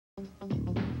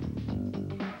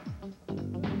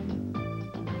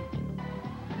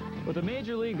With the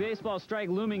Major League Baseball strike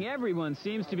looming, everyone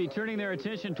seems to be turning their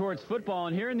attention towards football,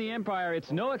 and here in the Empire,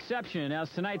 it's no exception, as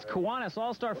tonight's Kiwanis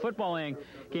All-Star Football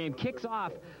game kicks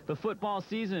off the football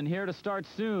season, here to start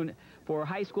soon for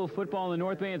high school football in the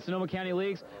North Bay and Sonoma County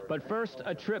Leagues. But first,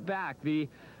 a trip back. The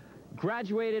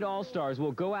graduated All-Stars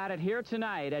will go at it here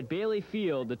tonight at Bailey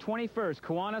Field, the 21st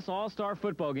Kiwanis All-Star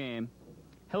Football game.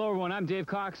 Hello, everyone. I'm Dave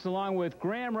Cox, along with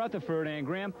Graham Rutherford. And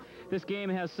Graham, this game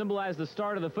has symbolized the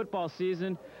start of the football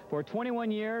season for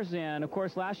 21 years. And, of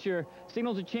course, last year,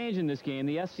 signals a change in this game,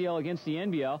 the SCL against the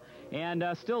NBL. And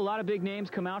still a lot of big names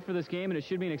come out for this game, and it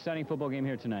should be an exciting football game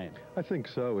here tonight. I think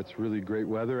so. It's really great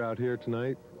weather out here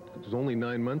tonight. It was only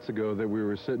 9 months ago that we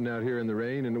were sitting out here in the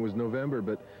rain, and it was November.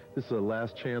 But this is a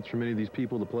last chance for many of these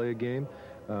people to play a game.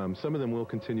 Some of them will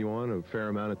continue on, a fair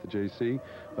amount at the JC,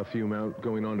 a few amount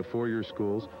going on to four-year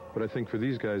schools. But I think for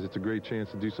these guys, it's a great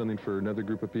chance to do something for another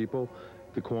group of people.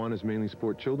 The Kiwanis mainly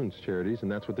support children's charities,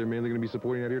 and that's what they're mainly going to be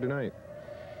supporting out here tonight.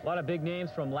 A lot of big names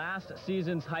from last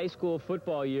season's high school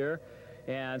football year,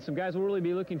 and some guys we'll really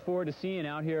be looking forward to seeing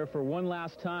out here for one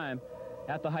last time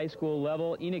at the high school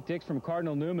level. Enoch Dix from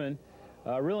Cardinal Newman.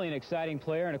 Really an exciting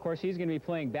player, and of course he's going to be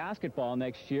playing basketball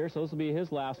next year, so this will be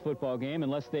his last football game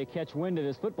unless they catch wind of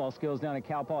his football skills down at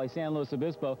Cal Poly San Luis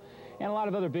Obispo. And a lot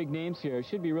of other big names here. It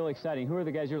should be really exciting. Who are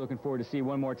the guys you're looking forward to see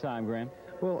one more time, Graham?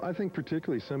 Well, I think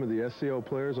particularly some of the SCL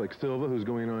players like Silva, who's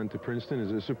going on to Princeton,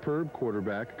 is a superb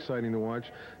quarterback, exciting to watch.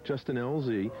 Justin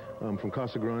Elzy from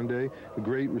Casa Grande, a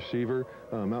great receiver.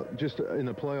 Just in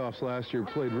the playoffs last year,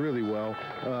 played really well.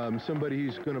 Somebody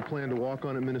who's going to plan to walk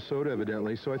on at Minnesota,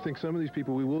 evidently. So I think some of these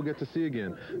people we will get to see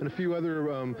again. And a few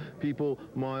other people,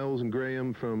 Miles and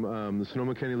Graham from the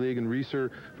Sonoma County League, and Reeser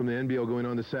from the NBL going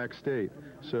on to Sac State.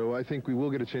 So I think we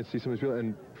will get a chance to see some of these people.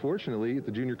 And fortunately, at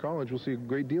the junior college, we'll see a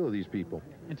great deal of these people.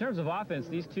 In terms of offense,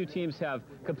 these two teams have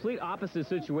complete opposite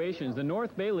situations. The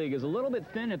North Bay League is a little bit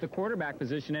thin at the quarterback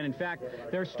position, and in fact,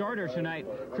 their starter tonight,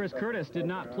 Chris Curtis, did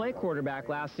not play quarterback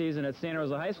last season at Santa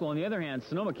Rosa High School. On the other hand,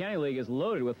 Sonoma County League is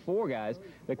loaded with four guys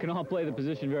that can all play the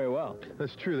position very well.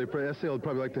 That's true. SCL would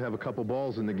probably like to have a couple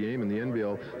balls in the game, and the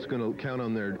NBL is going to count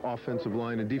on their offensive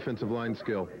line and defensive line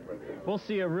skill. We'll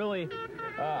see a really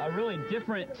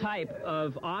different type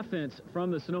of offense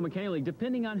from the Sonoma County League,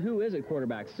 depending on who is at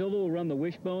quarterback. Silva will run the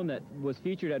wishbone that was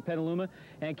featured at Petaluma,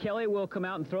 and Kelly will come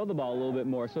out and throw the ball a little bit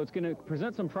more. So it's going to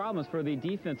present some problems for the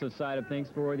defensive side of things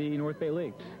for the North Bay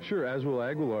League. Sure, as will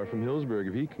Aguilar from Hillsburg.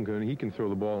 If he can go, he can throw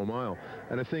the ball a mile.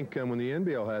 And I think when the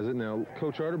NBL has it, now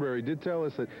Coach Arterberry did tell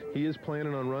us that he is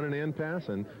planning on running and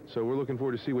passing, so we're looking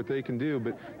forward to see what they can do.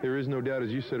 But there is no doubt,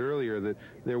 as you said earlier, that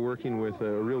they're working with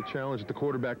a real challenge at the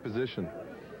quarterback position.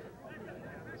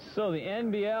 So the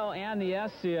NBL and the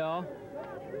SCL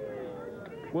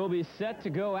will be set to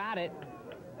go at it.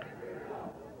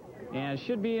 And it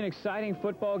should be an exciting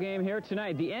football game here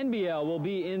tonight. The NBL will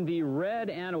be in the red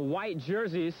and white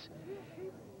jerseys,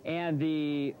 and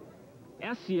the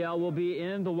SCL will be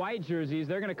in the white jerseys.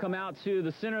 They're going to come out to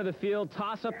the center of the field,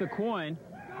 toss up the coin,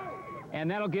 and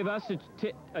that'll give us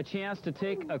a chance to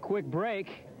take a quick break.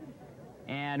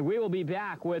 And we will be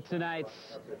back with tonight's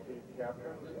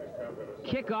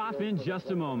kickoff in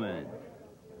just a moment.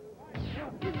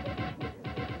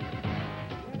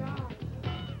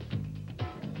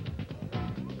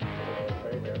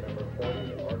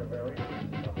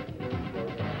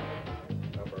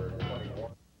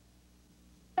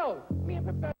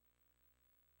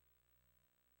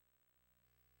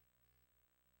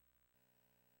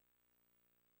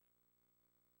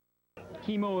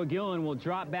 Kimo Agillan will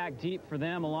drop back deep for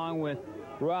them along with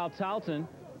Royal Talton.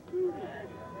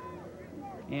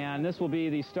 And this will be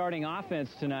the starting offense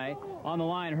tonight. On the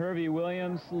line, Hervey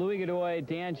Williams, Louis Godoy,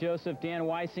 Dan Joseph, Dan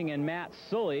Weissing, and Matt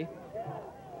Sully.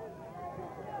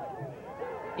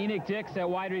 Enoch Dix at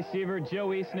wide receiver,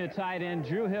 Joe Easton at tight end,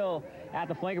 Drew Hill at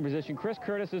the flanker position. Chris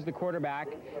Curtis is the quarterback,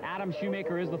 Adam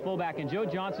Shoemaker is the fullback, and Joe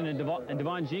Johnson and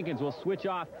Devon Jenkins will switch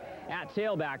off at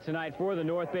tailback tonight for the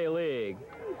North Bay League.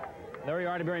 Larry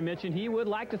Arterberry mentioned he would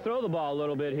like to throw the ball a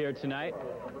little bit here tonight.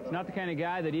 He's not the kind of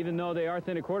guy that, even though they are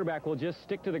thin at quarterback, will just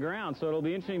stick to the ground. So it'll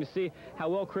be interesting to see how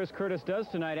well Chris Curtis does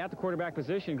tonight at the quarterback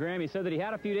position. Graham, he said that he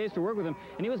had a few days to work with him,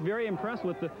 and he was very impressed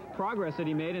with the progress that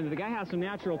he made, and the guy has some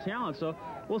natural talent. So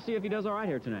we'll see if he does all right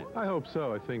here tonight. I hope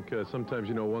so. I think sometimes,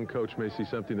 you know, one coach may see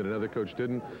something that another coach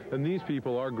didn't, and these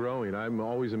people are growing. I'm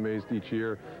always amazed each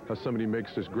year how somebody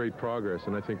makes this great progress,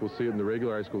 and I think we'll see it in the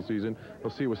regular high school season.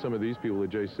 We'll see it with some of these people at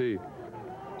JC.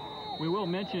 We will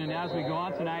mention as we go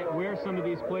on tonight where some of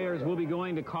these players will be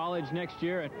going to college next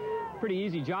year. A pretty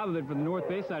easy job of it for the North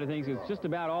Bay side of things, because just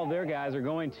about all their guys are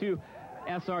going to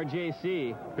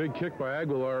SRJC. Big kick by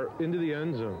Aguilar into the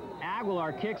end zone.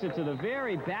 Aguilar kicks it to the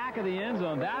very back of the end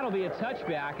zone. That'll be a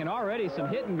touchback, and already some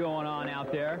hitting going on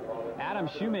out there. Adam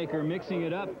Shoemaker mixing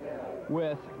it up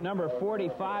with number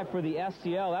 45 for the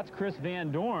SCL. That's Chris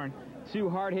Van Dorn. Two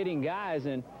hard-hitting guys,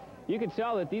 and you can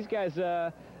tell that these guys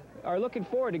are looking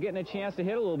forward to getting a chance to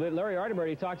hit a little bit. Larry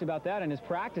Arterberry talked about that in his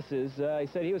practices. He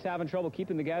said he was having trouble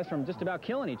keeping the guys from just about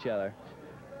killing each other.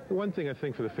 One thing I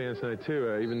think for the fans tonight,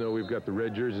 too, even though we've got the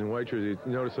red jerseys and white jerseys,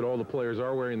 you notice that all the players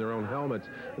are wearing their own helmets,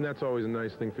 and that's always a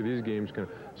nice thing for these games, kind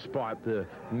of spot the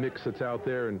mix that's out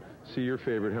there and see your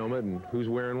favorite helmet and who's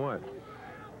wearing what.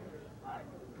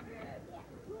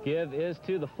 Give is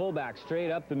to the fullback,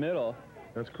 straight up the middle.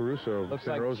 That's Caruso. Looks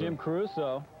like Jim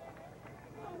Caruso.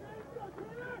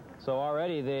 So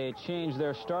already they changed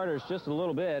their starters just a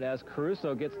little bit as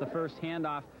Caruso gets the first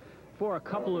handoff for a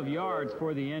couple of yards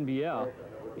for the NBL.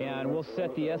 And we'll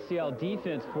set the SCL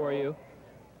defense for you.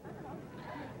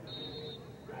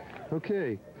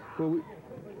 Okay. Well,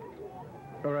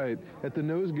 all right. At the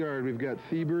nose guard, we've got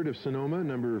Thiebert of Sonoma,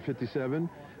 number 57.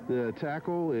 The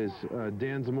tackle is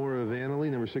Dan Zamora of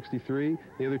Annalee, number 63.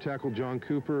 The other tackle, John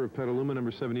Cooper of Petaluma,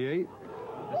 number 78.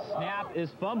 The snap is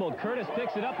fumbled. Curtis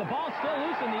picks it up. The ball's still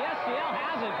loose, and the SCL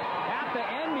has it at the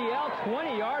NBL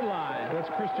 20-yard line. That's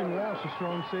Christian Walsh, a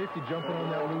strong safety, jumping on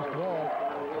that loose ball.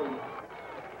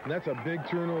 And that's a big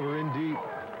turnover in deep.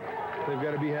 They've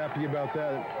got to be happy about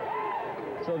that.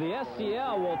 So the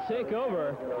SCL will take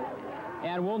over,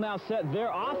 and we'll now set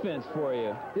their offense for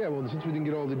you. Yeah, well, since we didn't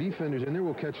get all the defenders in there,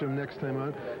 we'll catch them next time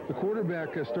out. The quarterback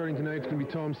starting tonight is going to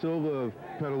be Tom Silva of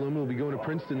Petaluma. He'll be going to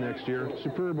Princeton next year.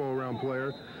 Superb all-around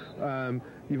player.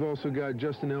 You've also got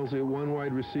Justin Elsie at one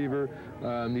wide receiver.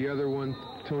 The other one,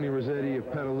 Tony Rossetti of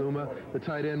Petaluma. The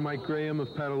tight end, Mike Graham of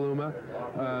Petaluma.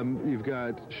 You've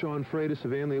got Sean Freitas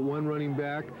of Annalee at one running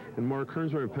back, and Mark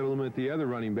Hermsmeyer of Petaluma at the other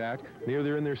running back. Near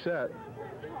they're in their set.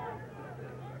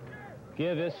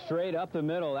 Give this straight up the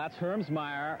middle. That's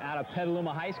Hermsmeyer out of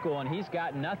Petaluma High School, and he's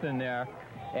got nothing there.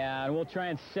 And we'll try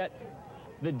and set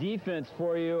the defense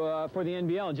for you for the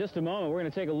NBL in just a moment. We're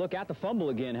going to take a look at the fumble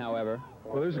again, however.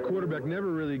 Well, there's a quarterback,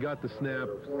 never really got the snap.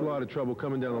 A lot of trouble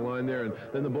coming down the line there, and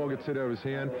then the ball gets hit out of his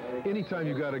hand. Anytime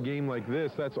you got a game like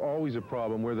this, that's always a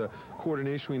problem, where the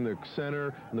coordination between the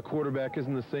center and the quarterback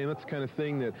isn't the same. That's the kind of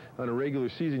thing that on a regular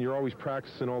season you're always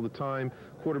practicing all the time.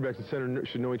 Quarterbacks and center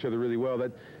should know each other really well.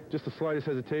 That just the slightest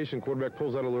hesitation, quarterback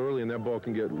pulls out a little early, and that ball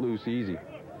can get loose easy.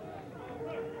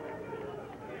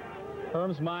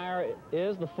 Hermsmeyer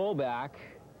is the fullback.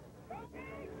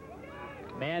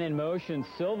 Man in motion,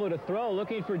 Silva to throw,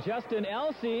 looking for Justin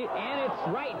Elsie, and it's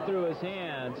right through his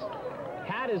hands.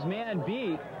 Had his man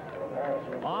beat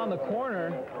on the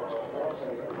corner,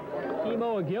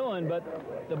 Emo Agillan, but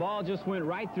the ball just went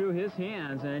right through his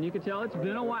hands, and you can tell it's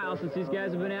been a while since these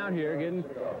guys have been out here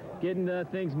getting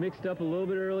things mixed up a little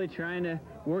bit early, trying to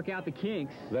work out the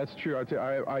kinks. That's true.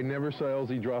 I never saw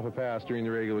Elsie drop a pass during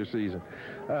the regular season.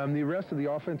 The rest of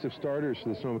the offensive starters for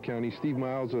the Sonoma County, Steve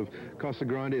Miles of Casa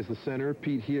Grande is the center,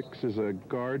 Pete Hicks is a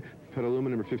guard, Petaluma,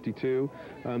 number 52.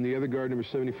 The other guard, number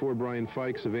 74, Brian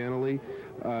Fikes of Annalee.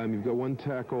 You've got one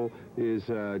tackle is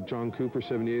John Cooper,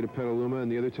 78 of Petaluma, and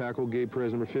the other tackle, Gabe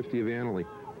Perez, number 50 of Annalee.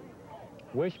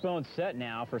 Wishbone set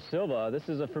now for Silva. This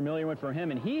is a familiar one for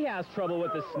him, and he has trouble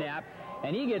with the snap,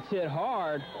 and he gets hit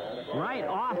hard right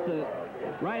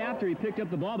after he picked up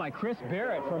the ball by Chris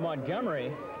Barrett from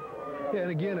Montgomery. Yeah,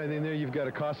 and again, I think there you've got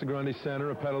a Casa Grande center,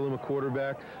 a Petaluma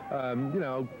quarterback. You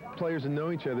know, players that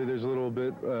know each other, there's a little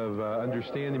bit of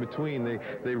understanding between.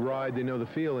 They ride, they know the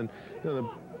feel, and you know, the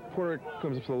quarterback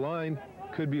comes up to the line,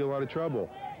 could be a lot of trouble.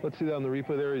 Let's see that on the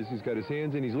replay there. He's got his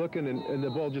hands in, he's looking, and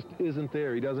the ball just isn't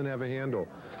there. He doesn't have a handle.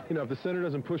 You know, if the center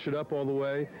doesn't push it up all the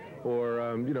way,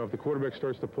 or, you know, if the quarterback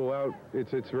starts to pull out,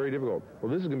 it's very difficult.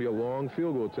 Well, this is going to be a long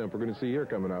field goal attempt we're going to see here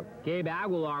coming up. Gabe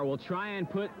Aguilar will try and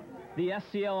put the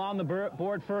SCL on the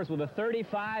board first with a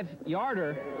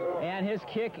 35-yarder, and his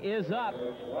kick is up,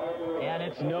 and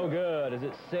it's no good as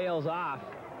it sails off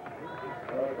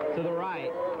to the right.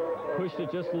 Pushed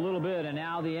it just a little bit, and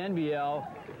now the NBL,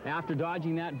 after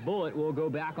dodging that bullet, will go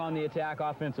back on the attack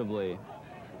offensively.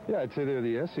 Yeah, I'd say there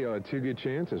the SCL had two good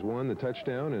chances. One, the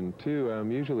touchdown, and two,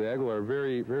 usually Aguilar,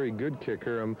 very, very good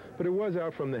kicker. But it was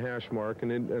out from the hash mark,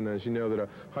 and as you know, that a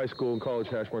high school and college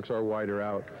hash marks are wider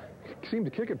out. Seemed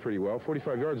to kick it pretty well.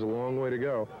 45 yards is a long way to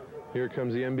go. Here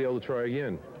comes the NBL to try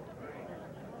again.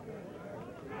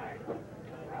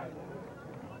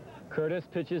 Curtis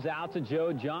pitches out to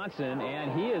Joe Johnson,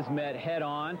 and he is met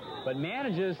head-on, but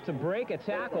manages to break a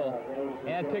tackle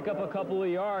and pick up a couple of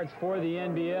yards for the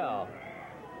NBL.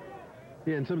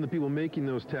 Yeah, and some of the people making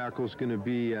those tackles going to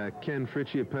be Ken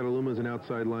Fritchie of Petaluma as an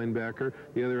outside linebacker.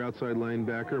 The other outside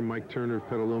linebacker, Mike Turner of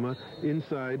Petaluma.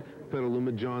 Inside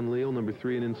Petaluma, John Leal, number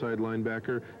 3, an inside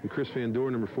linebacker. And Chris Van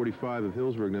Doren, number 45 of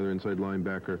Hillsburg, another inside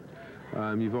linebacker.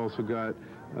 You've also got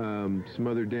some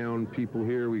other down people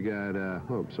here. We got,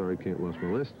 oh, sorry, I can't lost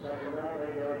my list.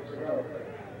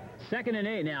 2nd and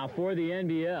 8 now for the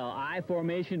NBL. I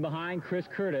formation behind Chris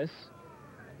Curtis.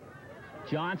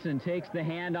 Johnson takes the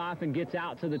handoff and gets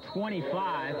out to the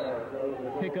 25.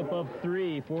 Pickup of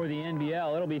 3 for the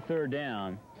NBL. It'll be 3rd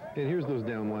down. And here's those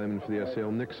down linemen for the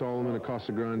SAL. Nick Solomon of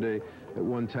Casa Grande at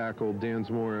 1 tackle. Dan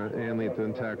Zamora, Anley at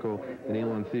 1 tackle. And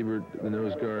Elon Thiebert, the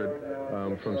nose guard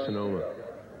from Sonoma.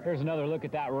 Here's another look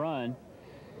at that run.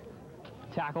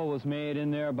 Tackle was made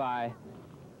in there by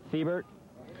Thiebert.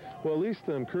 Well, at least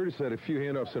Curtis had a few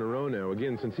handoffs in a row now.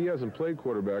 Again, since he hasn't played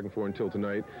quarterback before until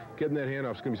tonight, getting that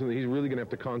handoff is going to be something he's really going to have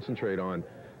to concentrate on.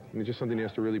 And it's just something he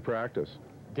has to really practice.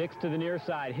 Dix to the near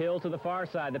side, Hill to the far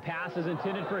side. The pass is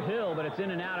intended for Hill, but it's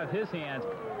in and out of his hands.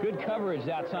 Good coverage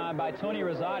that time by Tony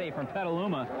Rosati from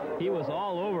Petaluma. He was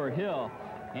all over Hill,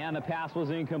 and the pass was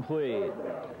incomplete.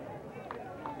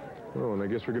 Oh, and I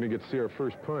guess we're going to get to see our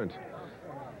first punt.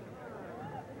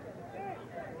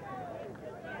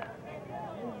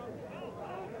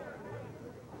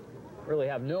 Really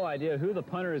have no idea who the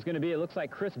punter is going to be. It looks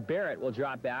like Chris Barrett will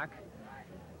drop back.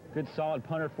 Good solid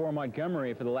punter for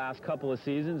Montgomery for the last couple of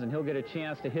seasons, and he'll get a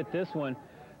chance to hit this one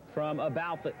from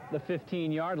about the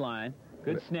 15-yard line.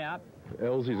 Good snap.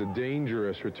 Elsie's a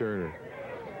dangerous returner.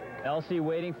 Elsie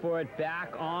waiting for it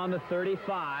back on the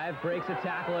 35. Breaks a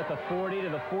tackle at the 40 to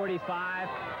the 45.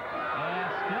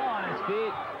 And still on his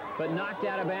feet, but knocked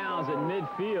out of bounds at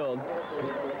midfield.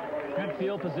 Good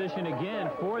field position again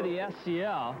for the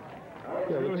SCL.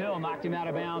 Drew Hill knocked him out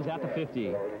of bounds at the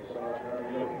 50.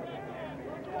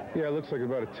 Yeah, it looks like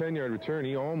about a 10-yard return.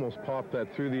 He almost popped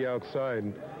that through the outside.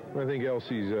 And I think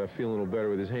Elsie's feeling a little better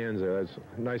with his hands there. That's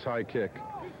a nice high kick.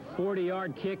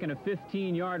 40-yard kick and a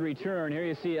 15-yard return. Here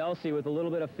you see Elsie with a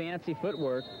little bit of fancy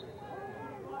footwork.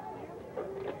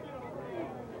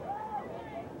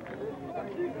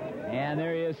 And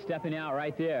there he is stepping out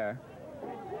right there.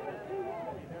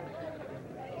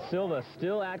 Silva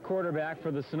still at quarterback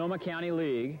for the Sonoma County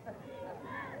League.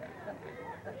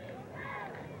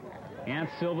 And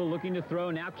Silva looking to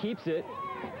throw, now keeps it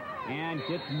and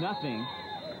gets nothing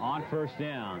on 1st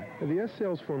down. The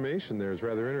SCL's formation there is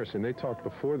rather interesting. They talked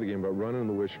before the game about running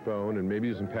the wishbone and maybe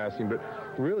using passing, but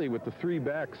really with the 3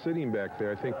 backs sitting back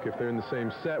there, I think if they're in the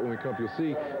same set when we come up, you'll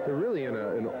see they're really in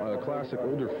a classic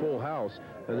older full house.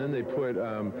 And then they put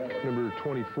number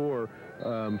 24,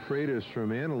 Freitas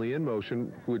from Annalee in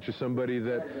motion, which is somebody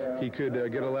that he could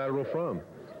get a lateral from.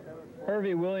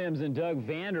 Hervey Williams and Doug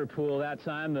Vanderpool that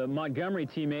time, the Montgomery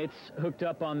teammates, hooked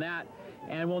up on that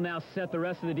and will now set the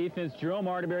rest of the defense. Jerome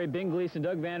Arterberry, Bing Gleason,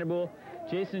 Doug Vanderpool,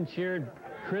 Jason Cheerd,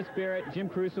 Chris Barrett, Jim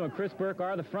Caruso, and Chris Burke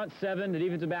are the front 7. The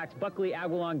defensive backs, Buckley,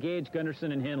 Aguilon, Gage,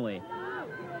 Gunderson, and Henley.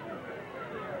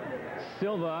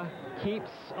 Silva keeps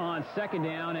on 2nd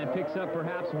down and picks up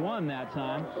perhaps 1 that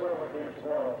time.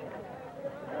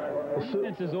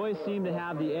 Defenses always seem to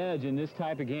have the edge in this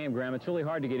type of game, Graham. It's really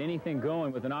hard to get anything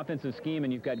going with an offensive scheme,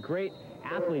 and you've got great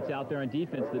athletes out there on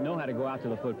defense that know how to go after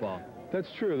the football. That's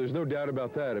true. There's no doubt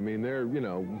about that. I mean, they're,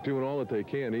 doing all that they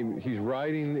can. He's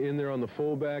riding in there on the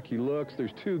fullback. He looks.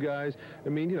 There's 2 guys. I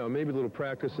mean, maybe a little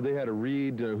practice, so they had to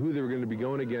read who they were going to be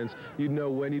going against. You'd know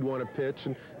when you'd want to pitch,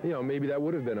 and, maybe that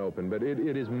would have been open. But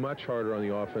it is much harder on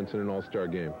the offense in an all-star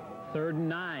game. 3rd and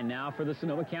 9 now for the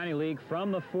Sonoma County League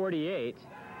from the 48.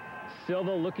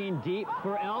 Silva looking deep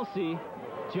for Elsie.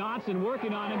 Johnson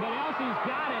working on him, but Elsie's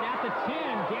got it at the 10,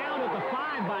 down at the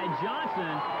 5 by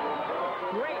Johnson.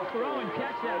 Great throw and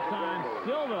catch that time.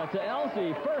 Silva to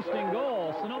Elsie, 1st and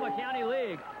goal. Sonoma County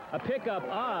League, a pickup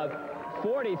of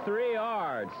 43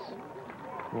 yards.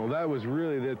 Well, that was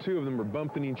really, the 2 of them were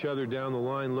bumping each other down the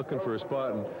line looking for a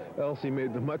spot, and Elsie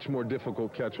made the much more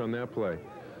difficult catch on that play.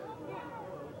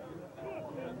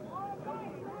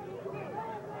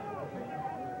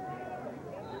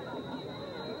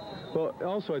 Well,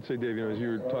 also I'd say, Dave, as you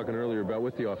were talking earlier about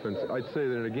with the offense, I'd say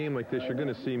that in a game like this, you're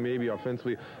going to see maybe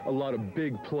offensively a lot of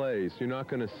big plays. You're not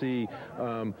going to see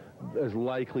as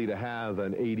likely to have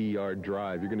an 80-yard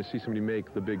drive. You're going to see somebody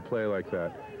make the big play like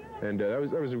that. And that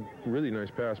was a really nice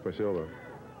pass by Silva.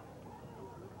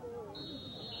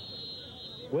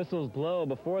 Whistles blow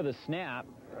before the snap.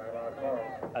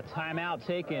 A timeout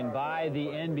taken by the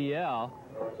NBL.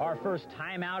 Our first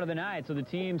timeout of the night, so the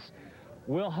teams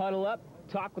will huddle up,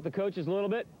 talk with the coaches a little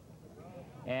bit,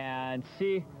 and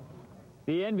see.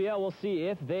 The NBL will see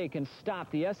if they can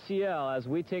stop the SCL as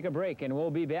we take a break, and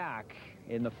we'll be back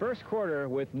in the first quarter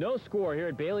with no score here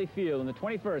at Bailey Field in the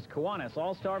 21st Kiwanis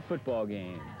All-Star Football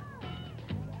game.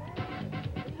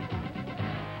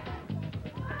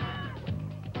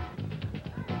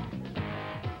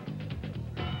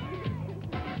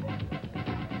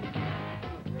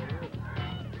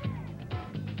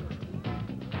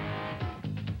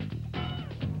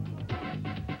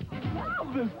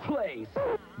 This place.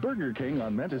 Burger King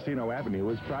on Mendocino Avenue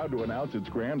is proud to announce its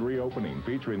grand reopening,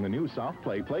 featuring the new Soft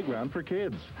Play Playground for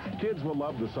kids. Kids will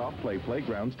love the Soft Play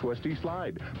Playground's twisty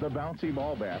slide, the bouncy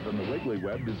ball bath, and the wiggly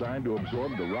web designed to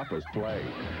absorb the roughest play.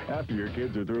 After your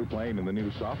kids are through playing in the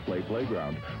new Soft Play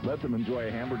Playground, let them enjoy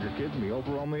a hamburger kids meal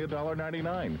for only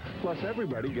 $1.99. Plus,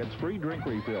 everybody gets free drink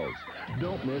refills.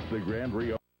 Don't miss the grand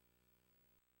reopening.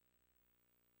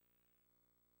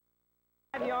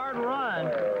 5-yard run,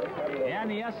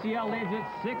 and the SCL leads it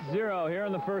 6-0 here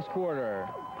in the first quarter.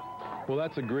 Well,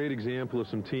 that's a great example of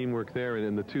some teamwork there,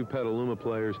 and the two Petaluma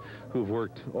players who've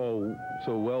worked all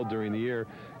so well during the year,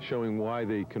 showing why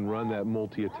they can run that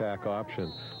multi-attack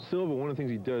option. Silva, one of the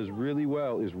things he does really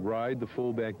well is ride the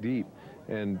fullback deep,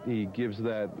 and he gives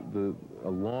that a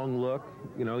long look.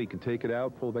 You know, he can take it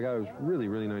out, pull it back out. It was really,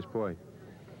 really nice play.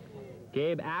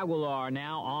 Gabe Aguilar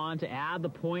now on to add the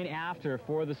point after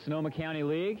for the Sonoma County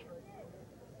League.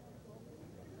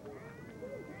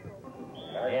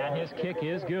 And his kick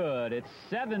is good. It's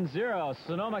 7-0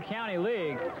 Sonoma County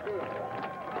League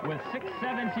with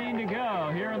 6:17 to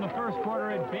go here in the first quarter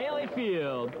at Bailey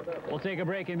Field. We'll take a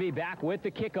break and be back with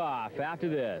the kickoff after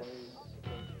this.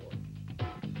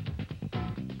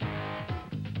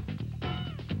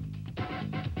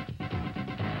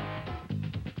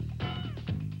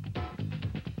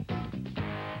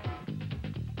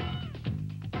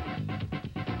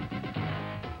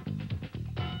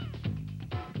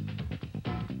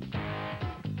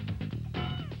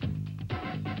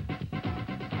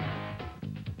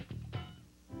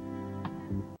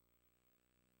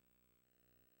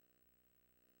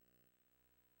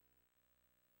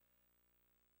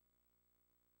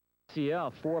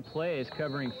 SCL, 4 plays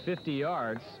covering 50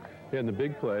 yards. Yeah, and the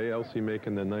big play, Elsie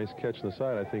making the nice catch on the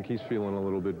side. I think he's feeling a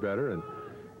little bit better, and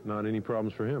not any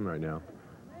problems for him right now.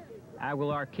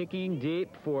 Aguilar kicking deep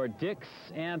for Dix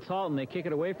and Talton. They kick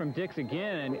it away from Dix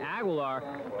again, and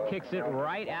Aguilar kicks it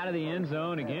right out of the end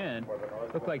zone again.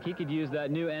 Looked like he could use that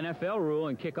new NFL rule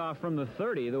and kick off from the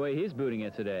 30 the way he's booting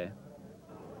it today.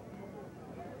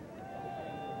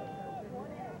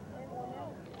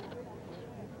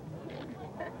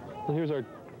 Well,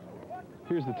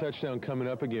 here's the touchdown coming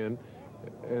up again,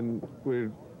 and we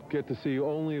get to see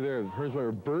only there.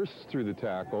 Hermsmeyer bursts through the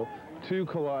tackle. 2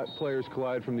 players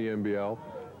collide from the NBL,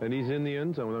 and he's in the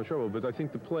end zone without trouble. But I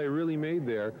think the play really made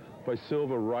there by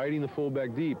Silva riding the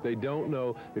fullback deep. They don't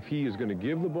know if he is going to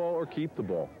give the ball or keep the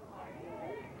ball.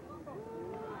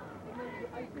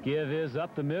 Give is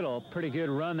up the middle. Pretty good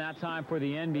run that time for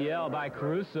the NBL by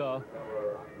Caruso.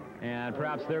 And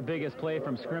perhaps their biggest play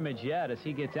from scrimmage yet as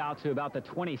he gets out to about the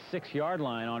 26-yard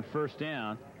line on first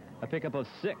down. A pickup of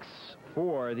 6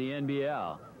 for the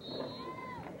NBL.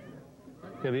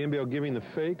 Yeah, the NBL giving the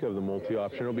fake of the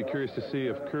multi-option. I'll be curious to see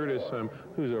if Curtis,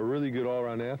 who's a really good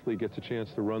all-around athlete, gets a chance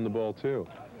to run the ball too.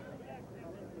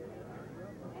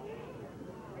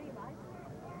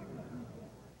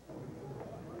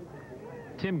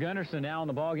 Tim Gunderson now in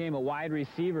the ballgame, a wide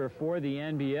receiver for the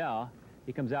NBL.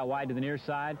 He comes out wide to the near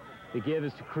side. The give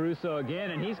is to Caruso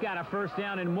again, and he's got a first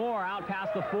down and more out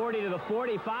past the 40 to the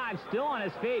 45, still on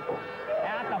his feet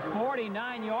at the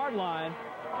 49-yard line.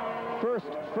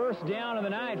 First down of the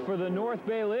night for the North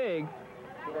Bay League.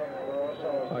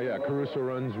 Oh, yeah, Caruso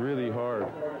runs really hard.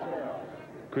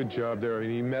 Good job there. I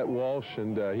mean, he met Walsh,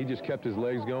 and he just kept his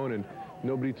legs going, and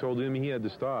nobody told him he had to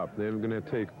stop. They're going to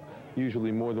take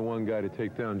usually more than one guy to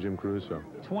take down Jim Caruso.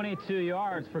 22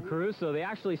 yards for Caruso. They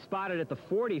actually spotted at the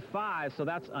 45, so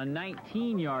that's a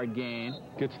 19-yard gain.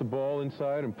 Gets the ball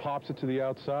inside and pops it to the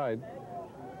outside.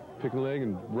 Picking the leg,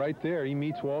 and right there he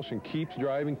meets Walsh and keeps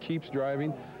driving,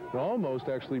 and almost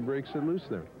actually breaks it loose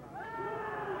there.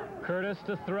 Curtis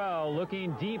to throw,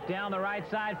 looking deep down the right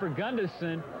side for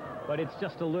Gunderson, but it's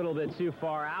just a little bit too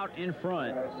far out in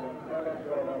front.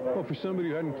 Well, for somebody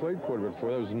who hadn't played quarterback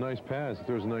before, that was a nice pass.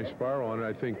 There was a nice spiral on it.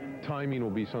 I think timing will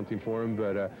be something for him,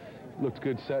 but looked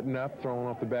good setting up, throwing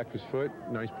off the back of his foot.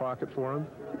 Nice pocket for him.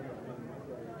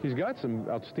 He's got some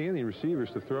outstanding receivers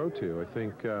to throw to. I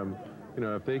think, you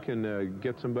know, if they can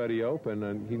get somebody open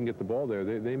and he can get the ball there,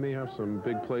 they may have some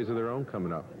big plays of their own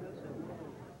coming up.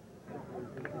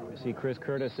 We see Chris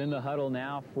Curtis in the huddle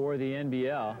now for the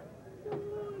NBL.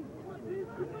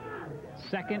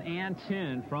 2nd and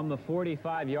 10 from the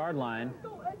 45-yard line.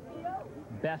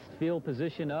 best field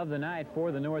position of the night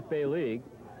for the North Bay League.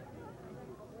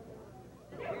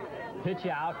 Pitch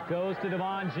out, goes to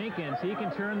Devon Jenkins. He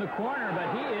can turn the corner,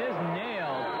 but he is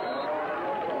nailed.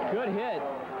 Good hit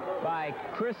by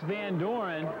Chris Van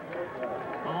Doren,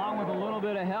 along with a little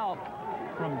bit of help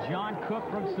from John Cook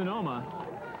from Sonoma.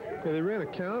 Yeah, they ran a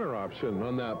counter option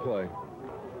on that play.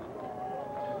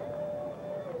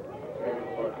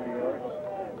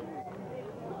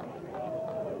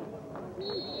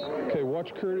 Okay,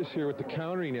 watch Curtis here with the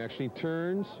countering action. He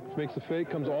turns, makes the fake,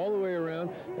 comes all the way around,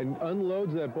 and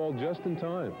unloads that ball just in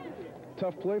time.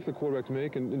 Tough play for the quarterback to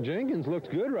make, and Jenkins looked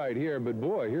good right here, but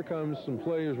boy, here comes some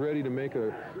players ready to make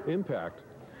an impact.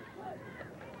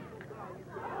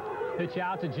 Pitch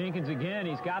out to Jenkins again.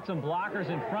 He's got some blockers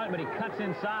in front, but he cuts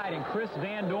inside, and Chris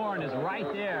Van Doren is right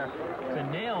there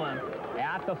to nail him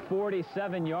at the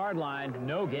 47-yard line.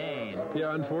 No gain.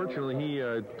 Yeah, unfortunately, he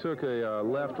took a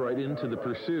left right into the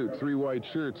pursuit. 3 white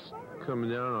shirts coming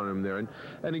down on him there.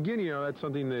 And again, you know, that's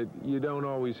something that you don't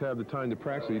always have the time to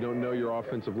practice. You don't know your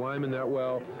offensive lineman that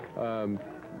well.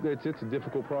 It's a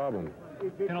difficult problem.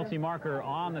 Penalty marker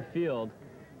on the field.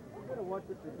 Watch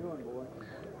what you're doing, boy.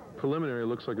 Preliminary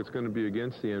looks like it's going to be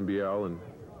against the NBL and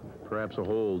perhaps a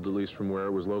hold, at least from where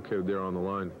it was located there on the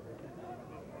line.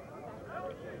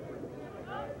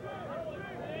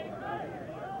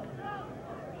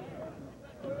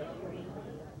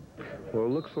 Well, it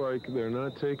looks like they're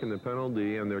not taking the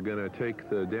penalty, and they're going to take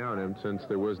the down. And since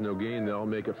there was no gain, they'll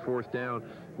make it 4th down,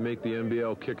 make the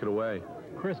NBL kick it away.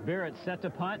 Chris Barrett set to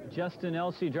punt. Justin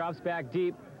Elsey drops back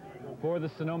deep for the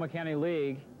Sonoma County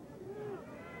League.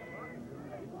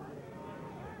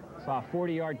 Saw a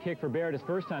 40-yard kick for Barrett his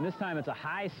first time. This time it's a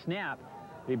high snap.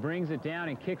 He brings it down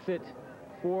and kicks it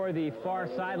for the far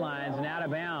sidelines and out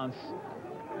of bounds.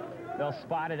 They'll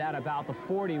spot it at about the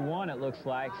 41, it looks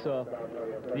like. So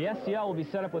the SCL will be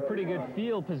set up with pretty good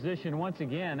field position once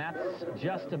again. That's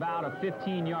just about a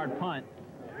 15-yard punt.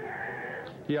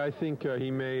 Yeah, I think he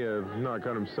may have not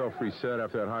got himself reset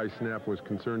after that high snap, was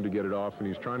concerned to get it off, and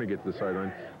he's trying to get to the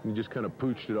sideline. And he just kind of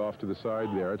pooched it off to the side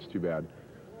there. That's too bad.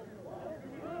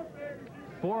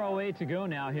 4:08 to go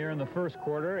now here in the first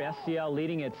quarter. SCL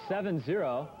leading at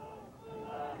 7-0.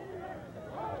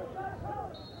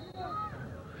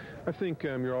 I think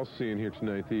you're also seeing here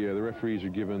tonight the referees are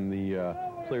giving the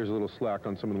players a little slack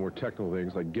on some of the more technical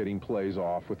things, like getting plays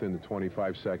off within the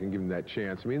 25-second, giving that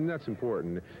chance. I mean, that's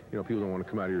important. You know, people don't want to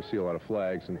come out here to see a lot of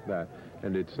flags and that.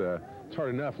 And it's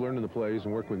hard enough learning the plays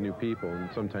and working with new people, and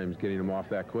sometimes getting them off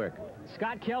that quick.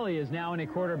 Scott Kelly is now in a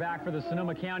quarterback for the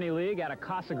Sonoma County League out of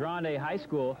Casa Grande High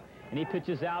School, and he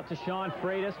pitches out to Sean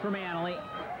Freitas from Annalee.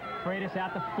 Freitas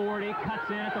at the 40, cuts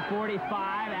in at the 45,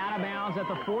 out of bounds at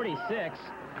the 46.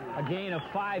 A gain of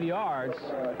 5 yards.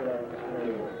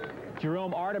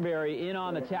 Jerome Arterberry in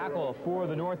on the tackle for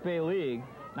the North Bay League.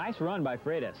 Nice run by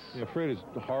Freitas. Yeah, Freitas,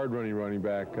 hard running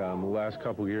back. The last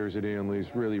couple years at Annalee,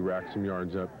 he's really racked some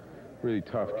yards up. Really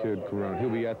tough kid, Corona. He'll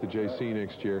be at the JC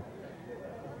next year.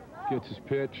 Gets his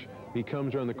pitch. He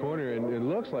comes around the corner, and it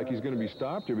looks like he's going to be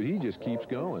stopped here, but he just keeps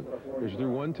going. There's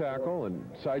through one tackle and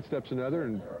sidesteps another,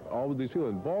 and all of these people.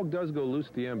 And the ball does go loose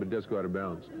at the end, but it does go out of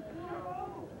bounds.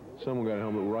 Someone got a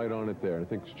helmet right on it there. I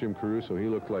think it's Jim Caruso. He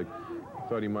looked like he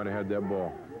thought he might have had that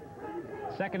ball.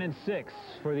 2nd and 6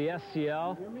 for the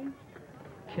SCL.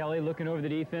 Kelly looking over the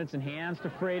defense and hands to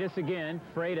Freitas again.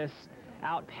 Freitas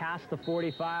out past the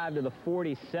 45 to the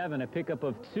 47, a pickup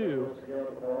of 2.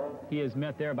 He is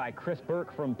met there by Chris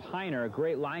Burke from Piner, a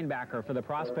great linebacker for the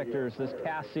Prospectors this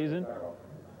past season.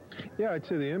 Yeah, I'd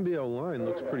say the NBL line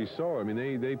looks pretty solid. I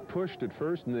mean, they pushed at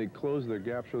first, and they closed their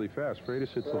gaps really fast. Freitas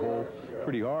hits the hole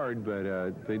pretty hard,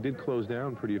 but they did close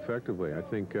down pretty effectively. I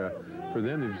think for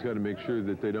them, they've just got to make sure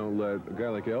that they don't let a guy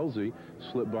like Elsie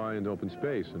slip by into open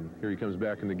space. And here he comes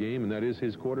back in the game, and that is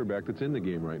his quarterback that's in the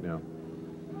game right now.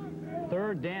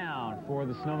 3rd down for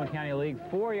the Sonoma County League.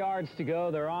 4 yards to go.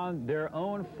 They're on their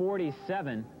own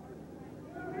 47.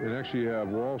 And actually you have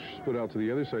Walsh split out to the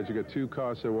other side. So you got 2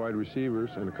 Casa wide receivers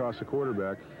and a Casa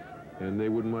quarterback, and they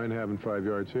wouldn't mind having 5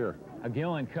 yards here.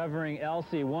 Gillen covering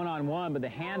Elsey one-on-one, but the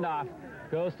handoff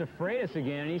goes to Freitas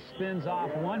again, and he spins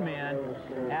off one man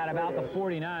at about the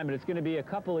 49, but it's going to be a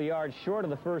couple of yards short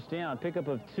of the first down. Pickup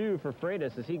of 2 for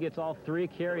Freitas as he gets all 3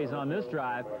 carries on this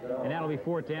drive, and that'll be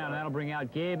 4th down, and that'll bring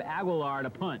out Gabe Aguilar to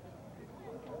punt.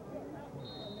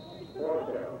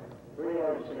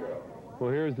 Well,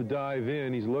 here's the dive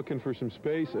in. He's looking for some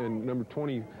space, and number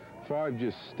 25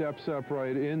 just steps up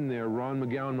right in there, Ron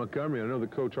McGowan Montgomery. I know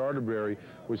that Coach Arterberry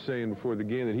was saying before the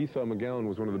game that he thought McGowan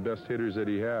was one of the best hitters that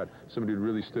he had. Somebody who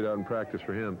really stood out in practice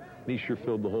for him. And he sure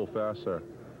filled the hole fast there.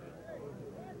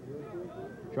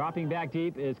 Dropping back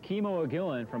deep is Kimo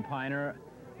Agillan from Pioneer.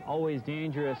 Always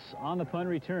dangerous on the punt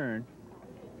return.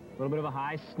 A little bit of a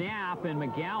high snap, and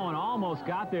McGowan almost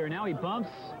got there. Now he bumps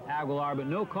Aguilar, but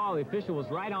no call. The official was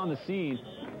right on the scene.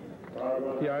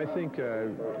 Yeah, I think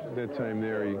that time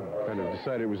there he kind of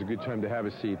decided it was a good time to have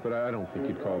a seat, but I don't think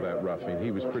you'd call that roughing.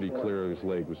 He was pretty clear. His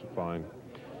leg was fine.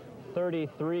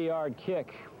 33-yard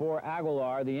kick for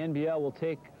Aguilar. The NBL will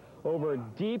take over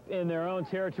deep in their own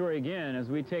territory again as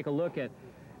we take a look at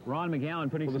Ron McGowan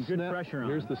putting some good pressure on.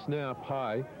 Here's the snap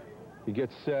high. He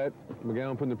gets set.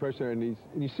 McGowan putting the pressure, and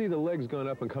you see the legs going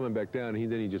up and coming back down.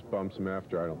 Then he just bumps him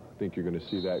after. I don't think you're going to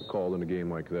see that called in a game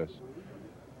like this.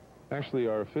 Actually,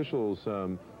 our officials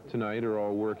tonight are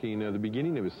all working the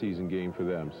beginning of a season game for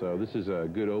them. So this is a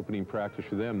good opening practice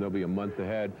for them. They'll be a month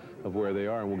ahead of where they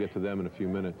are, and we'll get to them in a few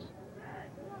minutes.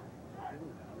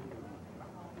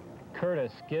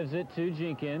 Curtis gives it to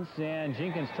Jenkins, and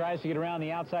Jenkins tries to get around the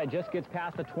outside, just gets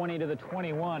past the 20 to the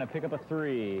 21, a pickup of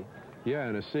 3. Yeah,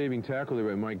 and a saving tackle there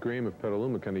by Mike Graham of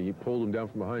Petaluma. Kind of pulled him down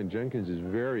from behind. Jenkins is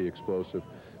very explosive,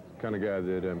 kind of guy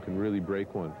that can really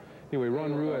break one. Anyway,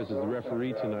 Ron Ruiz is the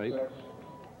referee tonight.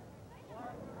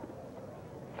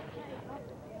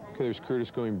 Okay, there's Curtis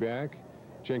going back.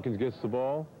 Jenkins gets the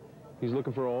ball. He's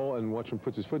looking for all, and watch him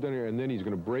put his foot down here, and then he's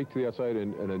going to break to the outside,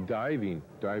 and a diving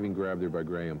grab there by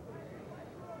Graham.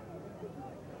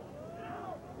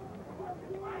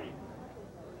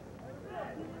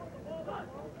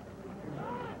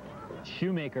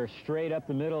 Shoemaker straight up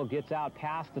the middle, gets out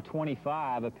past the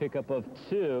 25, a pickup of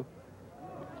 2.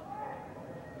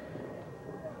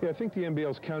 Yeah, I think the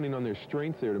NBL's counting on their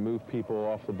strength there to move people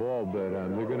off the ball, but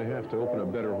they're going to have to open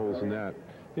up better holes than that.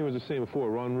 It was the same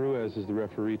before. Ron Ruiz is the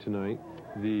referee tonight.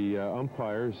 The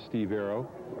umpire is Steve Arrow.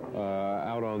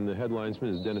 Out on the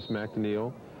headlinesman is Dennis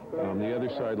McDaniel. The other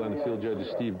sideline, the field judge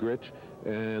is Steve Gritch,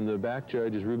 and the back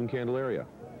judge is Ruben Candelaria.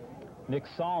 Nick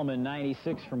Solomon,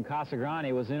 96 from Casa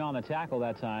Grande, was in on the tackle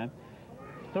that time.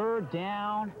 3rd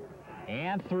down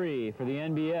and 3 for the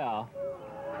NBL.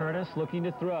 Curtis looking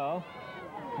to throw.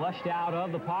 Flushed out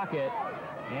of the pocket,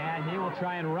 and he will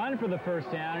try and run for the first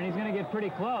down, and he's going to get pretty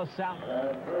close out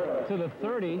to the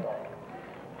 30.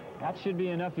 That should be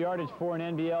enough yardage for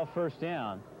an NBL first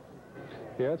down.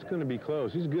 Yeah, it's going to be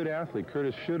close. He's a good athlete.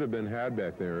 Curtis should have been had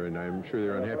back there, and I'm sure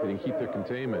they're unhappy to keep their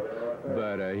containment,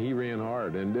 but he ran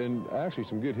hard, and actually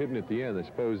some good hitting at the end. I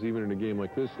suppose even in a game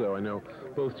like this, though, I know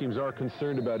both teams are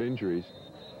concerned about injuries.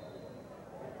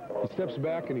 He steps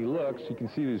back and he looks. You can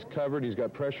see that he's covered. He's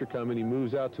got pressure coming. He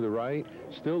moves out to the right,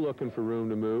 still looking for room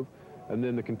to move. And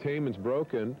then the containment's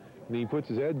broken, and he puts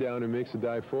his head down and makes a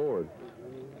dive forward.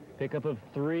 Pickup of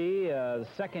 3, the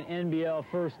second NBL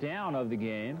first down of the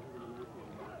game.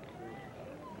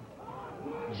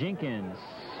 Jenkins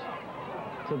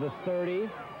to the 30,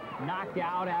 knocked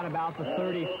out at about the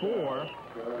 34.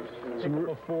 Pickup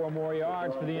of 4 more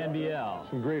yards for the NBL.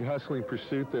 Some great hustling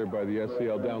pursuit there by the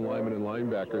SCL down linemen and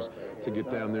linebackers to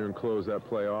get down there and close that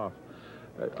play off.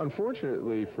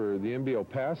 Unfortunately for the NBL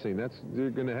passing, they're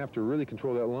going to have to really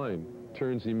control that line.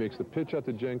 Turns and he makes the pitch out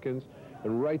to Jenkins,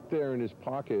 and right there in his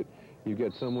pocket, you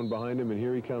get someone behind him, and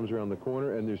here he comes around the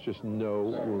corner, and there's just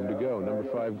no room to go. Number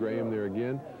 5, Graham there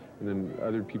again, and then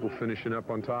other people finishing up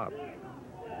on top.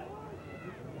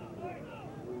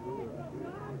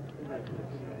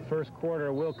 First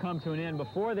quarter will come to an end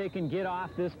before they can get off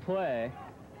this play.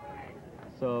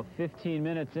 So 15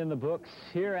 minutes in the books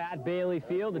here at Bailey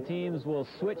Field. The teams will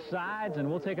switch sides, and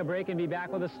we'll take a break and be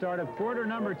back with the start of quarter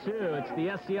number 2. It's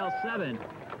the SCL 7,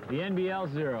 the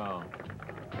NBL 0.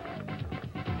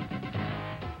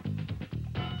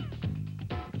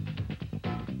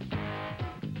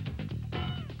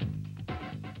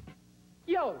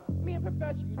 Yo, me and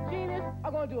Professor Eugenius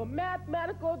are going to do a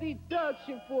mathematical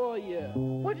deduction for you.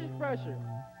 Which is fresher,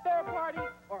 third party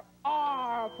or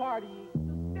our party?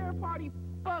 Third party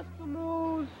bust the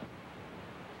moves?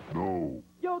 No.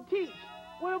 Yo, Teach,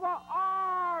 what about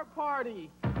our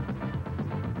party?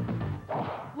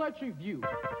 Let's review.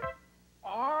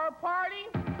 Our party?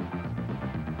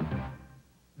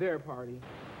 Their party.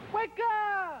 Wake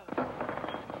up!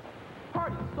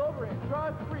 Party sober and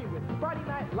drug-free with Friday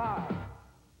Night Live.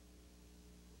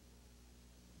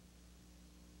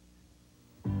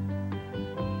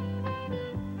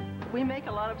 We make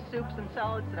a lot of soups and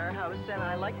salads at our house, and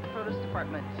I like the produce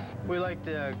department. We like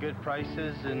the good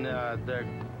prices and the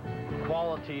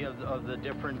quality of the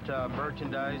different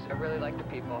merchandise. I really like the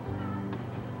people.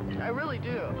 I really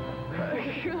do.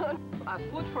 At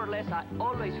Food for Less, I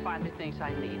always find the things I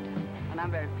need, and I'm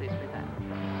very pleased with that.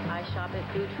 I shop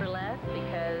at Food for Less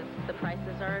because the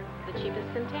prices are the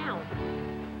cheapest in town.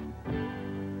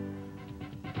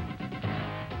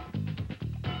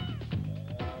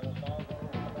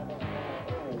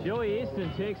 Joey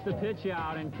Easton takes the pitch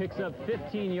out and picks up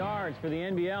 15 yards for the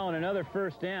NBL and another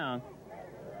first down.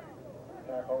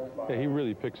 Yeah, he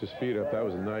really picks his feet up. That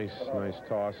was a nice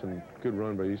toss and good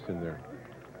run by Easton there.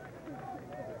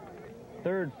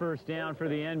 Third first down for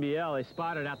the NBL. They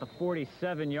spotted at the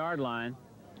 47-yard line.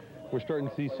 We're starting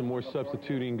to see some more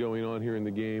substituting going on here in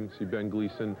the game. See Ben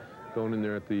Gleason going in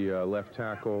there at the left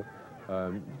tackle.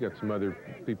 You've got some other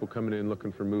people coming in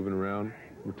looking for moving around.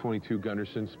 Number 22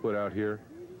 Gunderson split out here.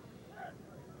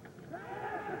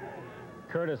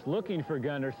 Curtis looking for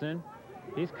Gunderson.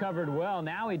 He's covered well.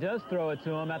 Now he does throw it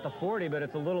to him at the 40, but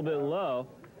it's a little bit low.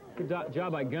 Good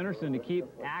job by Gunderson to keep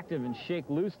active and shake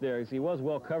loose there, because he was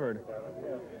well covered.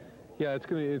 Yeah, it's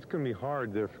gonna be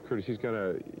hard there for Curtis.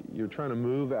 You're trying to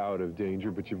move out of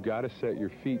danger, but you've got to set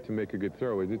your feet to make a good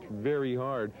throw. It's very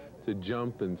hard to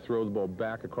jump and throw the ball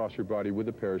back across your body with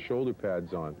a pair of shoulder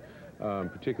pads on,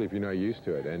 particularly if you're not used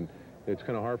to it. And it's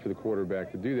kind of hard for the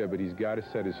quarterback to do that, but he's got to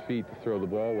set his feet to throw the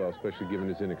ball well, especially given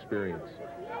his inexperience.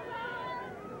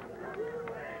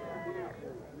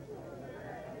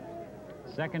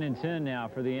 Second and 10 now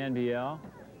for the NBL.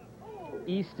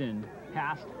 Easton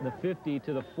past the 50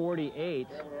 to the 48.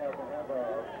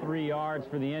 3 yards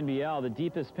for the NBL. The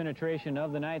deepest penetration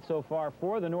of the night so far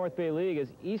for the North Bay League, as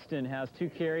Easton has 2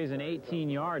 carries and 18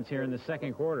 yards here in the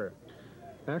second quarter.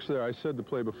 Actually, I said the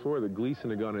play before that Gleason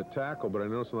had gone at tackle, but I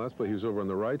noticed in the last play he was over on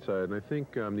the right side, and I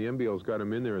think the NBL's got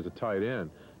him in there as a tight end.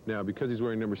 Now, because he's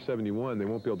wearing number 71, they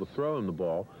won't be able to throw him the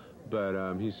ball, but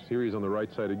here he's on the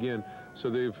right side again. So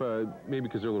they've, maybe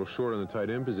because they're a little short on the tight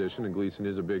end position, and Gleason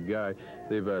is a big guy,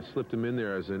 they've slipped him in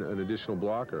there as an additional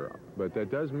blocker. But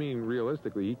that does mean,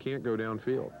 realistically, he can't go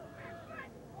downfield.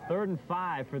 3rd and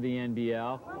 5 for the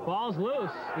NBL. Ball's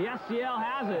loose. The SCL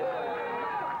has it.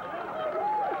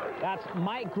 That's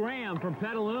Mike Graham from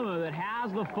Petaluma that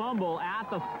has the fumble at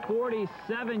the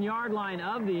 47-yard line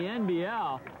of the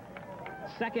NBL.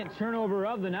 Second turnover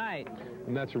of the night.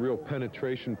 And that's a real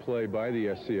penetration play by the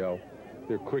SCL.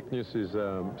 Their quickness is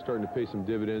starting to pay some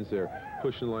dividends. They're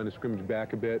pushing the line of scrimmage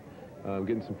back a bit,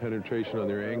 getting some penetration on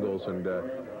their angles, and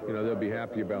you know, they'll be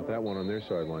happy about that one on their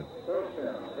sideline.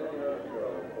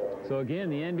 So again,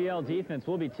 the NBL defense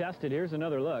will be tested. Here's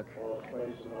another look.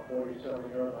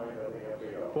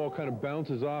 Ball kind of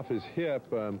bounces off his hip.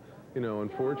 You know,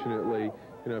 unfortunately,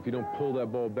 you know, if you don't pull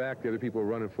that ball back, the other people are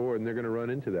running forward, and they're going to run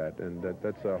into that. And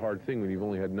that's a hard thing when you've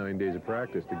only had 9 days of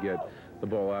practice to get the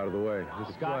ball out of the way.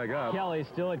 Just Scott flag up. Kelly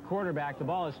still at quarterback. The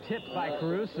ball is tipped by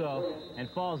Caruso and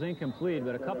falls incomplete,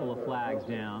 but a couple of flags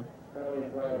down.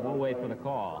 We'll wait for the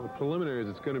call. The preliminary is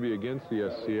it's going to be against the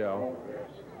SCL.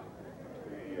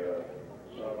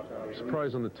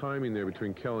 Surprised on the timing there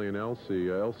between Kelly and Elsey.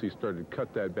 Elsey started to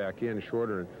cut that back in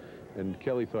shorter, and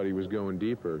Kelly thought he was going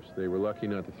deeper. So they were lucky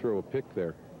not to throw a pick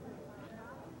there.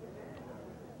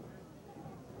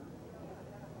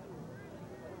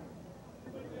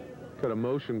 Got a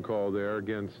motion call there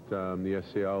against the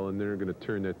SCL, and they're going to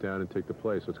turn that down and take the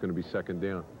play, so it's going to be second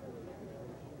down.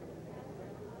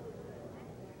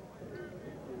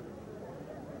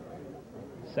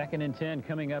 Second and 10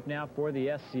 coming up now for the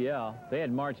SCL. They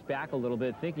had marched back a little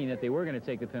bit thinking that they were going to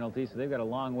take the penalty, so they've got a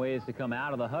long ways to come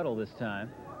out of the huddle this time.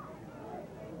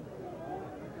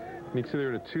 You can see they're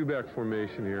in a two-back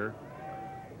formation here.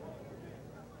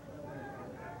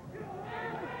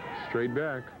 Straight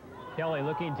back. Kelly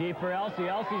looking deep for Elsey.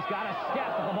 Elsey's got a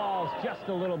step, but the ball's just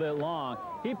a little bit long.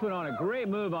 He put on a great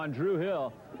move on Drew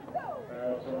Hill.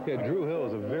 Yeah, Drew Hill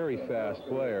is a very fast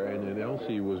player, and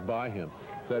Elsey was by him.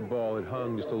 If that ball had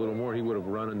hung just a little more, he would have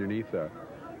run underneath that.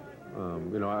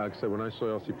 You know, like I said, when I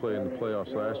saw Elsey play in the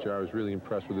playoffs last year, I was really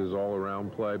impressed with his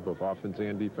all-around play, both offense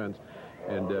and defense.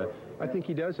 And I think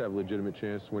he does have a legitimate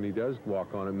chance when he does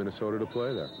walk on at Minnesota to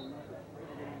play there.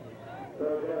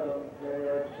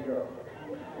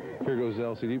 Here goes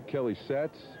Elsey. Kelly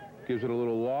sets, gives it a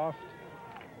little loft,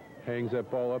 hangs that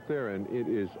ball up there, and it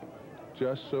is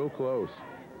just so close.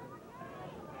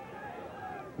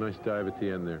 Nice dive at the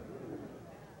end there.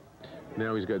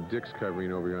 Now he's got Dix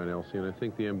covering over here on Elsey, and I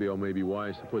think the NBL may be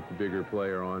wise to put the bigger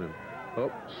player on him.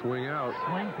 Oh, swing out.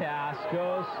 Swing pass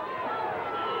goes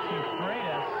to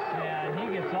Freitas, and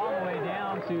he gets all the way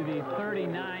down to the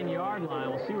 39-yard line.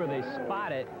 We'll see where they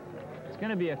spot it. It's going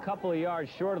to be a couple of yards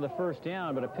short of the first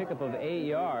down, but a pickup of 8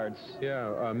 yards.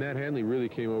 Yeah, Matt Hanley really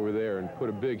came over there and put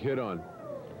a big hit on.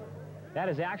 That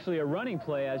is actually a running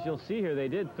play. As you'll see here, they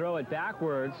did throw it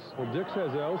backwards. Well, Dix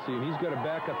has Elsey, and he's got to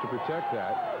back up to protect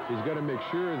that. He's got to make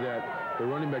sure that the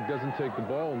running back doesn't take the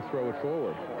ball and throw it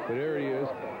forward. But there he is.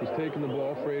 He's taking the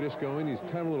ball. Freitas going. He's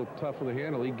kind of a little tough with the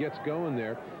handle. He gets going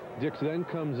there. Dix then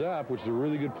comes up, which is a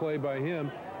really good play by him,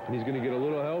 And he's going to get a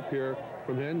little help here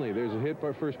from Henley. There's a hit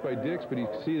first by Dix, but you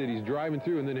can see that he's driving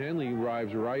through, and then Henley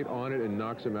arrives right on it and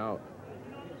knocks him out.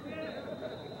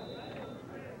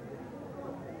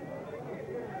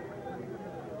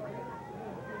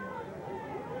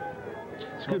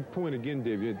 It's a good point again,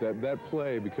 Dave. That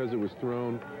play, because it was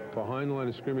thrown behind the line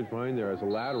of scrimmage behind there as a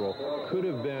lateral, could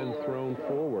have been thrown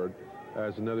forward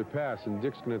as another pass, and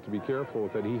Dick's going to have to be careful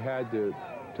with that. He had to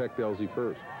protect LZ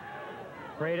first.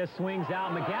 Freitas swings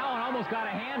out. McGowan almost got a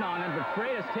hand on him, but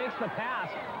Freitas takes the pass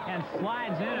and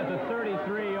slides in at the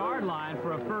 33-yard line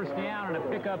for a first down and a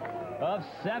pickup of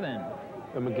 7.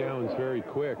 And McGowan's very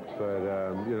quick, but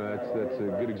you know, that's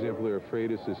a good example there of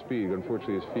Freitas' speed.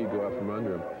 Unfortunately, his feet go out from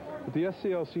under him. What the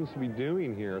SCL seems to be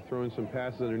doing here, throwing some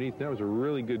passes underneath, that was a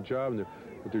really good job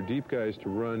with their deep guys to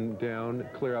run down,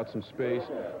 clear out some space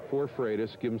for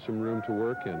Freitas, give him some room to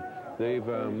work in. They've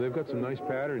got some nice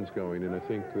patterns going, and I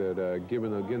think that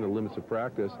given, again, the limits of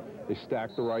practice, they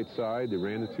stacked the right side, they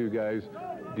ran the 2 guys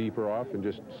deeper off, and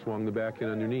just swung the back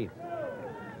end underneath.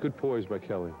 Good poise by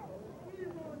Kelly.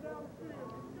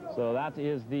 So that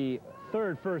is the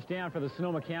 3rd first down for the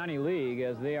Sonoma County League,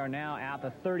 as they are now at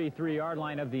the 33-yard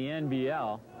line of the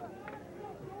NBL.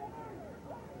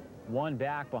 1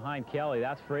 back behind Kelly.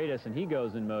 That's Freitas, and he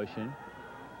goes in motion.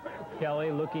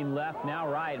 Kelly looking left,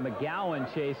 now right.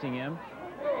 McGowan chasing him.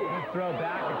 Throw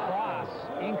back across.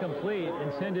 Incomplete.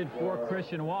 Intended for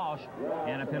Christian Walsh.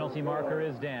 And a penalty marker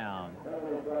is down.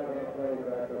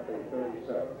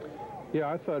 Yeah,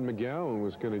 I thought McGowan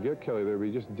was going to get Kelly there, but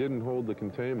he just didn't hold the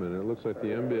containment. It looks like the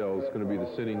NBL is going to be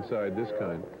the sitting side this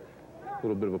kind. A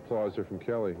little bit of applause there from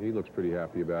Kelly. He looks pretty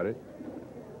happy about it.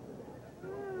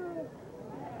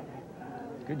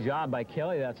 Good job by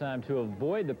Kelly that time to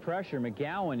avoid the pressure.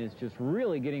 McGowan is just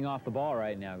really getting off the ball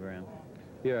right now, Graham.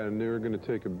 Yeah, and they're going to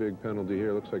take a big penalty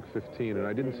here. Looks like 15, and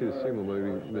I didn't see the signal.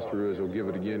 Maybe Mr. Ruiz will give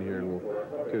it again here, and we'll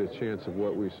get a chance of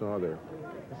what we saw there.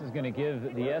 This is going to give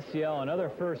the SCL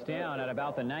another first down at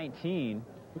about the 19.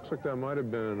 Looks like that might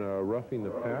have been roughing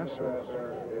the passer.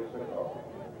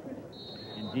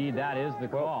 Indeed, that is the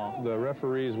call. Well, the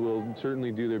referees will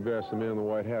certainly do their best. The man in the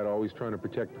white hat always trying to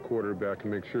protect the quarterback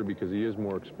and make sure, because he is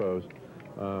more exposed.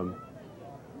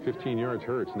 15 yards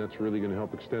hurts, and that's really going to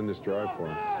help extend this drive for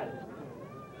him.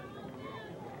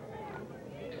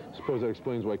 I suppose that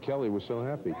explains why Kelly was so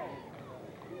happy.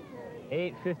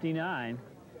 8:59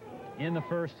 in the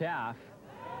first half.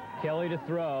 Kelly to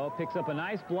throw, picks up a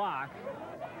nice block.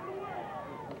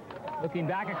 Looking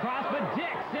back across, but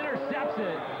Dix intercepts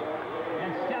it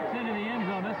and steps into the end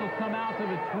zone. This will come out to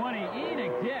the 20.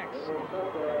 Enoch Dix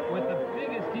with the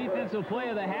biggest defensive play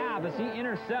of the half as he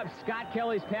intercepts Scott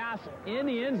Kelly's pass in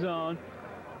the end zone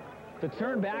to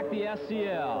turn back the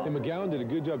SCL. And McGowan did a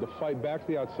good job to fight back to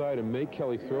the outside and make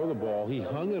Kelly throw the ball. He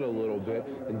hung it a little bit,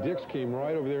 and Dix came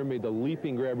right over there and made the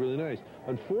leaping grab really nice.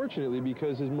 Unfortunately,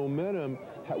 because his momentum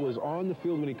was on the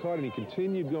field when he caught it, and he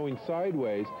continued going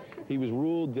sideways, he was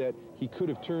ruled that he could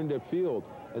have turned upfield.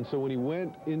 And so when he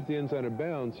went into the end zone of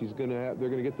bounds, they're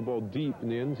going to get the ball deep in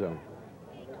the end zone.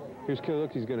 Here's Kelly.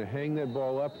 Look, he's going to hang that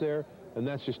ball up there, and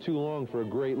that's just too long for a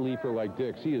great leaper like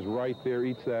Dix. He is right there,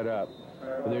 eats that up.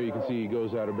 And there you can see he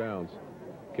goes out of bounds.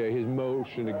 Okay, his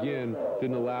motion, again,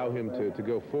 didn't allow him to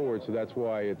go forward, so that's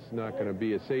why it's not going to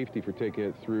be a safety for taking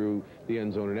it through the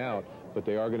end zone and out. But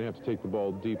they are going to have to take the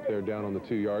ball deep there down on the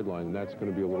 2-yard line, and that's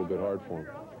going to be a little bit hard for him.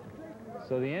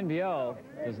 So the NBL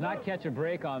does not catch a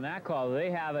break on that call. They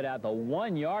have it at the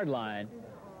 1-yard line.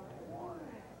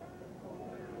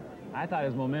 I thought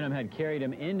his momentum had carried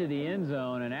him into the end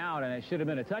zone and out, and it should have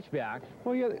been a touchback.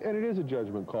 Well, yeah, and it is a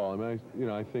judgment call. I mean,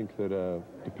 I think that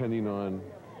depending on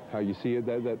how you see it,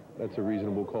 that's a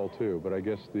reasonable call too. But I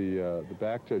guess the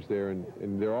back judge there,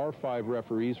 and there are 5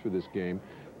 referees for this game,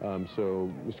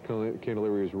 so Mr.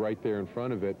 Candelaria is right there in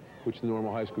front of it, which the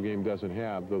normal high school game doesn't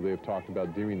have, though they have talked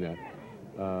about doing that.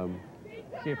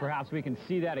 See if perhaps we can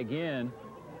see that again.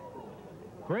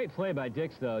 Great play by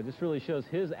Dix, though. It just really shows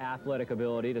his athletic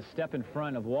ability to step in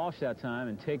front of Walsh that time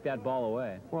and take that ball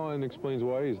away. Well, and explains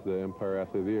why he's the Empire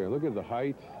Athlete of the Year. Look at the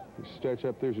height. Stretch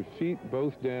up. There's his feet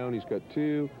both down. He's got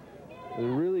 2.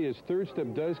 And really, his third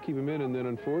step does keep him in. And then,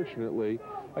 unfortunately,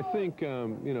 I think,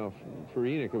 for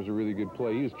Enoch, it was a really good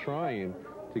play. He was trying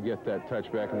to get that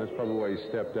touchback, and that's probably why he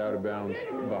stepped out of bounds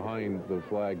behind the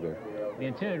flag there. The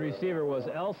intended receiver was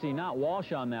Elsey, not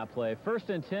Walsh on that play. 1st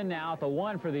and 10 now at the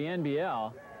 1 for the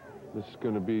NBL. This is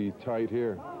going to be tight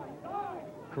here.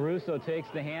 Caruso takes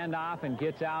the handoff and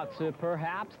gets out to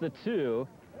perhaps the 2.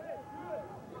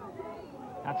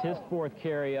 That's his 4th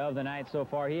carry of the night so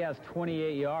far. He has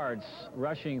 28 yards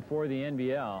rushing for the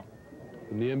NBL.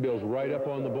 And the NBL's right up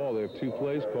on the ball. They have 2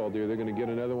 plays called here. They're going to get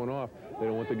another one off. They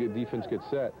don't want the defense get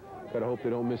set. Got to hope they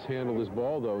don't mishandle this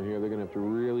ball, though, here. They're going to have to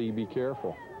really be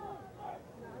careful.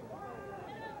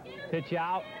 Pitch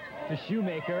out to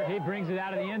Shoemaker. He brings it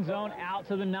out of the end zone, out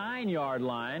to the 9-yard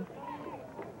line.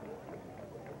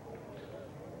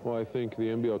 Well, I think the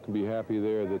NBL can be happy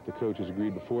there that the coaches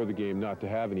agreed before the game not to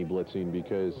have any blitzing,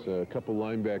 because a couple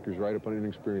linebackers right up on an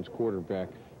inexperienced quarterback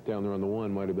down there on the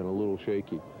 1 might have been a little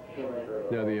shaky.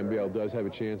 Now the NBL does have a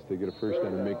chance to get a first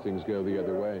down and make things go the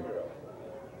other way.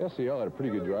 SEL had a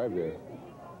pretty good drive there.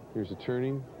 Here's a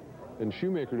turning. And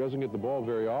Shoemaker doesn't get the ball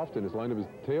very often. He's lined up his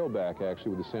tailback,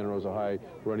 actually, with the Santa Rosa High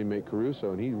running mate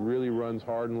Caruso, and he really runs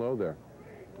hard and low there.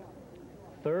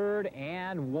 3rd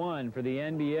and 1 for the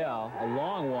NBL. A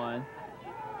long one.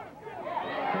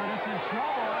 Curtis in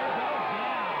trouble.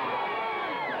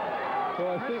 It goes down. So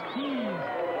I think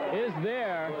Keys is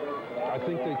there. I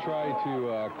think they tried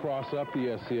to cross up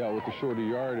the SEL with the shorter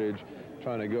yardage,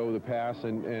 trying to go with the pass,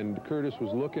 and Curtis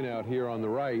was looking out here on the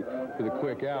right for the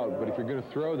quick out. But if you're going to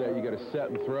throw that, you got to set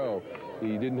and throw.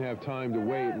 He didn't have time to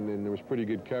wait, and then there was pretty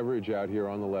good coverage out here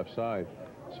on the left side.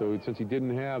 So since he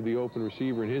didn't have the open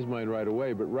receiver in his mind right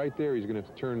away, but right there he's going to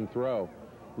have to turn and throw.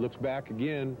 Looks back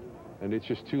again, and it's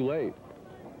just too late.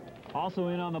 Also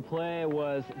in on the play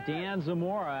was Dan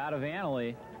Zamora out of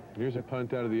Annalee. Here's a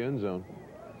punt out of the end zone.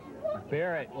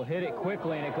 Barrett will hit it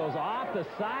quickly, and it goes off the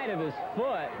side of his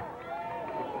foot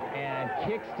and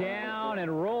kicks down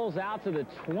and rolls out to the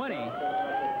 20.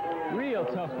 Real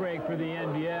tough break for the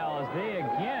NBL, as they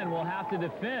again will have to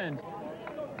defend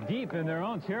deep in their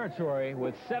own territory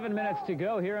with 7 minutes to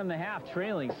go here in the half,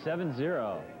 trailing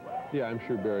 7-0. Yeah, I'm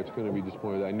sure Barrett's going to be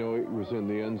disappointed. I know it was in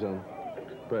the end zone,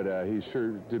 but he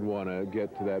sure did want to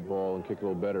get to that ball and kick a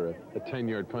little better. A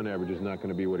 10-yard punt average is not going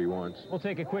to be what he wants. We'll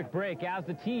take a quick break as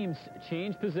the teams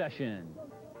change possession.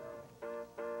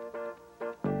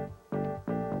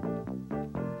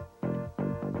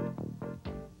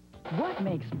 What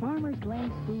makes Farmers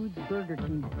Lane Foods Burger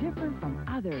King different from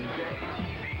others?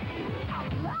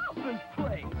 Love this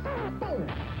place.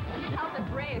 Help us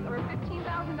raise over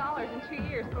 $15,000 in 2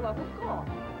 years for local school.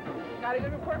 Got a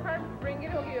good report card? Bring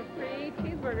it, we'll give you a free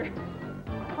cheeseburger.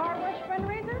 Car Wash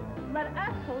fundraiser? Let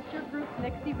us host your group's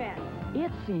next event.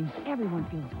 It seems everyone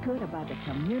feels good about the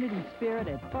community spirit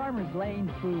at Farmers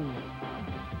Lane Foods.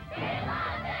 We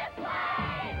love this place!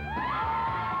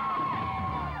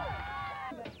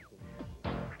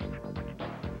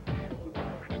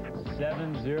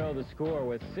 7-0 the score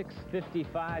with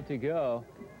 6:55 to go.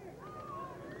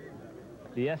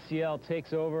 The SEL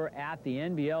takes over at the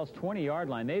NBL's 20-yard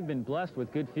line. They've been blessed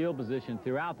with good field position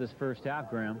throughout this first half,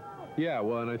 Graham. Yeah,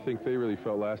 well, and I think they really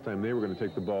felt last time they were going to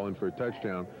take the ball in for a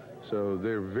touchdown. So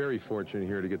they're very fortunate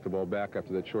here to get the ball back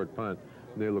after that short punt.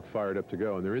 And they look fired up to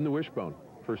go. And they're in the wishbone.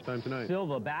 First time tonight.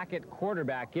 Silva back at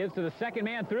quarterback. Gives to the second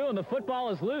man through, and the football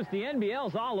is loose. The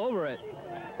NBL's all over it.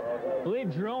 I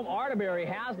believe Jerome Arterberry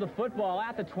has the football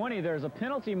at the 20. There's a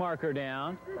penalty marker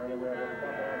down.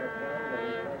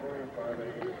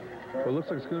 Well, it looks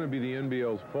like it's going to be the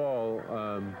NBL's ball.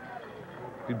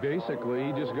 Basically,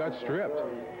 he just got stripped.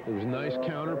 It was a nice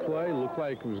counter play. Looked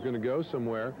like it was going to go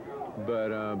somewhere,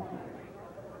 but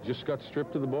just got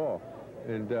stripped of the ball.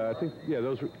 And I think, yeah,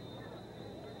 those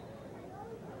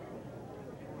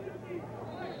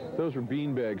were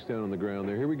beanbags down on the ground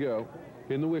there. Here we go.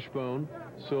 In the wishbone.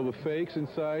 Silva fakes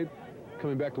inside,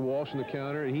 coming back to Walsh in the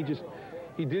counter, and he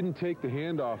didn't take the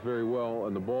handoff very well,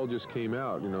 and the ball just came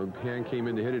out. You know, hand came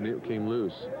in to hit it, and it came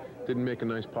loose. Didn't make a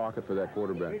nice pocket for that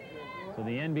quarterback. So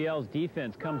the NBL's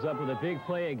defense comes up with a big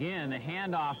play again. The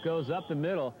handoff goes up the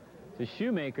middle to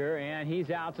Shoemaker, and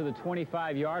he's out to the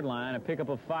 25-yard line, a pickup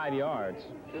of 5 yards.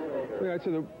 Yeah, I'd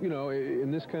say that, you know,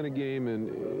 in this kind of game,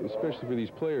 and especially for these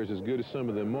players, as good as some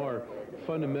of them are,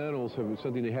 fundamentals have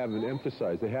something they haven't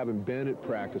emphasized. They haven't been at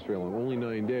practice very long, only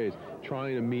 9 days,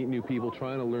 trying to meet new people,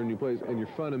 trying to learn new plays, and your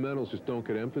fundamentals just don't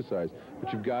get emphasized.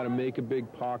 But you've got to make a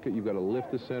big pocket, you've got to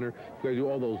lift the center, you've got to do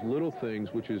all those little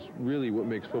things, which is really what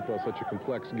makes football such a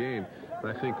complex game.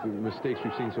 And I think the mistakes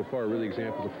we've seen so far are really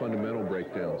examples of fundamental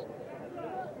breakdowns.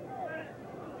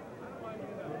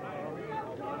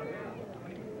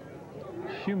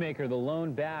 Shoemaker, the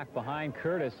lone back behind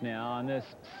Curtis now on this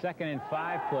 2nd and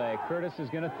 5 play. Curtis is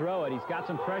going to throw it. He's got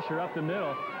some pressure up the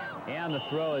middle, and the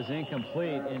throw is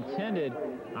incomplete. Intended,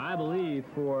 I believe,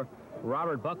 for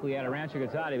Robert Buckley out of Rancho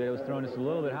Cotati, but it was thrown just a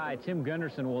little bit high. Tim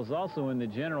Gunderson was also in the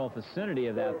general vicinity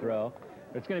of that throw.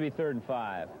 But it's going to be 3rd and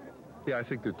 5. Yeah, I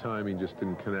think the timing just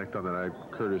didn't connect on that.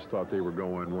 Curtis thought they were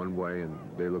going one way, and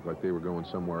they looked like they were going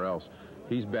somewhere else.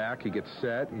 He's back, he gets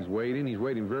set, he's waiting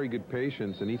very good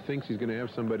patience, and he thinks he's going to have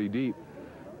somebody deep.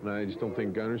 And I just don't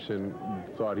think Gunderson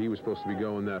thought he was supposed to be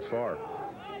going that far.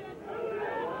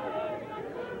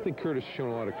 I think Curtis has shown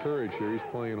a lot of courage here. He's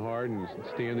playing hard and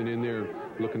standing in there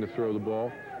looking to throw the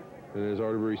ball. And as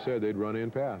Arterbury said, they'd run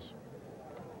and pass.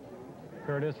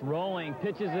 Curtis rolling,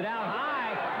 pitches it out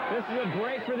high. This is a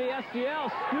break for the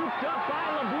SCL. Scooped up by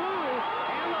LeBlue.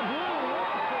 And LeBlue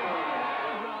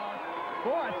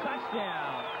for a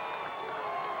touchdown.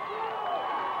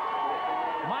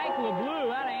 Mike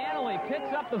LeBlue out of Annalee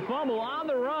picks up the fumble on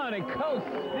the run and coasts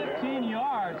 15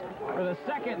 yards for the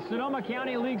second Sonoma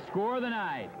County League score of the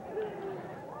night.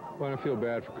 Well, I feel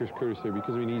bad for Chris Curtis there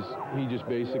because, I mean, he just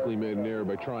basically made an error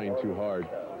by trying too hard.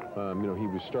 You know, he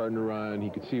was starting to run. He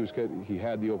could see he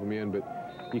had the open man, but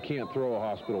you can't throw a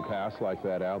hospital pass like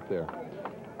that out there.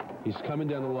 He's coming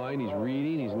down the line. He's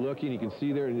reading. He's looking. He can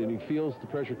see there, and he feels the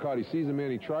pressure caught. He sees the man.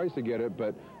 He tries to get it,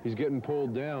 but he's getting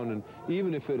pulled down. And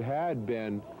even if it had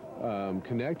been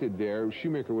connected there,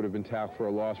 Shoemaker would have been tackled for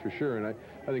a loss for sure. And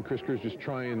I think Chris Curtis just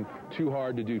trying too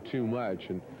hard to do too much,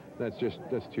 and that's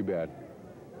too bad.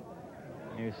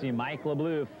 You see Mike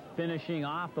LeBlue finishing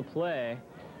off the play.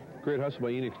 Great hustle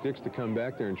by Enix Dix to come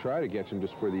back there and try to catch him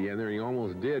just for the end there. He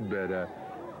almost did, but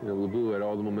you know, LeBlue had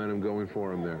all the momentum going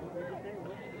for him there.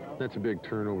 That's a big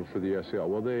turnover for the SCL.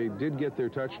 Well, they did get their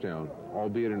touchdown,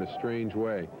 albeit in a strange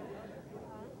way.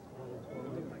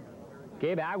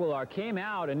 Gabe Aguilar came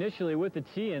out initially with the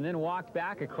tee and then walked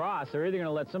back across. They're either going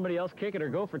to let somebody else kick it or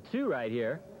go for two right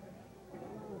here.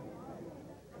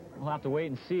 We'll have to wait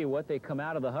and see what they come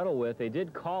out of the huddle with. They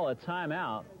did call a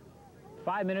timeout.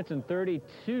 5 minutes and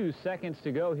 32 seconds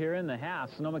to go here in the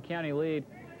half. Sonoma County leads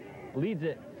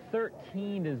it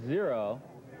 13-0.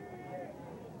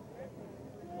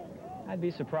 I'd be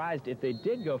surprised if they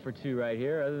did go for two right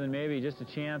here, other than maybe just a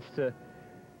chance to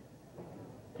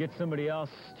get somebody else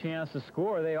a chance to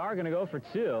score. They are going to go for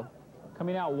two.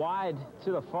 Coming out wide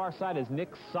to the far side is Nick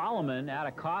Solomon out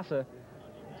of Casa.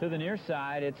 To the near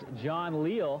side, it's John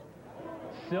Leal.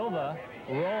 Silva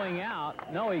rolling out.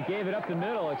 No, he gave it up the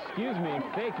middle. Excuse me,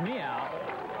 faked me out.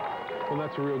 Well,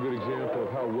 that's a real good example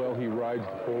of how well he rides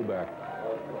the fullback.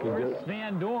 Chris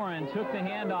Van Doren took the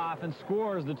handoff and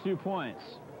scores the 2 points.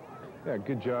 Yeah,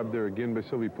 good job there again by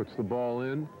Silva. He puts the ball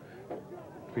in.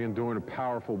 Van Doren, a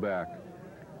powerful back.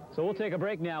 So we'll take a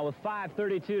break now with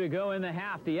 5:32 to go in the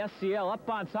half. The SCL up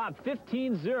on top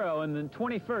 15-0 in the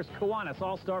 21st Kiwanis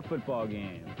All-Star football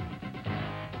game.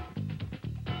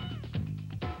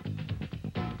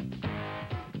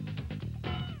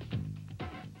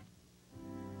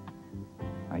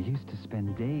 I used to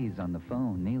spend days on the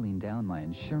phone nailing down my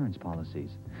insurance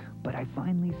policies, but I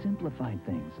finally simplified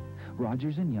things.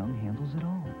 Rogers & Young handles it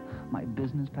all. My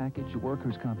business package,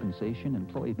 workers' compensation,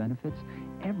 employee benefits,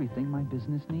 everything my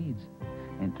business needs,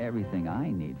 and everything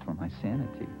I need for my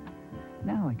sanity.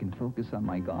 Now I can focus on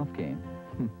my golf game.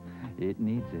 It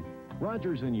needs it.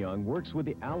 Rogers & Young works with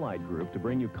the Allied Group to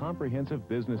bring you comprehensive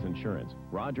business insurance.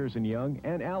 Rogers & Young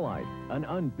and Allied, an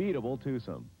unbeatable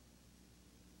twosome.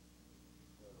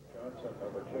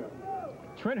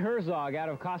 Trent Herzog out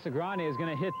of Casa Grande is going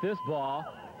to hit this ball,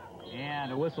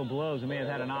 and a whistle blows. It may have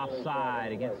had an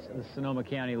offside against the Sonoma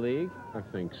County League. I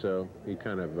think so. He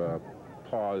kind of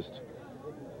paused.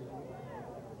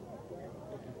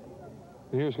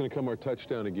 And here's going to come our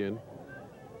touchdown again.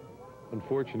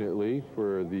 Unfortunately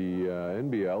for the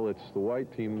NBL, it's the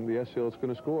white team, the SCL, that's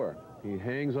going to score. He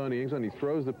hangs on, he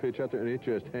throws the pitch out there, and it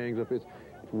just hangs up. It's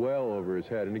well over his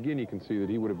head. And again, you can see that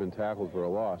he would have been tackled for a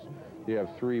loss. You have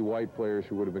three white players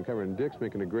who would have been covering. Dick's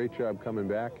making a great job coming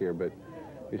back here, but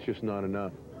it's just not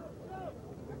enough.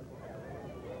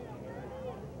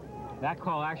 That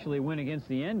call actually went against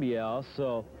the NBL,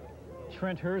 so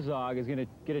Trent Herzog is going to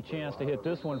get a chance to hit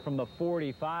this one from the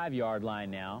 45-yard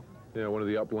line now. Yeah, one of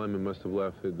the up linemen must have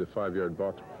left the 5-yard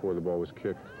box before the ball was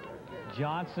kicked.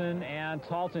 Johnson and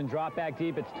Talton drop back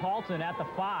deep. It's Talton at the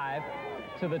 5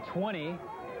 to the 20.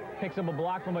 Picks up a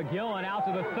block from McGillen out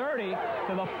to the 30,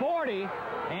 to the 40,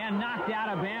 and knocked out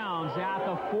of bounds at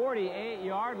the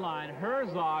 48-yard line.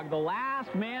 Herzog, the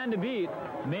last man to beat,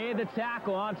 made the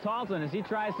tackle on Talton as he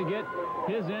tries to get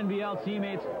his NBL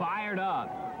teammates fired up.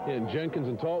 Yeah, and Jenkins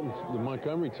and Talton, the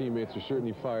Montgomery teammates, are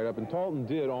certainly fired up, and Talton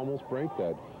did almost break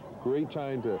that. Great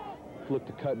time to look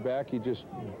to cut back. He just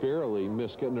barely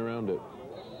missed getting around it.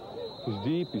 He's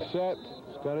deep, he's set,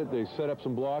 he's got it. They set up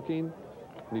some blocking,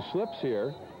 and he slips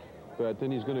here. But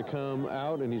then he's going to come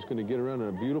out, and he's going to get around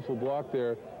a beautiful block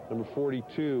there, number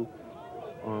 42,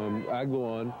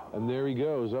 Aguilon, and there he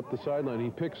goes up the sideline.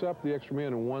 He picks up the extra man,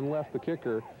 and one left the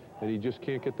kicker, and he just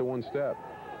can't get the one step.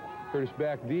 Curtis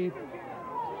back deep.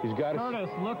 He's got Curtis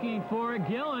looking for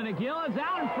Agillan. Agillan's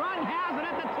out in front, has it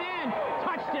at the 10.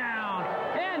 Touchdown,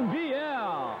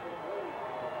 NBL.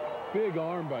 Big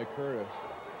arm by Curtis.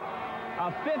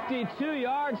 A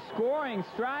 52-yard scoring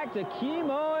strike to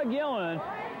Kimo Gillen.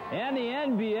 And the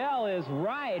NBL is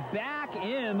right back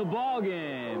in the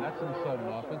ballgame. That's an exciting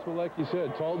offense. Well, like you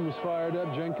said, Talton was fired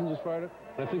up, Jenkins was fired up,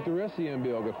 and I think the rest of the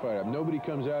NBL got fired up. Nobody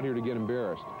comes out here to get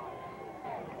embarrassed.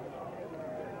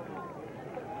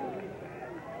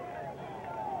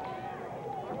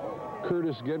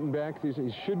 Curtis getting back. He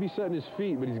should be setting his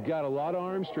feet, but he's got a lot of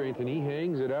arm strength, and he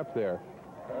hangs it up there.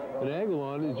 And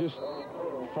Aguilon is just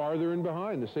farther in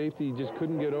behind. The safety just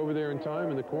couldn't get over there in time,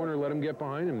 and the corner let him get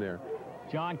behind him there.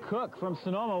 John Cook from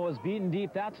Sonoma was beaten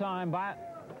deep that time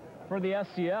for the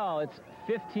SCL. It's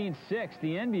 15-6.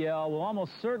 The NBL will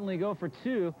almost certainly go for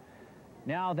 2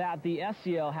 now that the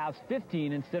SCL has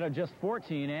 15 instead of just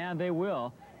 14, and they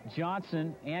will.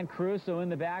 Johnson and Caruso in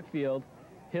the backfield.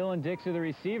 Hill and Dix are the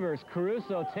receivers.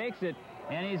 Caruso takes it,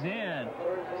 and he's in.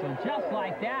 So just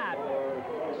like that,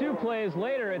 2 plays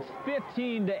later, it's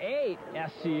 15-8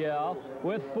 SCL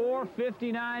with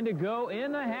 4:59 to go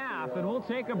in the half, and we'll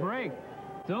take a break.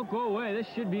 Don't go away. This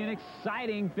should be an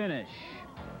exciting finish.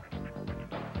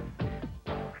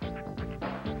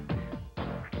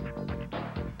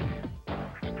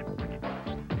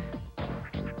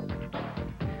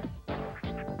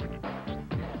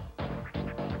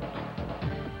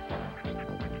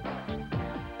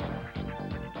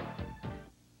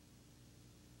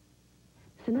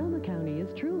 Sonoma County is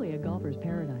truly a golfer's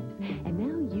paradise, and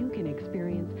now you can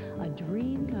experience a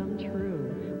dream come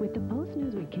true with the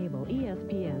Post-Newsweek Cable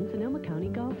ESPN Sonoma County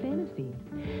Golf Fantasy.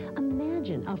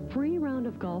 Imagine a free round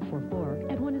of golf for 4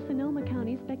 at one of Sonoma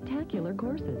County's spectacular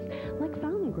courses, like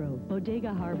Fountain Grove,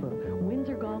 Bodega Harbor,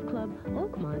 Windsor Golf Club,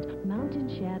 Oakmont, Mountain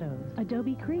Shadows,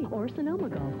 Adobe Creek, or Sonoma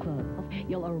Golf Club.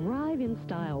 You'll arrive in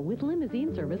style with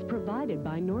limousine service provided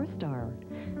by North Star.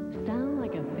 Sound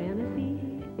like a fantasy?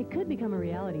 It could become a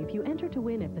reality if you enter to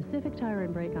win at Pacific Tire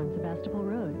and Brake on Sebastopol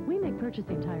Road. We make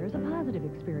purchasing tires a positive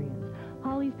experience.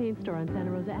 Holly's Paint Store on Santa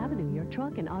Rosa Avenue, your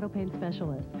truck and auto paint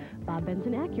specialist. Bob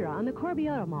Benson Acura on the Corby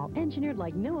Auto Mall, engineered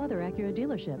like no other Acura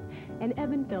dealership. And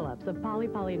Evan Phillips of Polly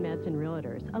and Madsen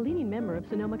Realtors, a leading member of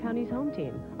Sonoma County's home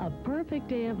team. A perfect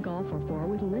day of golf for 4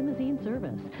 with limousine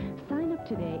service. Sign up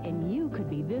today and you could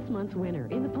be this month's winner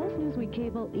in the Post-Newsweek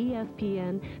Cable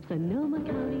ESPN Sonoma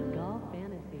County Golf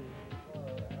Fantasy.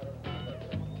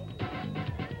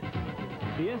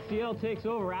 The SCL takes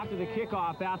over after the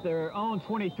kickoff at their own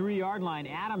 23-yard line.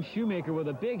 Adam Shoemaker with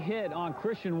a big hit on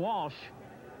Christian Walsh.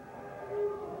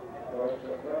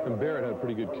 And Barrett had a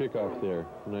pretty good kickoff there.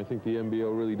 And I think the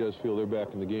NBL really does feel they're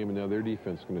back in the game, and now their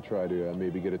defense is going to try to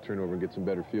maybe get a turnover and get some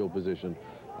better field position.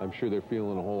 I'm sure they're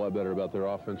feeling a whole lot better about their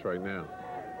offense right now.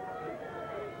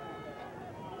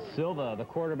 Silva, the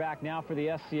quarterback now for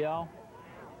the SCL.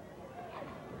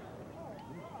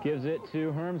 Gives it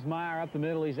to Hermsmeyer up the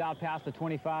middle. He's out past the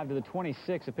 25 to the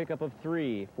 26, a pickup of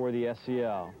 3 for the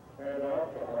SCL.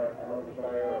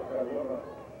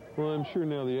 Well, I'm sure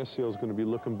now the SCL is going to be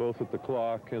looking both at the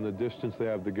clock and the distance they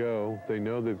have to go. They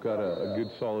know they've got a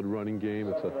good, solid running game.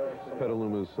 It's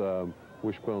Petaluma's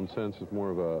wishbone sense is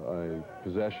more of a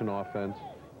possession offense,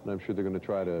 and I'm sure they're going to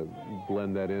try to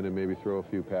blend that in and maybe throw a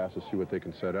few passes, see what they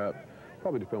can set up.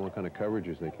 Probably depend on what kind of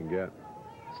coverages they can get.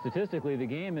 Statistically, the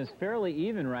game is fairly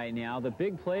even right now. The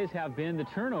big plays have been the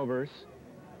turnovers.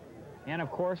 And, of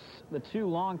course, the 2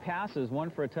 long passes, one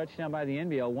for a touchdown by the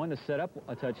NBL, one to set up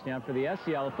a touchdown for the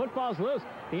SCL. The football's loose.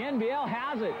 The NBL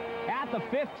has it at the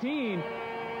 15.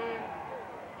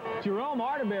 Jerome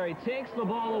Arterberry takes the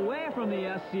ball away from the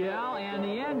SCL, and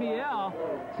the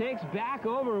NBL takes back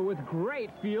over with great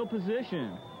field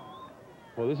position.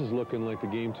 Well, this is looking like the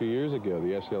game 2 years ago.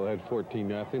 The SCL had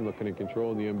 14-0, looking in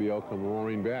control, and the NBL come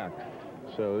roaring back.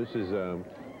 So this is a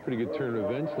pretty good turn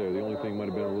of events there. The only thing might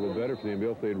have been a little better for the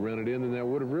NBL if they'd run it in, then that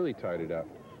would have really tied it up.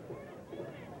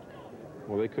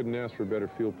 Well, they couldn't ask for a better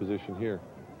field position here.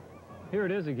 Here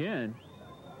it is again.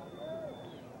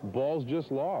 Ball's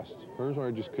just lost.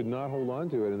 Hermsmeyer just could not hold on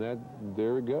to it, and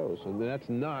there it goes. And that's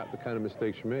not the kind of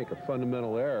mistakes you make. A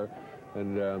fundamental error,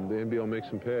 and the NBL makes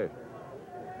them pay.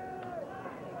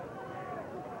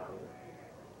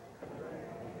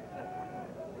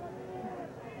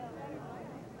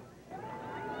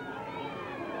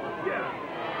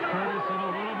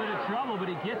 But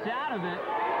he gets out of it,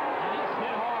 and he's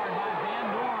hit hard by Van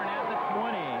Dorn at the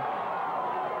 20.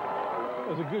 It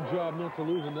was a good job not to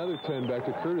lose another 10 back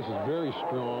to Curtis. Is very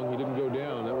strong. He didn't go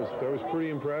down. That was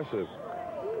pretty impressive.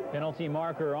 Penalty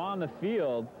marker on the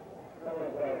field.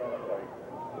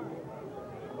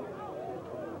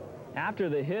 After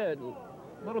the hit,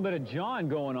 a little bit of John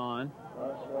going on.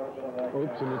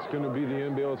 Oops, and it's going to be the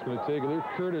NBL. It's going to take it. There's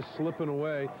Curtis slipping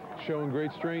away, showing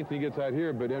great strength. He gets out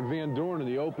here, but Van Dorn in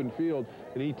the open field,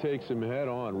 and he takes him head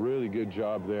on. Really good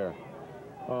job there.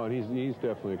 Oh, and he's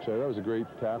definitely excited. That was a great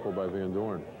tackle by Van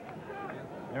Dorn.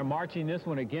 They're marching this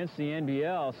one against the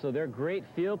NBL, so their great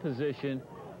field position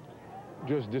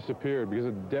just disappeared because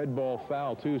of dead ball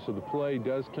foul, too, so the play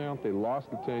does count. They lost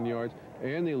the 10 yards,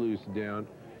 and they lose the down.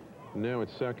 Now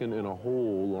it's second and a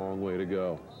whole long way to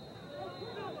go.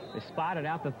 They spotted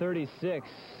out the 36.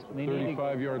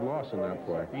 35-yard loss in that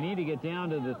play. They need to get down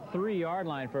to the 3-yard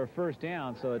line for a first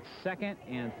down, so it's second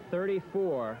and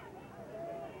 34.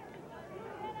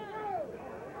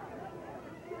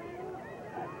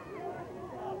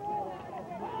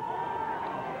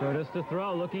 Curtis to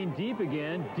throw, looking deep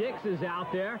again. Dix is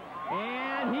out there,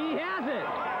 and he has it.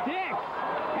 Dix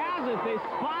has it. They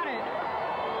spot it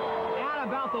at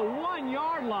about the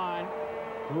 1-yard line.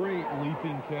 Great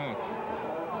leaping catch.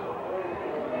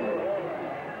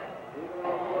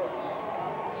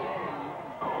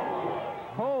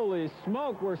 Holy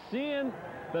smoke, we're seeing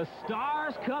the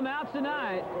stars come out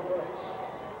tonight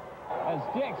as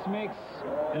Dix makes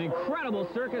an incredible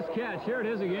circus catch. Here it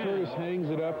is again. Curtis hangs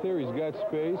it up there. He's got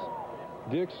space.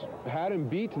 Dix had him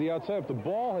beat to the outside. If the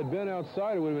ball had been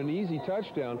outside, it would have been an easy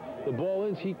touchdown. The ball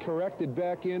ends. He corrected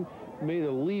back in, made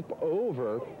a leap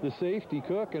over the safety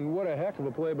Cook, and what a heck of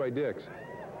a play by Dix.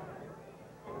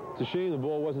 It's a shame the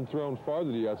ball wasn't thrown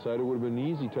farther to the outside. It would have been an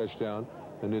easy touchdown,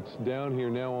 and it's down here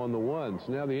now on the 1.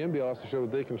 So now the NBL has to show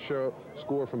that they can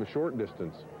score from a short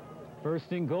distance.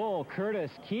 First and goal. Curtis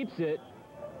keeps it,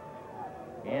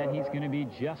 and he's going to be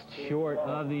just short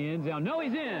of the end zone. No,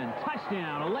 he's in.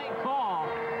 Touchdown. A late call.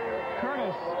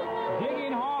 Curtis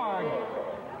digging hard.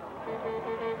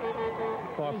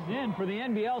 He's in for the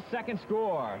NBL second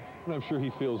score. And I'm sure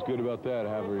he feels good about that,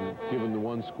 having given the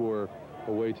 1 score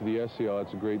away to the SCL.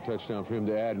 That's a great touchdown for him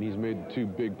to add, and he's made 2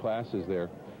 big passes there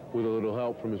with a little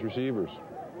help from his receivers.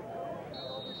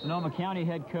 Sonoma County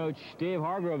head coach Dave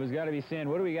Hargrove has got to be saying,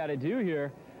 what do we got to do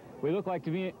here? We look like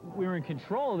we were in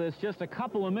control of this just a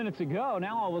couple of minutes ago.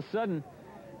 Now all of a sudden,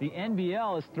 the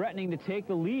NBL is threatening to take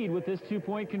the lead with this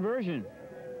 2-point conversion.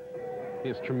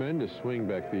 It's tremendous swing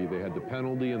back there. They had the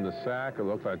penalty and the sack. It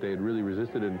looked like they had really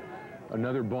resisted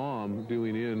another bomb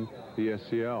doing in the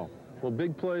SCL. Well,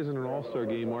 big plays in an all-star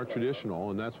game are traditional,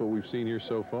 and that's what we've seen here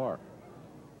so far.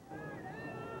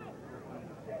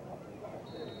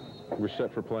 We're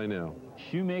set for play now.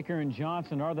 Shoemaker and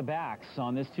Johnson are the backs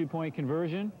on this 2-point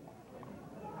conversion.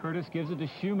 Curtis gives it to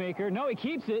Shoemaker. No, he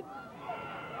keeps it.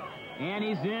 And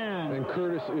he's in. And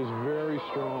Curtis is very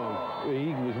strong.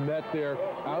 He was met there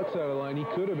outside the line. He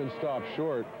could have been stopped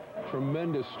short.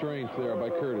 Tremendous strength there by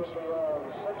Curtis.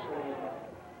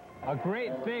 A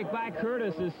great fake by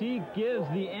Curtis as he gives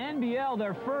the NBL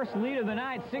their first lead of the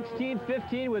night,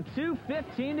 16-15 with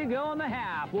 2:15 to go in the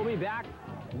half. We'll be back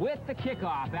with the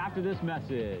kickoff after this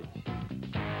message.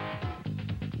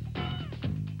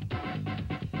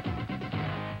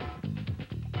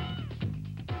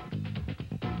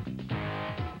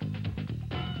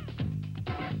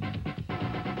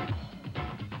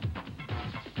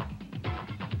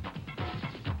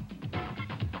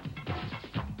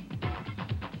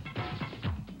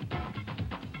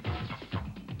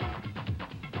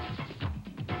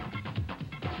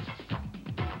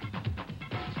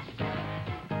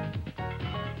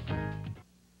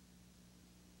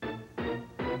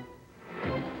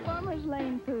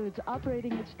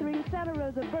 Operating its 3 Santa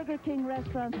Rosa Burger King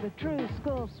restaurants with true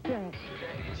school spirit.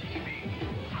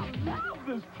 I love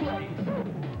this place!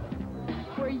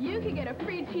 Where you can get a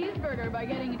free cheeseburger by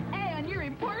getting an A on your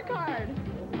report card.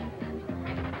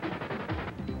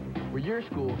 Where your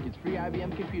school gets free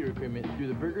IBM computer equipment through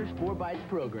the Burgers 4 Bites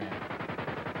program.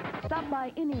 Stop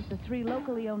by any of the 3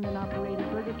 locally owned and operated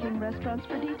Burger King restaurants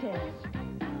for details.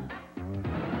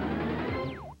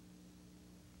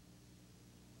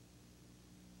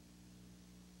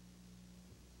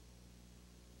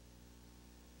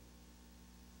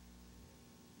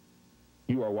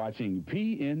 You are watching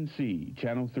PNC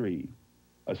Channel 3,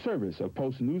 a service of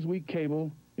Post Newsweek Cable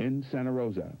in Santa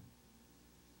Rosa.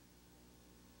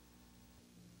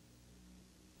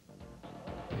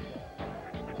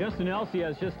 Justin Elsey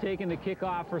has just taken the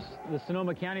kickoff for the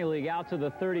Sonoma County League out to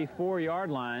the 34-yard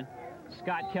line.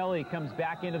 Scott Kelly comes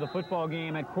back into the football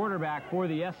game at quarterback for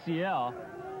the SCL.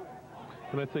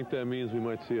 And I think that means we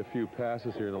might see a few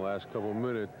passes here in the last couple of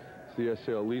minutes. The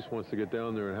SCL at least wants to get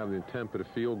down there and have the attempt at a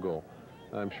field goal.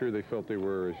 I'm sure they felt they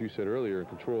were, as you said earlier, in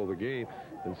control of the game,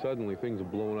 and suddenly things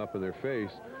have blown up in their face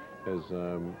as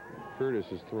Curtis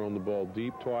has thrown the ball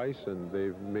deep twice, and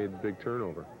they've made a big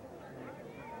turnover.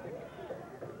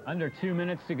 Under 2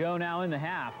 minutes to go now in the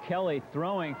half. Kelly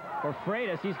throwing for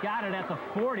Freitas. He's got it at the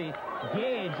 40.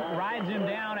 Gage rides him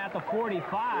down at the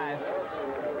 45.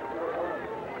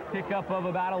 Pickup of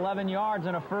about 11 yards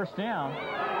and a first down.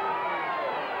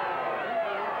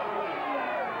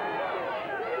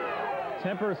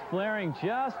 Tempers flaring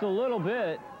just a little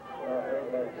bit.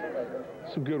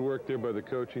 Some good work there by the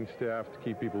coaching staff to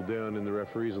keep people down, and the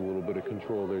referees a little bit of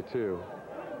control there too.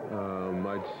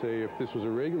 I'd say if this was a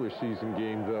regular season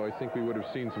game, though, I think we would have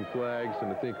seen some flags,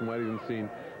 and I think we might have even seen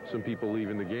some people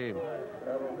leaving the game.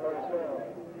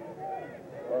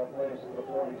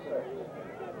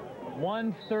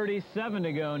 1:37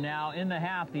 to go now in the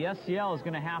half. The SCL is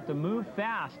going to have to move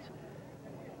fast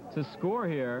to score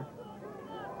here.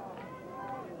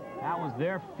 That was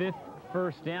their 5th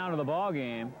first down of the ball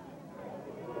game.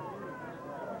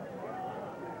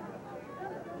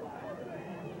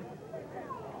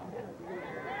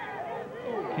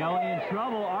 Kelly in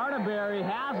trouble. Arterberry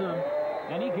has him,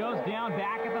 and he goes down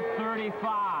back at the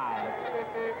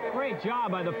 35. Great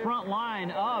job by the front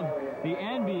line of the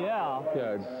NBL.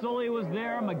 Yeah. Sully was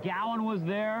there, McGowan was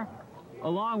there,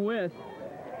 along with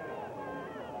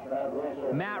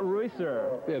Matt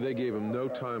Reusser. Yeah, they gave him no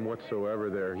time whatsoever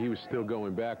there. He was still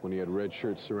going back when he had red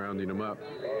shirts surrounding him up.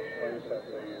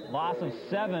 Loss of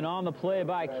 7 on the play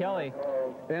by Kelly.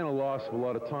 And a loss of a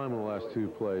lot of time in the last 2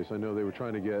 plays. I know they were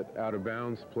trying to get out of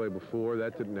bounds play before.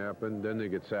 That didn't happen. Then they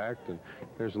get sacked, and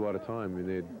there's a lot of time. I mean,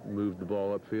 they had moved the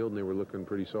ball upfield, and they were looking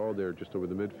pretty solid there just over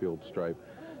the midfield stripe.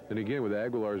 And again, with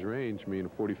Aguilar's range, I mean, a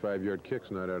 45-yard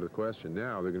kick's not out of the question.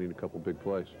 Now they're going to need a couple big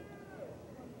plays.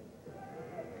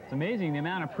 It's amazing the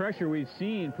amount of pressure we've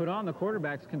seen put on the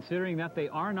quarterbacks, considering that they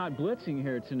are not blitzing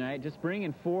here tonight, just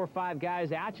bringing 4 or 5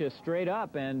 guys at you straight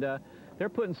up, and they're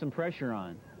putting some pressure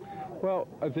on. Well,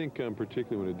 I think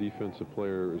particularly when a defensive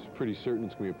player is pretty certain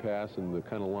it's going to be a pass, and the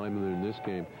kind of linemen in this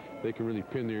game, they can really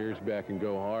pin their ears back and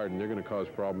go hard, and they're going to cause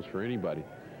problems for anybody.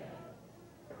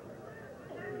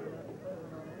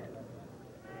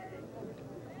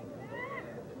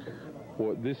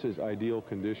 Well, this is ideal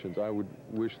conditions. I would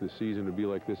wish the season to be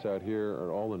like this out here on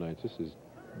all the nights. This is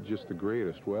just the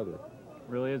greatest weather.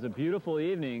 Really is a beautiful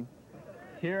evening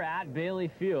here at Bailey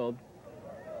Field.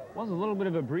 Was a little bit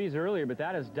of a breeze earlier, but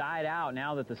that has died out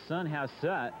now that the sun has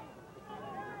set.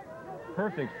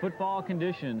 Perfect football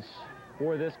conditions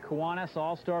for this Kiwanis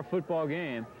All-Star football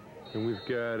game. And we've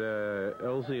got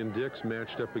Elsie and Dix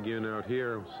matched up again out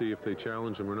here. We'll see if they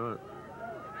challenge him or not.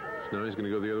 So now he's going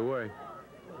to go the other way.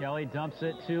 Kelly dumps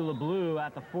it to LeBlue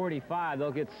at the 45.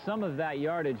 They'll get some of that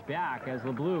yardage back as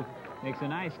LeBlue makes a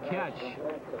nice catch.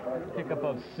 Pickup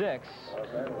of 6.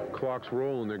 Clock's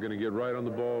rolling. They're going to get right on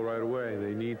the ball right away.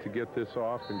 They need to get this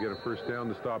off and get a first down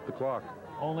to stop the clock.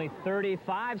 Only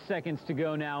 35 seconds to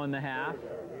go now in the half.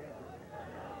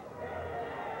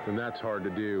 And that's hard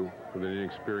to do with an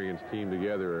inexperienced team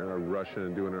together, rushing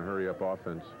and doing a hurry-up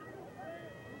offense.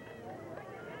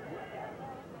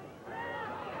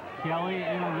 Kelly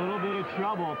in a little bit of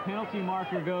trouble. Penalty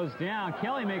marker goes down.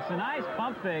 Kelly makes a nice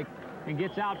pump fake and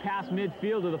gets out past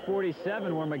midfield to the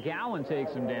 47 where McGowan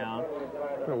takes him down.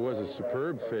 It was a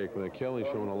superb fake. Kelly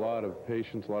showing a lot of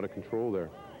patience, a lot of control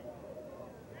there.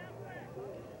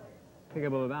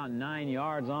 Pickup of about 9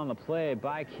 yards on the play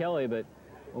by Kelly, but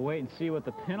we'll wait and see what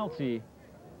the penalty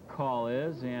call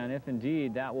is, and if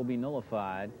indeed that will be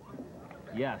nullified.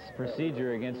 Yes,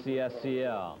 procedure against the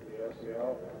SCL.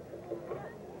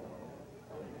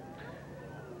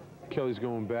 Kelly's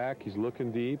going back. He's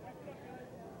looking deep.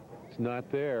 It's not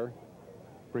there.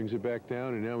 Brings it back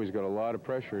down, and now he's got a lot of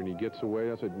pressure, and he gets away.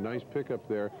 That's a nice pickup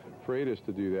there. Freitas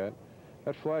to do that.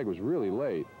 That flag was really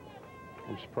late.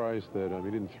 I'm surprised that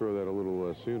he didn't throw that a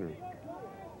little sooner.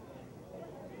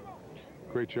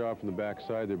 Great job from the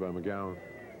backside there by McGowan.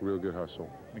 Real good hustle.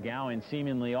 McGowan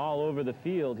seemingly all over the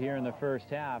field here in the first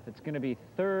half. It's going to be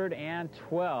 3rd and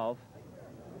 12.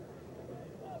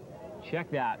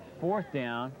 Check that. 4th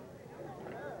down.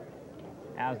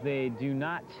 As they do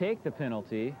not take the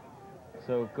penalty.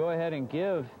 So go ahead and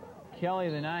give Kelly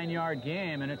the 9-yard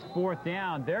game, and it's 4th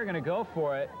down. They're going to go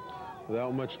for it.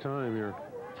 Without much time here.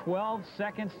 12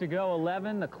 seconds to go,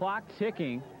 11, the clock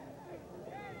ticking.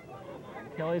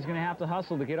 Kelly's going to have to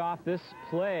hustle to get off this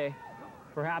play,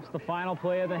 perhaps the final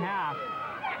play of the half.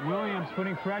 Williams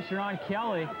putting pressure on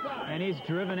Kelly, and he's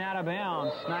driven out of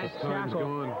bounds. Nice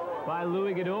tackle by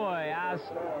Louis Godoy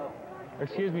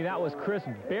excuse me, that was Chris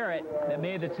Barrett that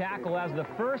made the tackle as the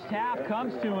first half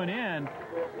comes to an end.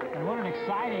 And what an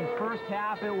exciting first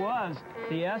half it was.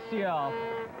 The SCL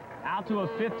out to a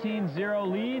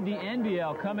 15-0 lead. The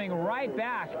NBL coming right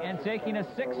back and taking a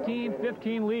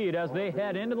 16-15 lead as they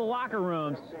head into the locker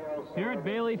rooms here at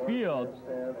Bailey Field.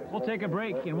 We'll take a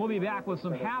break, and we'll be back with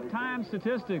some halftime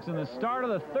statistics in the start of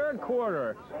the third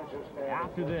quarter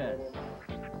after this.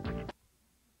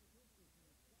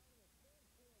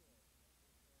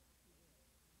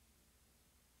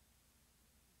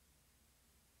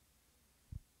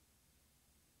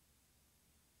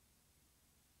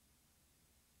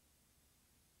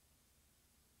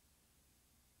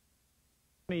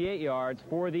 Yards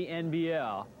for the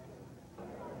NBL.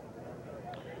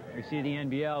 We see the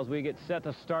NBL as we get set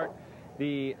to start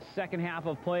the second half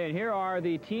of play, and here are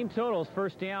the team totals.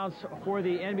 First downs for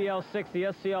the NBL 6, the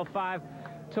SCL 5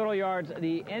 total yards,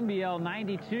 the NBL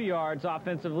 92 yards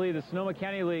offensively. The Sonoma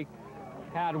County League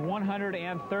had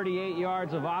 138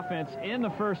 yards of offense in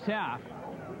the first half.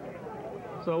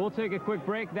 So we'll take a quick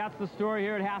break. That's the story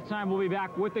here at halftime. We'll be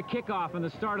back with the kickoff and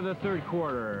the start of the third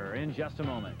quarter in just a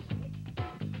moment.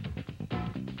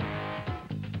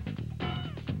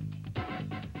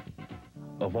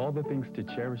 Of all the things to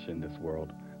cherish in this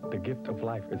world, the gift of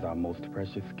life is our most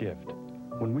precious gift.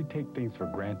 When we take things for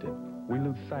granted, we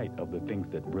lose sight of the things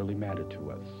that really matter to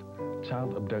us.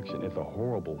 Child abduction is a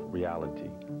horrible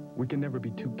reality. We can never be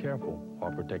too careful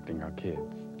while protecting our kids.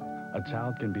 A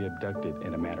child can be abducted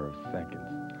in a matter of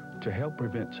seconds. To help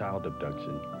prevent child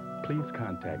abduction, please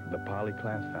contact the Polly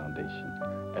Klaas Foundation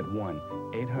at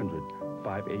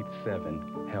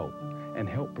 1-800-587-HELP and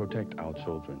help protect our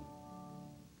children.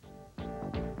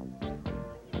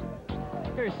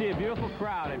 Here you see a beautiful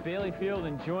crowd at Bailey Field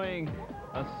enjoying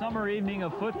a summer evening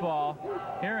of football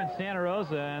here in Santa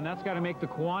Rosa, and that's got to make the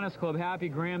Kiwanis Club happy.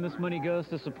 Graham, this money goes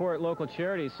to support local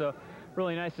charities, so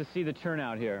really nice to see the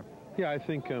turnout here. Yeah, I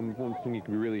think one thing you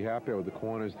can be really happy about with the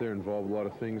Kiwanis, they're involved in a lot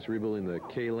of things, rebuilding the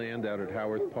K-Land out at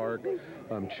Howarth Park.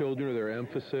 Children are their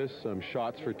emphasis.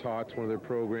 Shots for Tots, one of their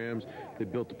programs. They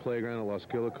built the playground at Los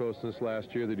Guilicos this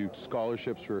last year. They do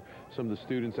scholarships for some of the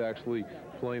students actually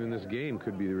playing in this game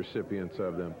could be the recipients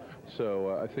of them.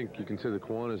 So I think you can say the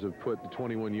Kiwanis have put the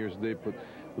 21 years they put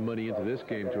the money into this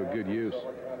game to a good use.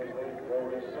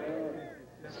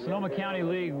 Sonoma County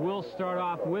League will start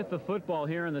off with the football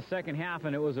here in the second half,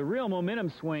 and it was a real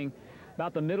momentum swing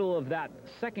about the middle of that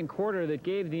second quarter that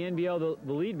gave the NBL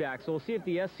the lead back. So we'll see if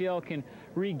the SCL can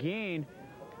regain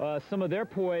some of their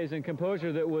poise and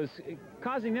composure that was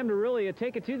causing them to really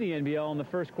take it to the NBL in the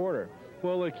first quarter.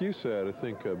 Well, like you said, I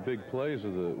think big plays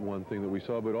are the one thing that we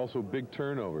saw, but also big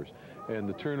turnovers. And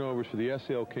the turnovers for the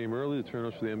SCL came early, the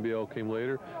turnovers for the NBL came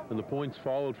later, and the points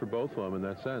followed for both of them in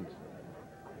that sense.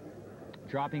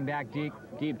 Dropping back deep,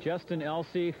 Justin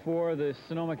Elsey for the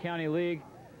Sonoma County League,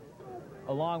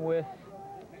 along with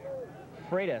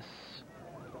Freitas.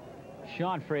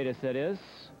 Sean Freitas, that is.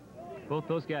 Both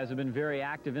those guys have been very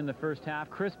active in the first half.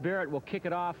 Chris Barrett will kick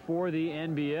it off for the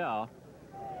NBL.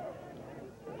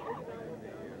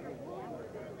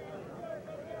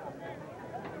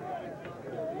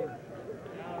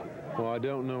 Well, I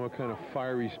don't know what kind of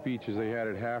fiery speeches they had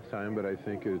at halftime, but I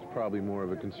think it's probably more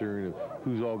of a concern of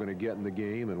who's all going to get in the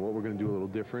game and what we're going to do a little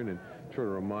different and try to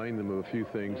remind them of a few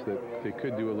things that they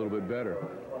could do a little bit better.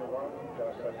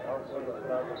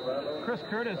 Chris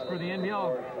Curtis for the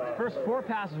NBL. First 4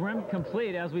 passes were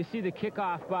incomplete as we see the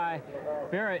kickoff by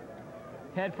Barrett.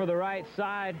 Head for the right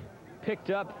side, picked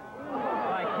up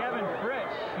by Kevin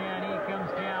Fritsch, and he comes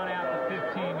down at the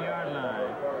 15-yard line.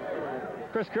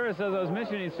 Chris Curtis, as I was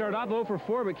mentioning, he started off 0 for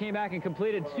 4, but came back and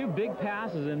completed 2 big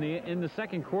passes in the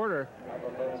second quarter.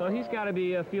 So he's got to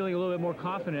be feeling a little bit more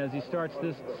confident as he starts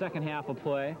this second half of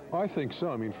play. I think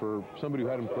so. I mean, for somebody who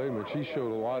hadn't played much, he showed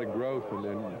a lot of growth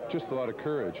and just a lot of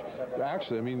courage.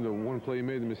 Actually, I mean, the one play he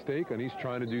made the mistake on, he's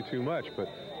trying to do too much, but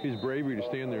his bravery to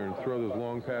stand there and throw those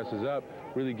long passes up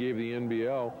really gave the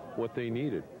NBL what they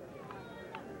needed.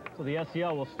 So the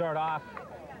SCL will start off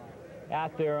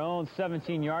at their own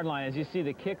 17-yard line. As you see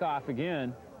the kickoff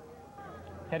again,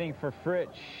 heading for Fritsch.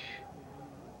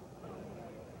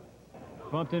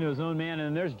 Bumped into his own man,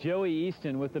 and there's Joey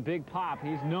Easton with the big pop.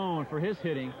 He's known for his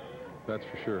hitting. That's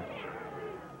for sure.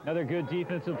 Another good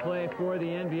defensive play for the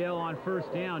NBL on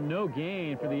first down. No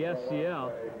gain for the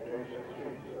SCL.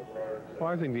 Well,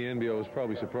 I think the NBL was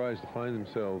probably surprised to find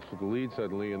themselves with the lead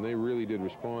suddenly, and they really did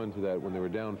respond to that when they were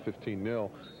down 15-0.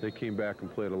 They came back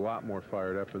and played a lot more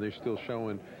fired up, and they're still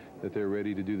showing that they're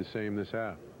ready to do the same this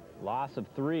half. Loss of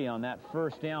 3 on that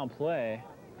first down play.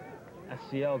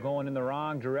 SCL going in the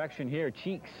wrong direction here.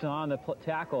 Cheeks on the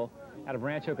tackle out of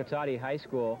Rancho Cotati High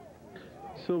School.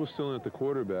 Silva's still in at the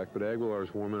quarterback, but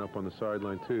Aguilar's warming up on the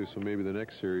sideline too, so maybe the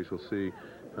next series we'll see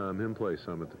him play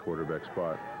some at the quarterback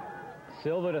spot.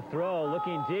 Silva to throw,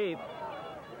 looking deep.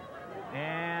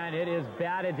 And it is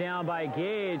batted down by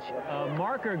Gage. A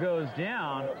marker goes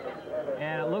down,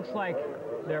 and it looks like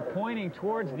they're pointing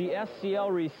towards the SCL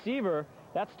receiver.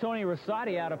 That's Tony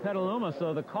Rosati out of Petaluma,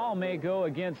 so the call may go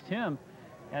against him,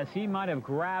 as he might have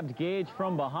grabbed Gage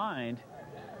from behind.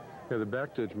 Yeah, the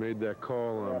back judge made that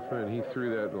call, and he threw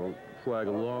that flag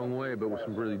a long way, but with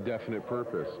some really definite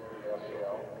purpose.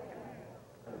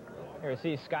 Here we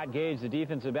see Scott Gage, the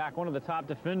defensive back, one of the top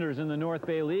defenders in the North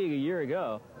Bay League a year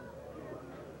ago.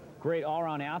 Great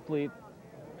all-around athlete.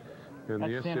 And the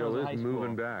SCL is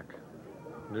moving back.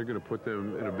 They're going to put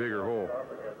them in a bigger hole.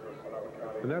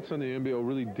 And that's something the NBL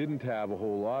really didn't have a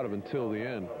whole lot of until the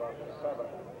end.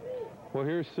 Well,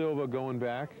 here's Silva going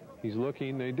back. He's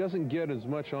looking. He doesn't get as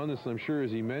much on this, I'm sure, as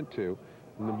he meant to.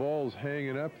 And the ball's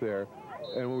hanging up there.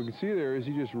 And what we can see there is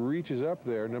he just reaches up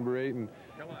there, number 8, and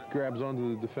grabs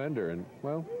onto the defender. And,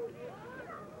 well,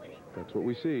 that's what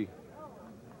we see.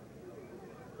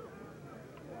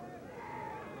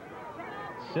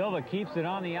 Silva keeps it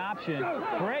on the option,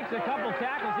 breaks a couple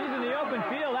tackles. He's in the open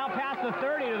field, out past the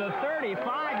 30 to the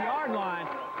 35-yard line.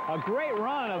 A great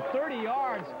run of 30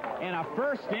 yards and a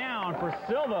first down for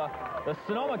Silva. The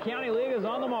Sonoma County League is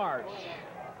on the march.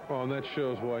 Well, and that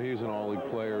shows why he's an all-league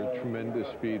player, tremendous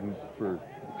speed, and for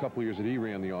a couple of years that he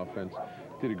ran the offense,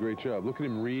 did a great job. Look at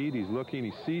him read. He's looking.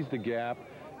 He sees the gap,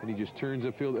 and he just turns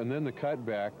upfield. And then the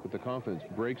cutback with the confidence,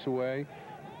 breaks away,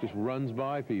 just runs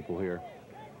by people here.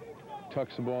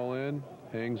 Tucks the ball in,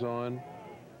 hangs on,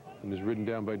 and is ridden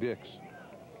down by Dix.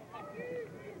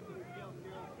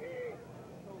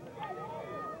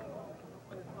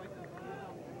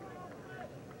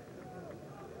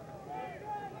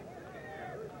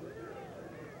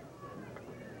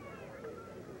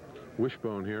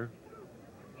 Wishbone here.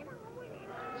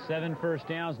 7 first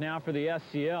downs now for the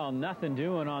SCL. Nothing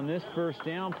doing on this first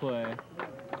down play.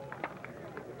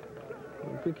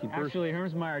 Actually,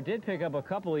 Hermsmeyer did pick up a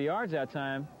couple of yards that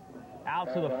time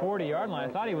out to the 40-yard line.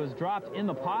 I thought he was dropped in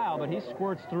the pile, but he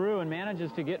squirts through and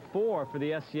manages to get 4 for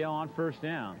the SCL on first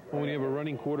down. Well, when you have a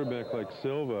running quarterback like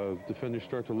Silva, defenders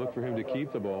start to look for him to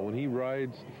keep the ball. When he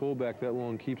rides the fullback that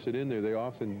long, keeps it in there, they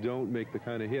often don't make the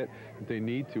kind of hit that they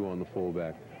need to on the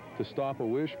fullback. To stop a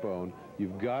wishbone,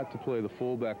 you've got to play the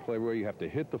fullback play where you have to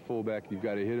hit the fullback, you've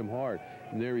got to hit him hard.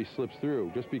 And there he slips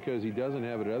through. Just because he doesn't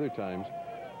have it at other times,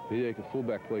 a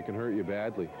fullback play can hurt you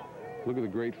badly. Look at the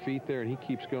great feet there, and he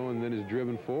keeps going and then is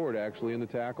driven forward, actually, in the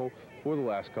tackle for the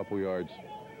last couple yards.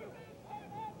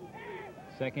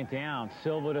 Second down,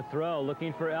 Silva to throw,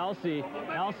 looking for Elsey.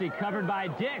 Elsey covered by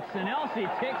Dix, and Elsey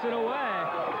takes it away.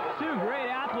 Two great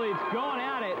athletes going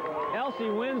at it. Elsey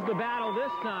wins the battle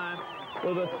this time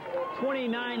with a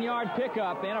 29-yard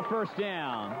pickup and a first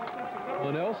down. Well,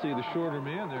 and Elsey, the shorter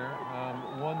man there,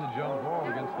 won the jump ball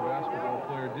against the basketball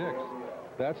player Dix.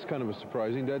 That's kind of a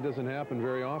surprising. That doesn't happen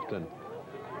very often.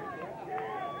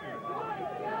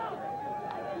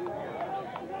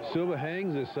 Silva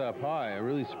hangs this up high. I'm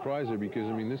really surprised her because,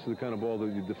 I mean, this is the kind of ball that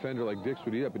a defender like Dix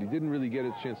would eat up, but he didn't really get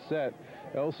a chance set.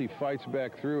 Elsey fights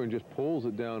back through and just pulls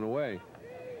it down away.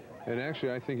 And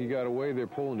actually, I think he got away there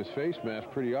pulling his face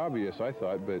mask. Pretty obvious, I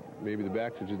thought, but maybe the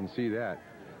back judge didn't see that.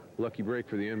 Lucky break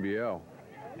for the NBL.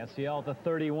 SCL at the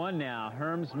 31 now.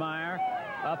 Hermsmeyer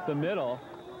up the middle.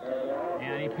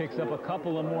 And he picks up a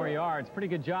couple of more yards. Pretty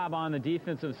good job on the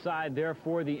defensive side there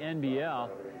for the NBL.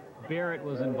 Barrett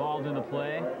was involved in the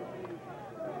play.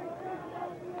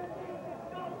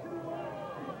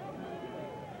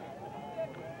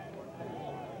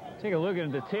 Take a look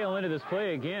at the tail end of this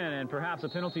play again, and perhaps a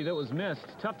penalty that was missed.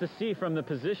 Tough to see from the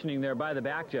positioning there by the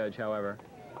back judge, however.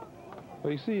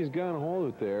 Well, you see he's got to hold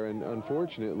it there, and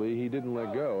unfortunately he didn't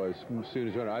let go as soon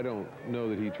as I don't know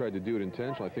that he tried to do it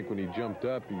intentionally. I think when he jumped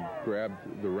up, he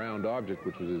grabbed the round object,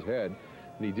 which was his head,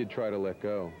 and he did try to let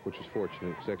go, which is fortunate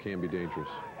because that can be dangerous.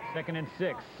 2nd and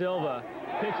 6. Silva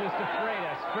pitches to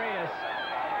Freitas. Freitas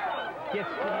gets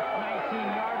to the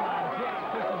 19-yard line. Dix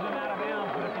pushes him out of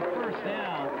bounds, but it's a first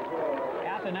down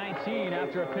at the 19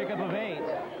 after a pickup of 8.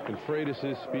 And Freitas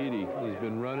is speedy. He's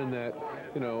been running that,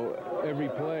 you know, every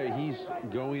play. He's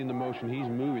going into motion. He's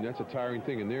moving. That's a tiring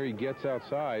thing. And there he gets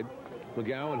outside.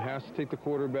 McGowan has to take the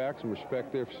quarterback. Some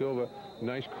respect there for Silva.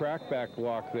 Nice crackback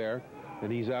block there.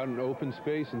 And he's out in open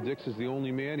space, and Dix is the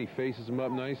only man. He faces him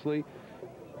up nicely.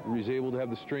 He's able to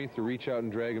have the strength to reach out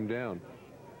and drag him down.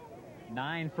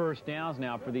 9 first downs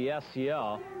now for the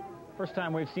SCL. First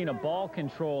time we've seen a ball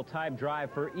control type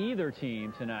drive for either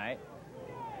team tonight.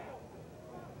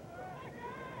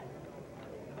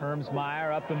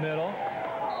 Hermsmeyer up the middle.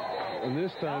 And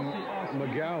this time,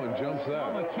 McGowan jumps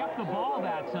out. Silva kept the ball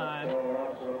that time.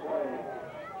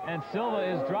 And Silva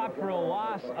is dropped for a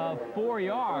loss of 4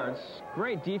 yards.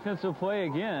 Great defensive play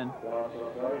again.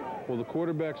 Well, the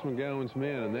quarterback's McGowan's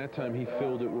man, and that time he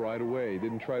filled it right away.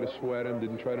 Didn't try to sweat him,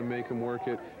 didn't try to make him work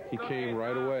it. He came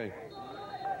right away.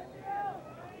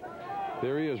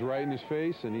 There he is, right in his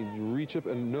face, and he reached up,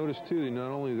 and notice too,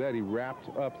 not only that, he wrapped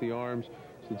up the arms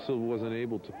so that Silva wasn't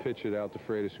able to pitch it out to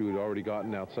Freitas, who had already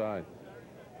gotten outside.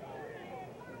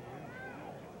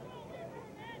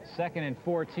 2nd and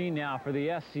 14 now for the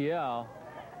SCL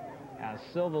as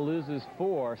Silva loses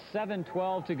 4.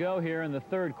 7:12 to go here in the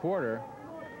 3rd quarter.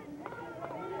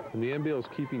 And the NBL is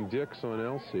keeping Dix on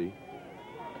Elsie.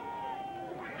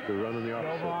 They're running the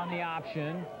option. Silva on the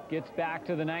option. Gets back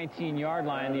to the 19-yard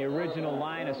line, the original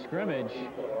line of scrimmage.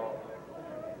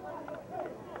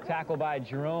 Tackled by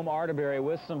Jerome Arterberry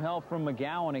with some help from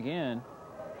McGowan again.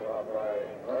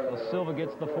 So Silva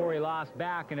gets the 4 he lost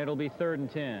back, and it'll be 3rd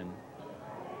and 10.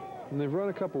 And they've run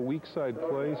a couple weak side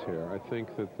plays here. I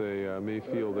think that they may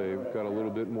feel they've got a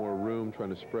little bit more room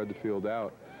trying to spread the field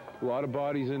out. A lot of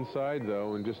bodies inside,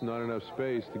 though, and just not enough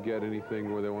space to get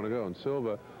anything where they want to go. And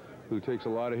Silva, who takes a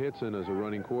lot of hits in as a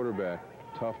running quarterback,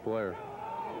 tough player.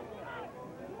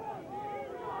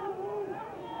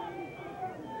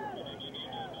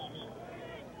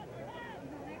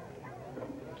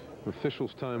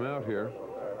 Officials timeout here.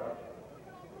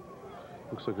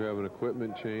 Looks like we have an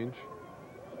equipment change.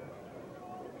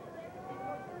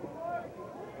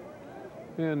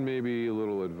 And maybe a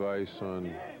little advice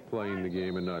on playing the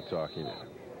game and not talking it.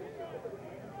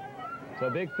 So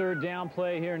a big 3rd down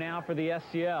play here now for the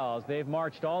SCLs. They've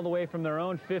marched all the way from their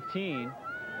own 15.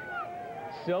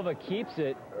 Silva keeps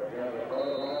it.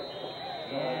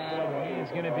 And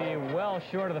he's going to be well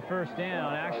short of the 1st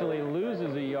down. Actually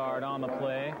loses a yard on the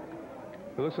play.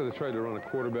 It looks like they tried to run a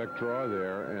quarterback draw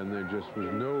there, and there just was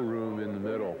no room in the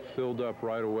middle. Filled up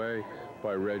right away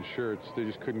by red shirts. They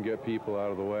just couldn't get people out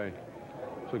of the way.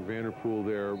 Looks like Vanderpool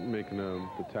there making the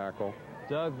tackle.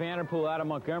 Doug Vanderpool out of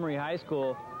Montgomery High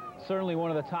School. Certainly one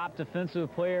of the top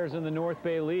defensive players in the North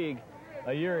Bay League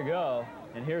a year ago.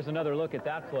 And here's another look at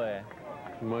that play.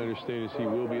 My understanding is he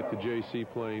will be at the JC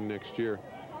playing next year,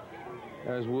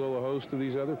 as will a host of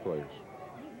these other players.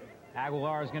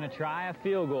 Aguilar is going to try a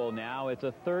field goal now. It's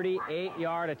a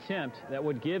 38-yard attempt that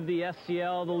would give the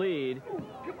SCL the lead.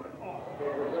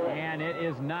 And it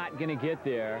is not going to get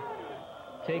there.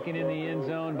 Taken in the end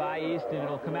zone by Easton.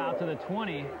 It'll come out to the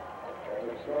 20.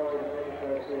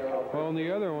 Well, on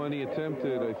the other one, he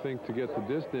attempted, I think, to get the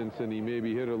distance, and he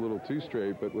maybe hit a little too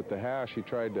straight, but with the hash, he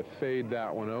tried to fade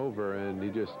that one over, and he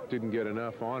just didn't get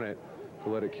enough on it to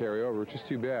let it carry over, which is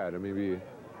too bad. I mean, maybe he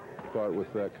thought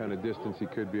with that kind of distance he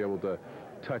could be able to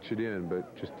touch it in,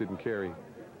 but just didn't carry.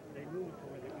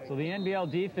 So the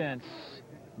NBL defense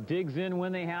digs in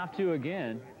when they have to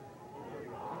again.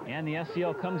 And the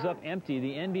SCL comes up empty.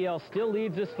 The NBL still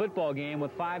leads this football game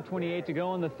with 5:28 to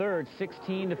go in the 3rd,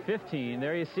 16-15.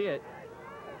 There you see it.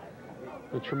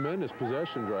 A tremendous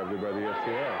possession drive there by the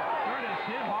SCL. Curtis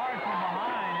hit hard from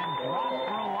behind and dropped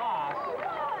for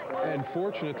a loss. And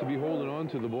fortunate to be holding on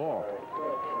to the ball.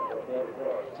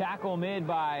 Tackle made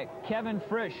by Kevin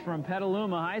Frisch from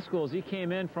Petaluma High School as he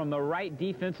came in from the right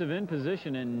defensive end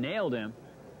position and nailed him.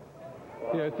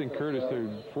 Yeah, I think Curtis,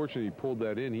 fortunately, he pulled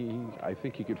that in. I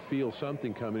think he could feel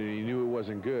something coming, and he knew it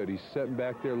wasn't good. He's sitting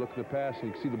back there looking to pass, and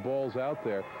you can see the ball's out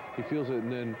there. He feels it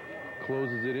and then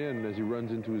closes it in as he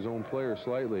runs into his own player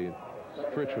slightly. And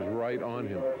Fritsch was right on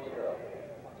him.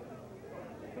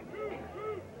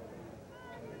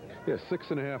 Yeah,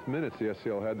 6.5 minutes the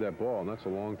SCL had that ball, and that's a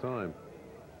long time.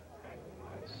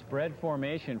 Spread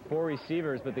formation, 4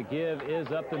 receivers, but the give is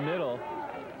up the middle.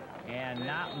 And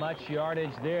not much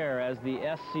yardage there as the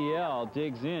SCL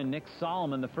digs in. Nick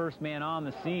Solomon, the first man on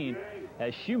the scene,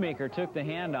 as Shoemaker took the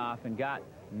handoff and got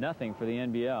nothing for the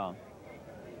NBL.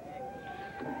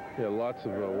 Yeah, lots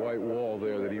of white wall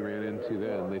there that he ran into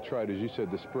then. They tried, as you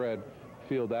said, to spread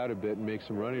field out a bit and make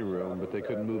some running room, but they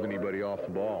couldn't move anybody off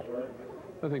the ball.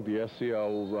 I think the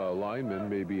SCL linemen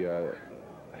maybe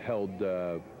held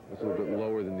a little bit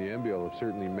lower than the NBL. Have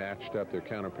certainly matched up their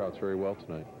counterparts very well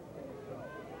tonight.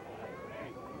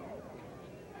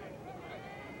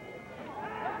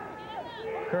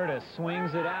 Curtis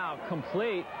swings it out,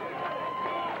 complete.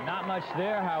 Not much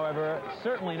there, however.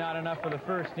 Certainly not enough for the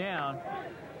 1st down.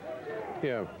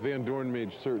 Yeah, Van Dorn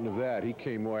made certain of that. He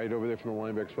came wide over there from the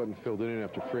linebacker spot and filled it in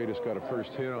after Freitas got a first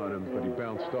hit on him, but he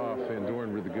bounced off. Van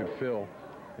Dorn with a good fill,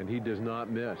 and he does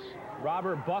not miss.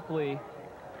 Robert Buckley,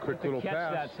 quick little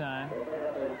catch pass that time.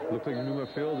 Looked like Numa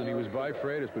filled, and he was by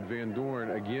Freitas, but Van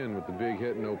Dorn again with the big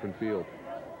hit in open field.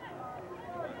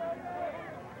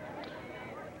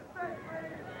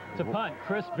 To punt,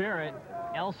 Chris Barrett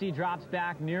Elsie drops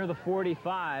back near the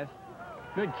 45.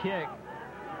 Good kick.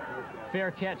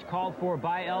 Fair catch called for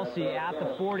by Elsie at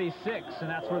the 46, and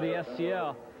that's where the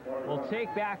SCL will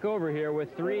take back over here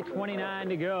with 3:29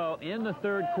 to go in the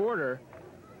third quarter,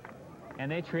 and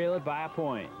they trail it by a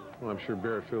point. Well, I'm sure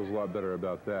Barrett feels a lot better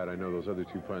about that. I know those other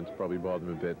 2 punts probably bothered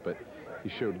him a bit, but he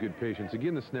showed good patience.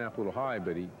 Again, the snap a little high,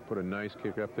 but he put a nice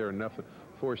kick up there, enough that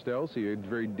forced Elsie, a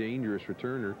very dangerous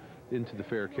returner, into the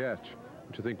fair catch,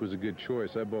 which I think was a good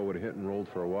choice. That ball would have hit and rolled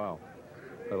for a while.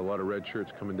 Had a lot of red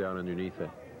shirts coming down underneath it.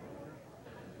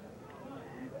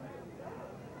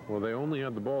 Well, they only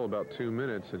had the ball about 2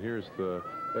 minutes, and here's the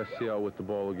SCL with the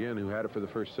ball again, who had it for the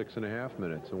first 6.5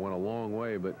 minutes and went a long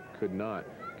way, but could not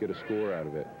get a score out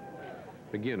of it.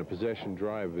 Again, a possession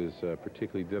drive is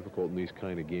particularly difficult in these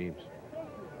kind of games.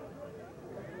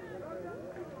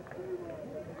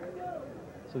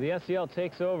 So the SCL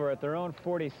takes over at their own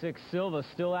 46. Silva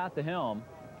still at the helm.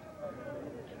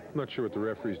 I'm not sure what the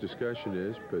referee's discussion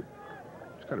is, but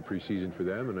it's kind of preseason for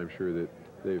them, and I'm sure that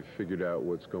they've figured out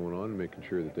what's going on and making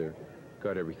sure that they've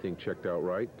got everything checked out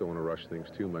right. Don't want to rush things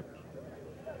too much.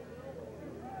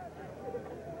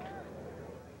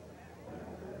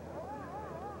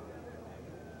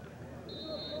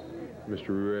 Mr.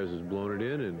 Ruiz has blown it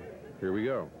in, and here we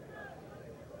go.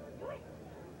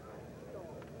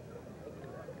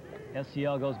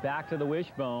 SCL goes back to the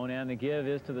wishbone, and the give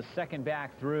is to the second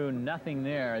back through. Nothing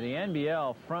there. The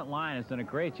NBL front line has done a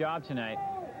great job tonight.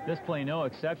 This play, no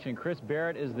exception. Chris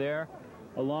Barrett is there,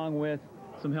 along with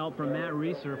some help from Matt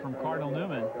Reeser from Cardinal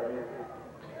Newman.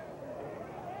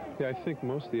 Yeah, I think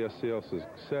most of the SCL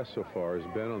success so far has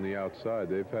been on the outside.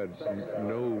 They've had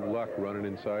no luck running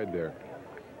inside there.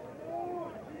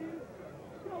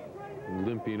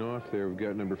 Limping off there, we've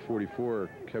got number 44,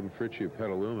 Kevin Fritchie of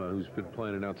Petaluma, who's been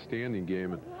playing an outstanding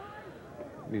game and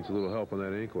needs a little help on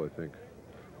that ankle, I think.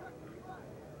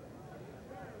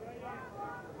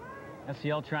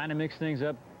 SCL trying to mix things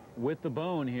up with the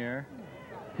bone here.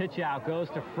 Pitch out goes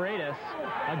to Freitas.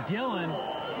 Gillen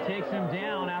takes him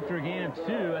down after a gain of 2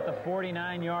 at the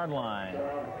 49-yard line.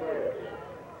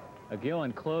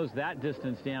 Gillen closed that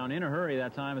distance down in a hurry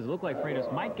that time, as it looked like Freitas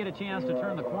might get a chance to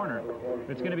turn the corner.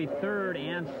 But it's going to be 3rd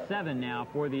and 7 now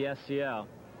for the SCL.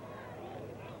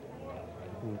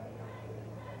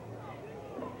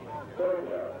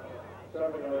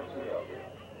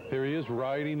 There he is,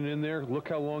 riding in there. Look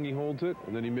how long he holds it,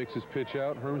 and then he makes his pitch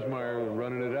out. Hermsmeyer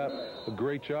running it up. A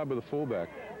great job of the fullback.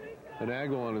 And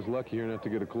Aguilon is lucky here not to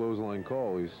get a clothesline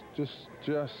call. He's just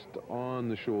on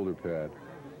the shoulder pad.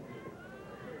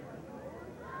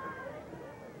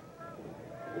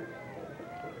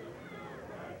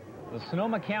 The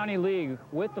Sonoma County League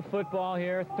with the football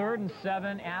here. 3rd and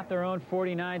 7 at their own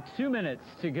 49. 2 minutes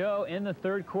to go in the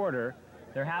third quarter.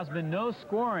 There has been no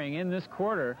scoring in this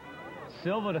quarter.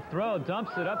 Silva to throw,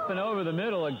 dumps it up and over the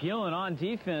middle. Gillen on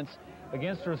defense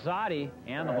against Rosati,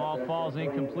 and the ball falls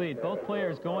incomplete. Both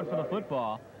players going for the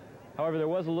football. However, there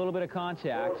was a little bit of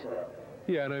contact.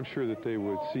 Yeah, and I'm sure that they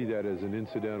would see that as an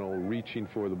incidental reaching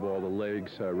for the ball, the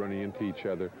legs running into each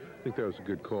other. I think that was a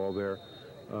good call there.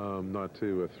 Not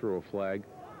to throw a flag.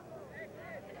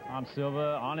 Tom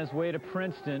Silva on his way to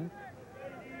Princeton.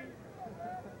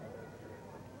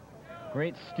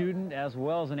 Great student as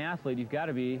well as an athlete. You've got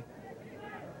to be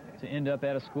to end up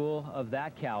at a school of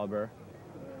that caliber.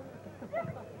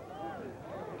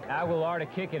 Aguilar to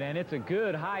kick it, and it's a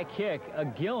good high kick.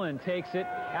 Gillen takes it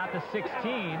at the 16,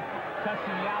 cuts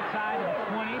to the outside of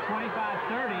the 20, 25,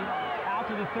 30. Out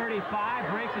to the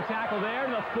 35, breaks the tackle there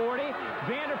to the 40.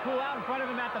 Vanderpool out in front of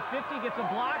him at the 50, gets a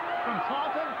block from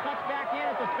Talton, cuts back in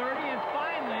at the 30, and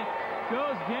finally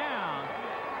goes down.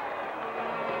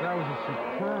 That was a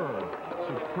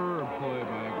superb play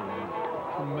by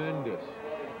Aguilar. Tremendous.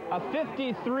 A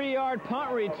 53-yard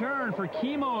punt return for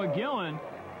Kimo Gillen.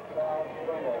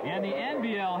 And the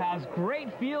NBL has great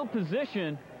field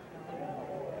position.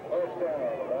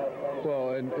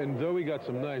 Well, and though he got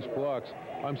some nice blocks,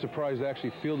 I'm surprised to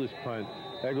actually field his punt.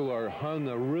 Aguilar hung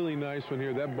a really nice one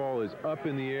here. That ball is up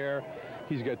in the air.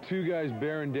 He's got 2 guys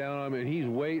bearing down on him, and he's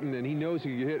waiting, and he knows he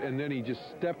can get hit, and then he just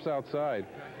steps outside.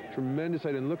 Tremendous.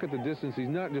 I didn't look at the distance. He's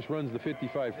not just runs the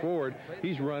 55 forward.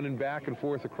 He's running back and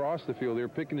forth across the field here,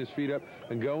 picking his feet up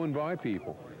and going by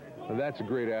people. Now, that's a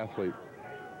great athlete.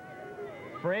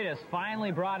 Freitas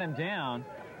finally brought him down.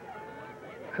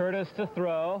 Curtis to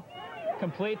throw.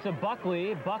 Complete to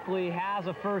Buckley. Buckley has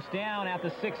a first down at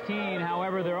the 16.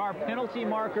 However, there are penalty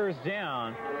markers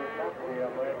down.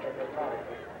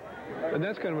 And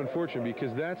that's kind of unfortunate,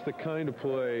 because that's the kind of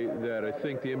play that I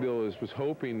think the NBL was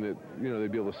hoping that,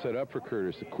 they'd be able to set up for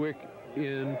Curtis. A quick,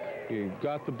 in. He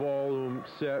got the ball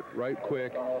set right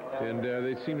quick, and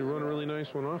they seem to run a really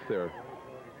nice one off there.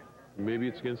 Maybe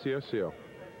it's against the SCO.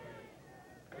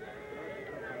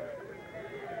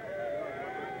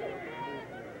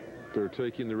 They're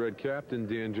taking the red captain,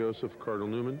 Dan Joseph, Cardinal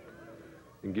Newman,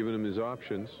 and giving him his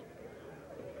options.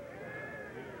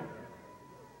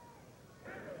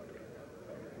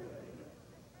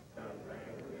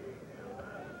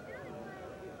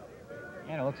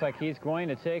 And it looks like he's going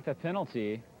to take the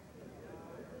penalty.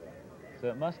 So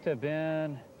it must have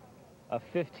been a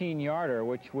 15-yarder,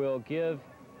 which will give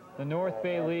the North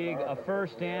Bay League a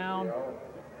first down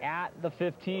at the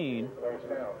 15.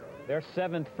 Their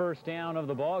 7th first down of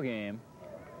the ball game.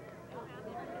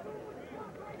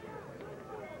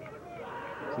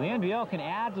 So the NBL can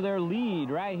add to their lead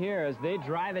right here as they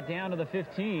drive it down to the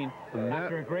 15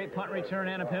 after a great punt return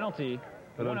and a penalty.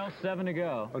 1:07 to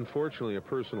go. Unfortunately, a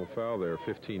personal foul there,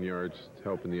 15 yards,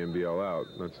 helping the NBL out.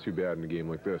 That's too bad in a game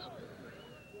like this.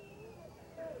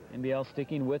 NBL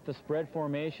sticking with the spread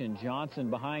formation. Johnson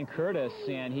behind Curtis,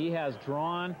 and he has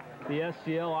drawn the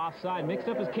SCL offside. Mixed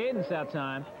up his cadence that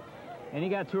time, and he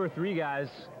got 2 or 3 guys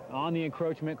on the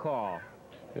encroachment call.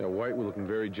 Yeah, White was looking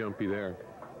very jumpy there.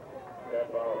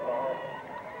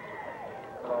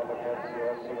 Called against the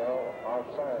SCL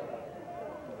offside.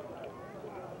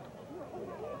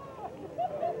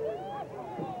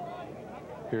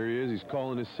 Here he is. He's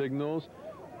calling his signals.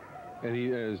 And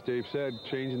he, as Dave said,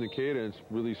 changing the cadence,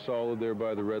 really solid there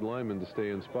by the red lineman to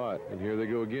stay in spot. And here they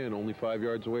go again, only 5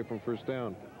 yards away from first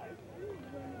down.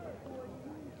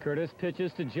 Curtis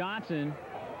pitches to Johnson.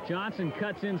 Johnson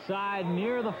cuts inside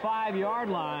near the 5-yard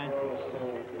line.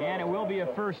 And it will be a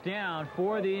first down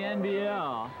for the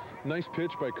NBL. Nice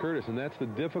pitch by Curtis, and that's the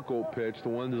difficult pitch, the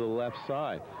one to the left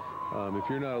side. If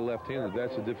you're not a left-hander,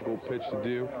 that's a difficult pitch to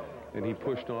do. And he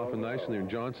pushed off and nicely. And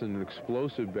Johnson, an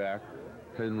explosive back,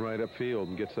 heading right upfield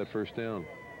and gets that first down.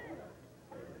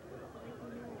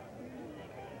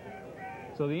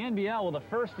 So the NBL with a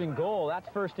first and goal. That's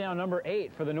first down number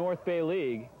 8 for the North Bay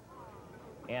League.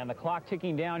 And the clock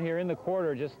ticking down here in the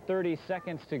quarter, just 30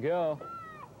 seconds to go.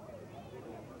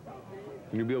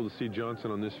 And you'll be able to see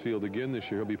Johnson on this field again this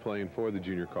year. He'll be playing for the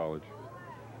junior college.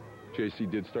 JC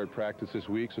did start practice this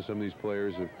week, so some of these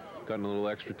players have gotten a little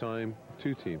extra time.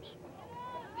 2 teams.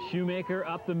 Shoemaker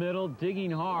up the middle, digging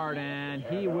hard, and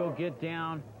he will get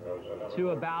down to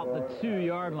about the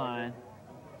 2-yard line.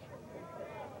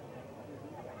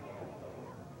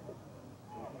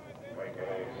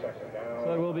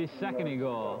 So it will be second and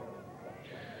goal.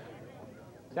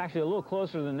 It's actually a little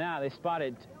closer than that. They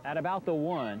spotted at about the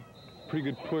 1. Pretty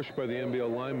good push by the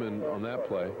NBL linemen on that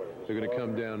play. They're going to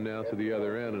come down now to the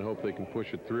other end and hope they can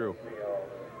push it through.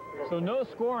 So no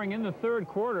scoring in the 3rd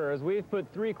quarter as we've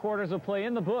put 3 quarters of play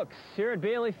in the books here at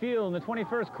Bailey Field in the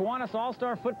 21st Kiwanis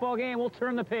All-Star Football game. We'll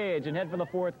turn the page and head for the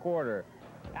 4th quarter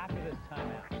after this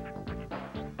timeout.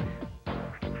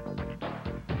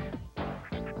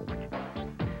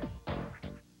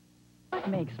 What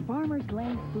makes Farmers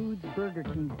Lane Foods Burger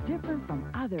King different from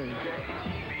others?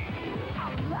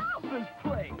 I love this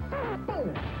place.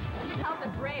 Help the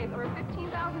Braves over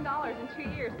 $15,000 in 2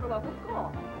 years for local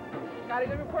school. Got a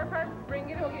good report card? Bring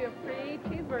it, he'll give you a free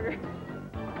cheeseburger.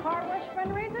 Car wash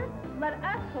fundraiser? Let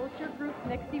us host your group's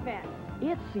next event.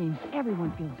 It seems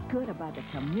everyone feels good about the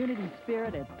community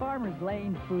spirit at Farmers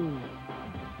Lane Foods.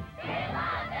 We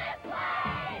love this place!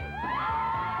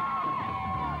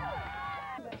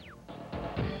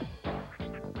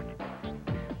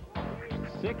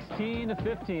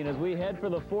 16-15 as we head for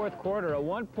the 4th quarter. A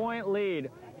 1-point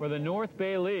lead for the North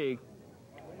Bay League.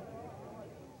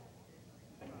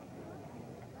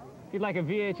 If you'd like a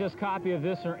VHS copy of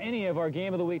this or any of our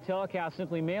Game of the Week telecasts,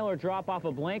 simply mail or drop off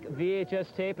a blank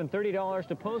VHS tape and $30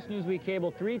 to Post Newsweek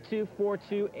Cable,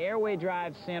 3242 Airway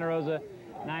Drive, Santa Rosa,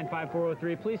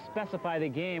 95403. Please specify the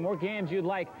game or games you'd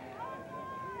like.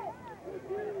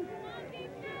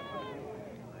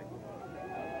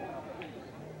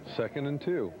 Second and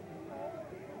 2.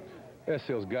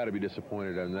 SCL's got to be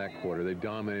disappointed in that quarter. They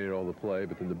dominated all the play,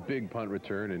 but then the big punt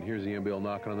return, and here's the NBL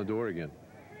knocking on the door again.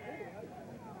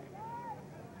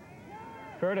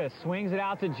 Curtis swings it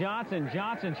out to Johnson.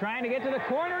 Johnson trying to get to the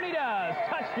corner, and he does.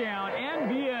 Touchdown,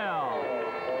 NBL.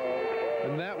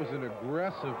 And that was an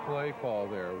aggressive play call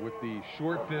there with the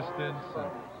short distance and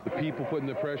the people putting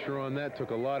the pressure on. That took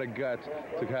a lot of guts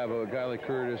to have a guy like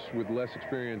Curtis with less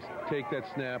experience take that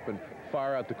snap and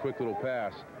fire out the quick little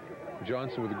pass.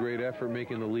 Johnson with a great effort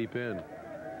making the leap in.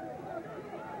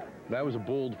 That was a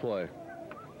bold play.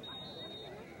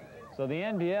 So the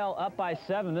NBL up by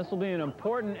 7. This will be an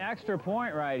important extra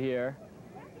point right here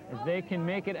as they can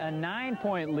make it a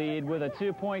 9-point lead with a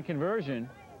 2-point conversion.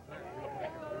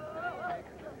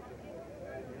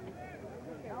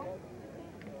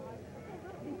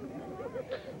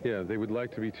 Yeah, they would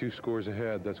like to be 2 scores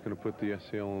ahead. That's going to put the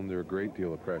SCL under a great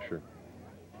deal of pressure.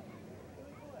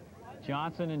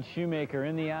 Johnson and Shoemaker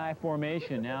in the I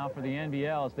formation now for the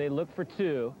NBL as they look for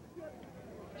 2.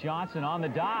 Johnson on the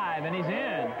dive, and he's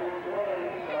in.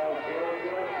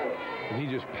 And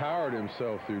he just powered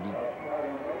himself through.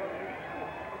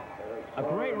 A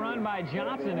great run by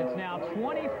Johnson. It's now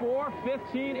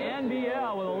 24-15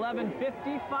 NBL with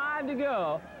 11:55 to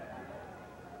go.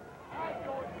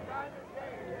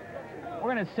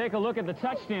 We're going to take a look at the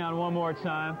touchdown one more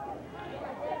time.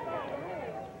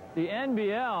 The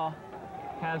NBL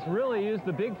has really used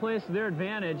the big plays to their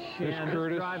advantage, and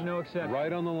Curtis, this drive no exception.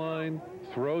 Right on the line,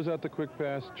 throws out the quick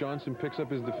pass. Johnson picks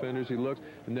up his defenders. He looks,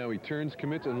 and now he turns,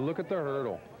 commits, and look at the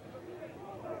hurdle.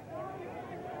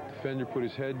 Defender put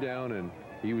his head down, and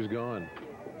he was gone.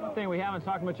 One thing we haven't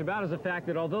talked much about is the fact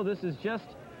that although this is just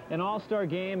an all-star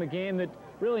game, a game that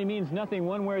really means nothing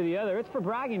one way or the other, it's for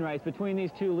bragging rights between these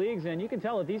 2 leagues, and you can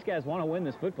tell that these guys want to win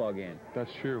this football game.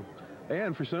 That's true.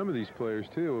 And for some of these players,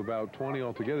 too, about 20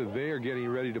 altogether, they are getting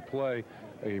ready to play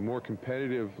a more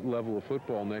competitive level of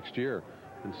football next year.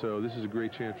 And so this is a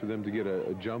great chance for them to get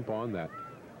a jump on that.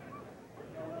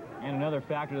 And another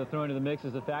factor to throw into the mix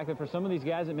is the fact that for some of these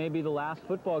guys, it may be the last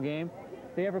football game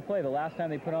they ever play, the last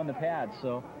time they put on the pads.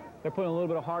 So they're putting a little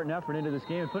bit of heart and effort into this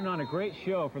game and putting on a great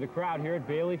show for the crowd here at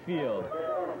Bailey Field.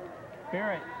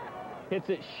 Barrett hits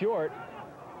it short,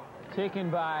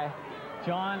 taken by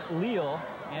John Leal,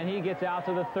 and he gets out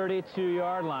to the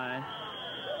 32-yard line.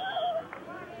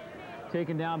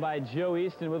 Taken down by Joe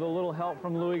Easton with a little help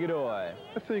from Louis Godoy.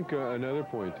 I think another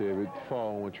point, David,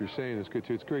 following what you're saying is good,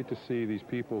 too. It's great to see these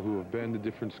people who have been to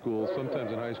different schools.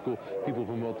 Sometimes in high school, people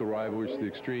promote the rivalries to the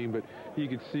extreme, but you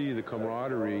can see the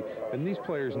camaraderie, and these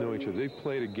players know each other. They've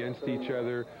played against each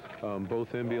other, both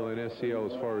NBL and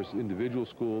SCL as far as individual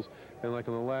schools, and like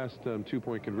on the last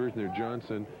 2-point conversion there,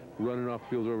 Johnson running off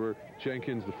field over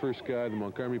Jenkins, the first guy, the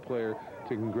Montgomery player,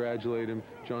 to congratulate him,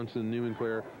 Johnson, the Newman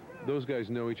player. Those guys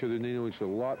know each other, and they know each other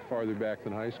a lot farther back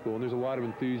than high school, and there's a lot of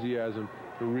enthusiasm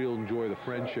to really enjoy the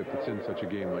friendship that's in such a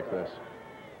game like this.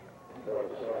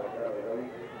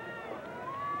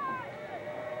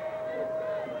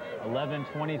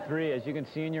 (11:23), as you can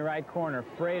see in your right corner.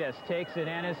 Freitas takes it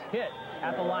and is hit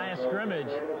at the line of scrimmage.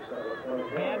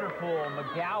 Vanderpool,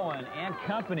 McGowan, and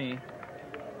company.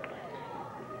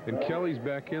 And Kelly's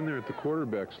back in there at the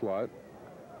quarterback slot.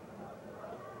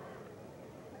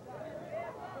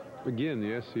 Again,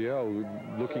 the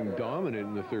SCL looking dominant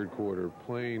in the 3rd quarter,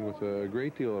 playing with a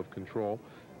great deal of control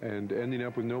and ending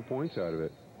up with no points out of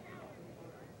it.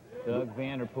 Doug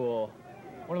Vanderpool,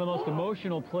 one of the most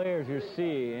emotional players you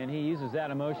see, and he uses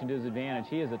that emotion to his advantage.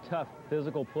 He is a tough,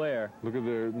 physical player. Look at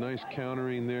the nice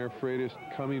countering there. Freitas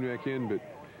coming back in, but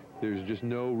there's just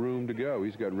no room to go.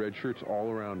 He's got red shirts all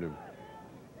around him.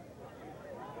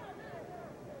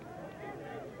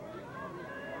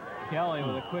 Kelly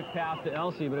with a quick pass to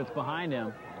Elsey, but it's behind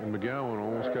him. And McGowan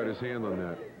almost got his hand on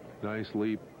that. Nice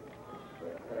leap.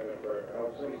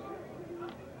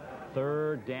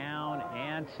 3rd down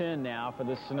and 10 now for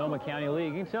the Sonoma County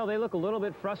League. You can tell they look a little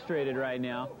bit frustrated right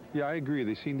now. Yeah, I agree.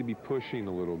 They seem to be pushing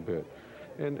a little bit.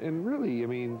 And really, I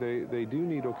mean, they do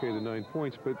need, okay, the 9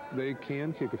 points, but they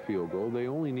can kick a field goal. They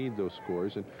only need those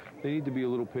scores, and they need to be a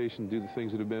little patient and do the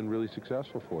things that have been really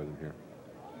successful for them here.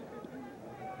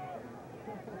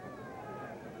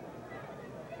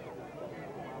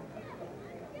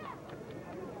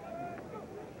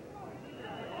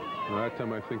 That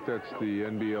time, I think that's the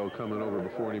NBL coming over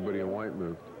before anybody in white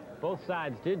moved. Both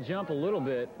sides did jump a little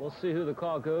bit. We'll see who the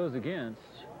call goes against.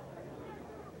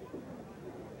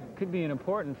 Could be an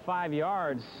important 5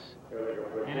 yards.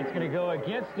 And it's going to go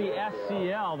against the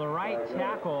SCL. The right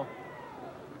tackle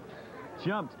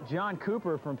jumped John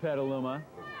Cooper from Petaluma.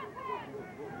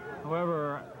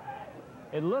 However,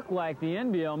 it looked like the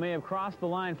NBL may have crossed the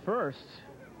line first.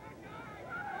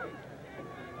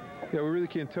 Yeah, we really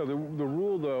can't tell. The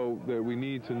rule, though, that we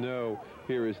need to know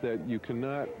here is that you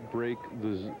cannot break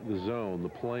the zone, the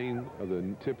plane of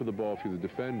the tip of the ball if you're the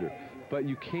defender. But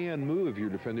you can move your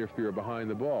defender if you're behind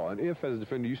the ball. And if, as a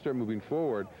defender, you start moving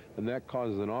forward and that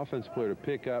causes an offense player to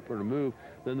pick up or to move,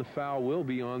 then the foul will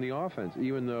be on the offense,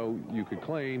 even though you could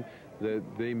claim that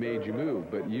they made you move.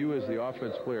 But you, as the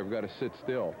offense player, have got to sit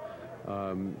still.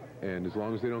 And as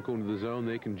long as they don't go into the zone,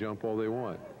 they can jump all they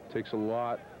want. It takes a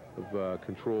lot of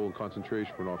control and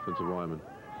concentration for an offensive lineman.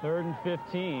 3rd and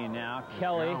 15 now.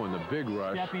 Kelly in the big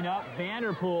rush. Stepping up.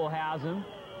 Vanderpool has him.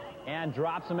 and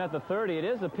drops him at the 30. It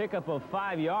is a pickup of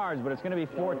 5 yards, but it's going to be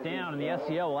 4th down, and the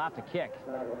SEL will have to kick.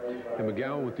 And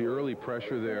McGowan with the early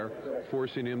pressure there,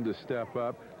 forcing him to step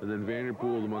up, and then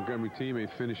Vanderpool, the Montgomery teammate,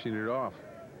 finishing it off.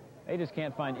 They just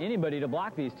can't find anybody to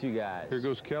block these two guys. Here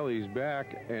goes Kelly. He's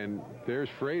back, and there's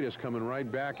Freitas coming right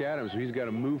back at him, so he's got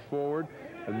to move forward,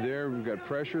 and there we've got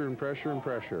pressure and pressure and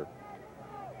pressure.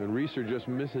 And Reeser just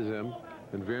misses him,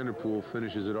 and Vanderpool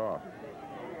finishes it off.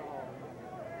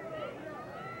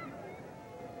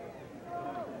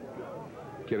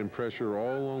 Getting pressure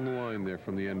all along the line there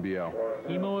from the NBL.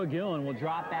 Emo Agillen will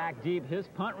drop back deep. His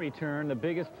punt return, the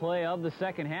biggest play of the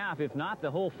second half, if not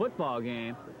the whole football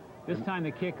game. This time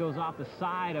the kick goes off the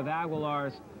side of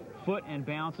Aguilar's foot and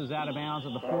bounces out of bounds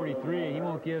at the 43. He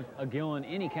won't give Agillen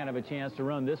any kind of a chance to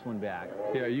run this one back.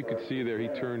 Yeah, you could see there he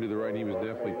turned to the right, and he was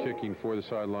definitely kicking for the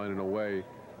sideline and away.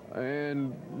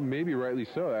 And maybe rightly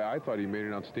so. I thought he made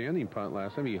an outstanding punt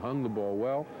last time. He hung the ball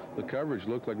well. The coverage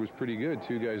looked like it was pretty good,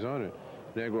 2 guys on it.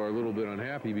 And Aguilar a little bit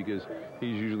unhappy because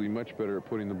he's usually much better at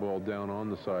putting the ball down on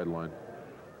the sideline.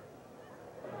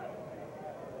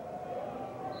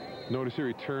 Notice here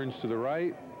he turns to the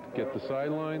right, get the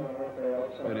sideline,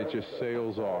 and it just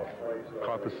sails off.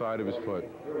 Caught the side of his foot.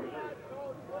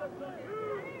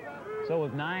 So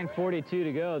with 9:42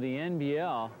 to go, the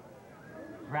NBL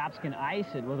perhaps can ice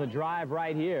it with a drive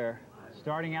right here,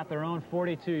 starting at their own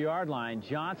 42-yard line.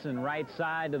 Johnson right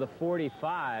side to the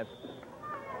 45,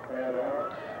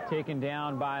 taken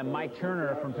down by Mike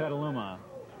Turner from Petaluma.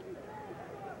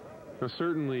 Now,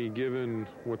 certainly, given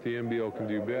what the NBL can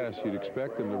do best, you'd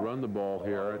expect them to run the ball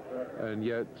here, and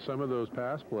yet some of those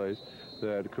pass plays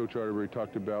that Coach Arterbury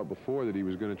talked about before that he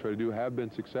was going to try to do have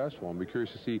been successful. I'm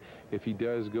curious to see if he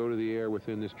does go to the air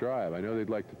within this drive. I know they'd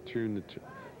like to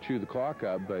chew the clock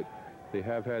up, but they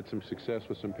have had some success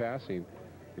with some passing,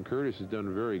 and Curtis has done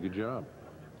a very good job.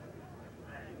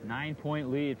 9-point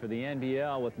lead for the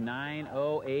NBL with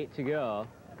 9:08 to go.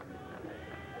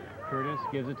 Curtis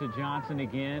gives it to Johnson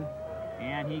again,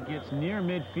 and he gets near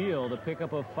midfield, a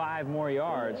pickup of 5 more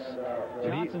yards.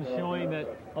 Johnson's showing that,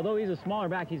 although he's a smaller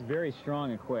back, he's very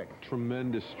strong and quick.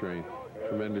 Tremendous strength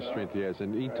he has,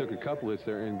 and he took a couple hits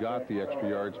there and got the extra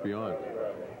yards beyond.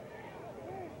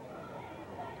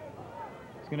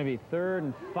 It's going to be 3rd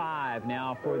and 5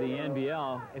 now for the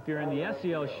NBL. If you're in the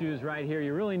SEL shoes right here,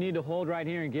 you really need to hold right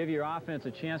here and give your offense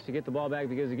a chance to get the ball back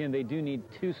because, again, they do need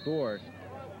 2 scores.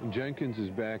 Jenkins is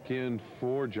back in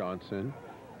for Johnson.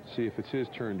 See if it's his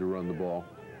turn to run the ball.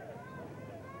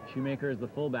 Shoemaker is the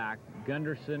fullback.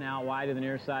 Gunderson out wide to the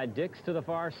near side. Dix to the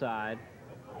far side.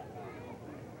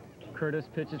 Curtis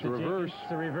pitches to Jenkins.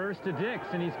 It's a reverse to Dix,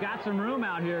 and he's got some room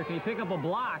out here. Can he pick up a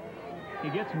block? He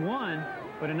gets one,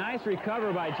 but a nice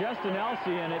recover by Justin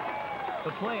Elsey, and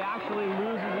the play actually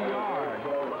loses a yard.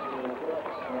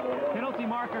 Penalty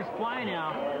markers fly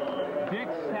now.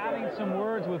 Dix having some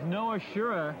words with Noah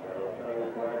Shura.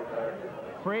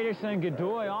 Freitas and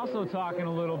Godoy also talking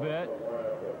a little bit.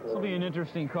 This will be an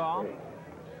interesting call.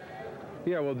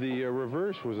 Yeah, well, the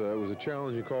reverse was a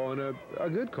challenging call and a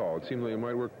good call. It seemed like it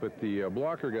might work, but the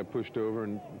blocker got pushed over,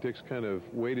 and Dix kind of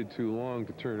waited too long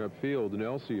to turn upfield. And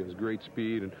Elsey has great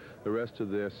speed, and the rest of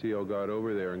the SEL got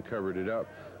over there and covered it up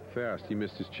fast. He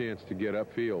missed his chance to get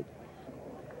upfield.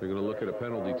 They're going to look at a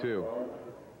penalty, too.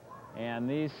 And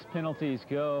these penalties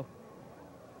go.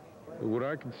 What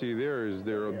I can see there is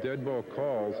there are dead ball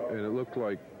calls, and it looked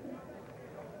like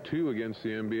 2 against the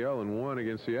NBL and 1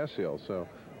 against the SEL. So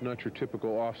not your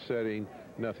typical offsetting,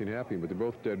 nothing happening, but they're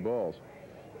both dead balls.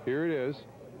 Here it is,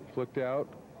 flicked out.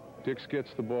 Dix gets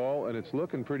the ball, and it's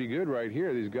looking pretty good right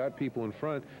here. He's got people in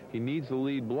front. He needs the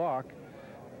lead block.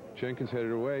 Jenkins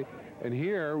headed away. And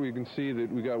here we can see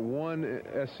that we got 1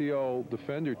 SEL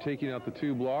defender taking out the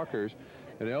 2 blockers,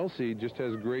 and Elsey just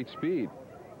has great speed.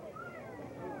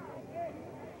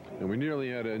 And we nearly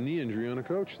had a knee injury on a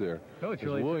coach there. Coach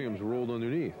really Williams rolled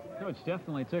underneath. Coach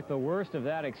definitely took the worst of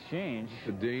that exchange. It's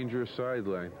a dangerous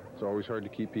sideline. It's always hard to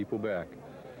keep people back.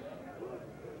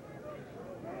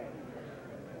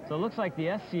 So it looks like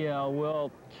the SEL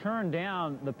will turn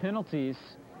down the penalties.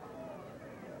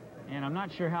 And I'm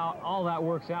not sure how all that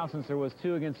works out since there was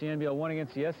 2 against the NBL, 1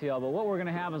 against the SEL. But what we're going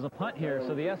to have is a punt here.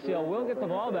 So the SEL will get the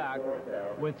ball back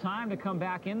with time to come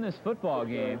back in this football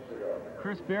game.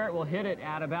 Chris Barrett will hit it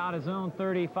at about his own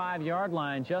 35-yard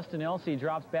line. Justin Elsey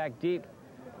drops back deep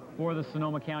for the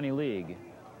Sonoma County League.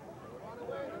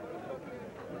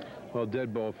 Well,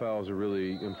 dead ball fouls are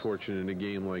really unfortunate in a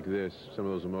game like this. Some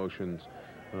of those emotions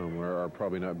are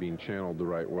probably not being channeled the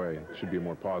right way. It should be a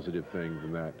more positive thing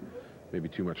than that. Maybe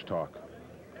too much talk.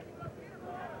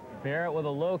 Barrett with a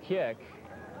low kick.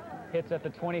 Hits at the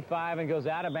 25 and goes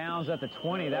out of bounds at the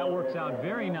 20. That works out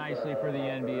very nicely for the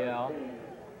NBL.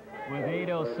 With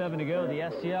 8:07 to go, the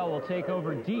SCL will take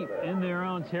over deep in their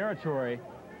own territory,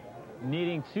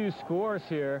 needing 2 scores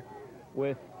here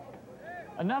with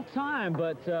enough time,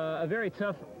 but a very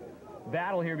tough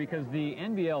battle here because the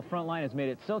NBL front line has made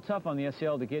it so tough on the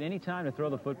SCL to get any time to throw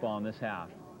the football in this half.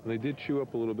 They did chew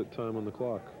up a little bit of time on the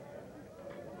clock.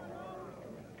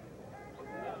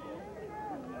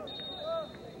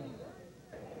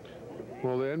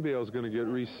 Well, the NBL is going to get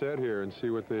reset here and see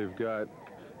what they've got.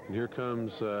 And here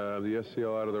comes the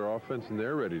SCL out of their offense, and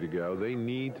they're ready to go. They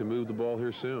need to move the ball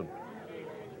here soon.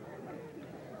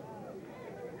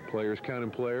 Players counting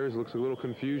players. Looks a little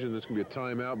confusion. This can be a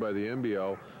timeout by the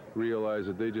NBL. Realize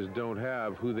that they just don't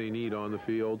have who they need on the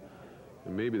field,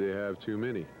 and maybe they have too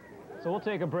many. So we'll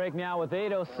take a break now with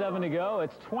 8:07 to go.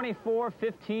 It's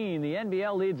 24-15. The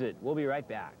NBL leads it. We'll be right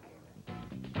back.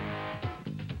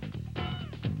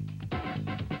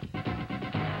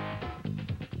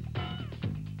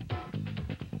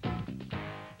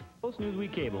 Post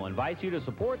Newsweek Cable invites you to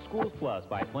support Schools Plus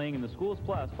by playing in the Schools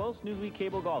Plus Post Newsweek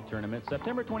Cable Golf Tournament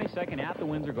September 22nd at the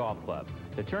Windsor Golf Club.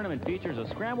 The tournament features a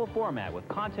scramble format with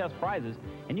contest prizes,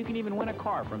 and you can even win a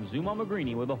car from Zumo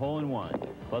Magrini with a hole-in-one.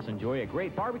 Plus, enjoy a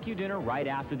great barbecue dinner right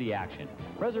after the action.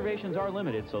 Reservations are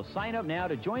limited, so sign up now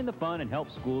to join the fun and help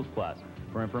Schools Plus.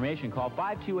 For information, call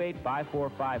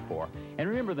 528-5454. And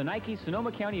remember, the Nike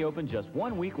Sonoma County Open just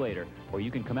 1 week later, where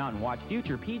you can come out and watch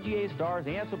future PGA stars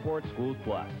and support Schools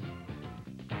Plus.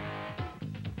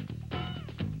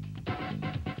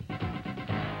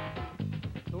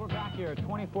 So we're back here at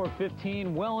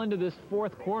 24-15, well into this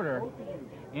 4th quarter,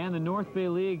 and the North Bay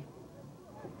League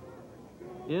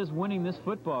is winning this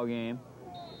football game.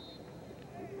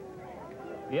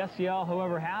 The SCL,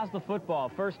 however, has the football,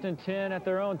 1st and 10 at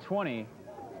their own 20.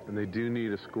 And they do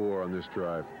need a score on this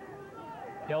drive.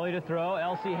 Kelly to throw.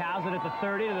 Elsie has it at the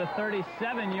 30 to the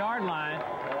 37-yard line.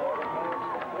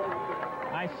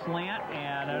 Nice slant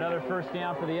and another first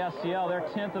down for the SCL. Their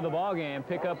 10th of the ball game.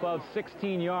 Pickup of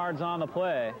 16 yards on the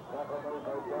play.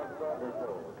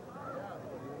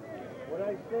 What'd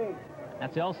I say?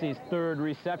 That's Elsie's 3rd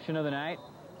reception of the night.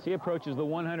 He approaches the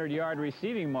 100-yard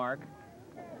receiving mark.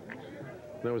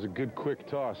 That was a good quick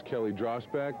toss. Kelly drops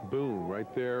back, boom, right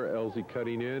there. Elsie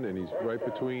cutting in, and he's right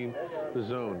between the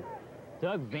zone.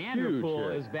 Doug Vanderpool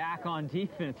is back on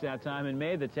defense that time and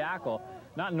made the tackle.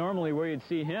 Not normally where you'd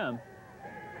see him.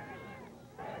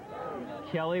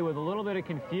 Kelly with a little bit of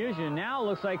confusion. Now it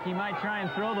looks like he might try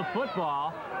and throw the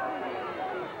football.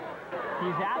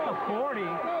 He's at the 40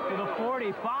 to the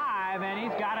 45, and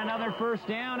he's got another first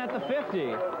down at the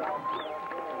 50.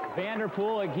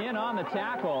 Vanderpool again on the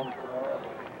tackle.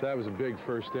 That was a big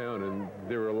first down, and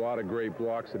there were a lot of great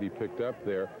blocks that he picked up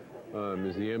there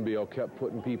as the NBL kept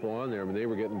putting people on there. I mean, they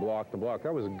were getting blocked and blocked.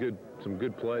 That was some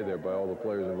good play there by all the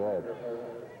players involved.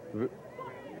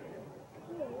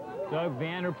 Doug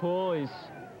Vanderpool, he's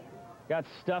got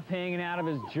stuff hanging out of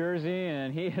his jersey,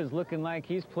 and he is looking like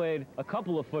he's played a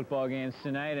couple of football games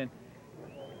tonight, and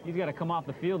he's got to come off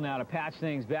the field now to patch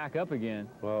things back up again.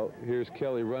 Well, here's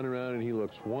Kelly running around, and he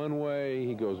looks one way,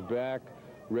 he goes back,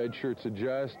 red shirts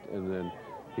adjust, and then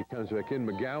he comes back in.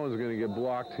 McGowan's going to get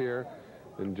blocked here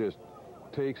and just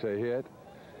takes a hit.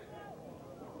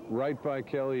 Right by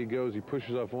Kelly he goes, he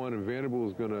pushes off one, and Vanderpool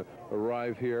is going to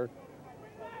arrive here,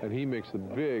 and he makes the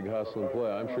big hustling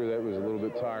play. I'm sure that was a little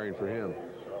bit tiring for him.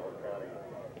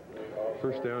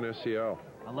 First down, SCL.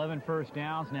 11 first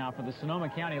downs now for the Sonoma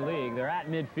County League. They're at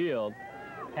midfield.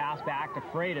 Pass back to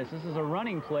Freitas. This is a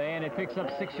running play, and it picks up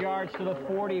 6 yards to the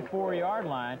 44-yard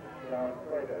line.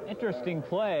 Interesting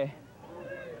play.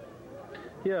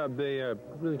 Yeah, they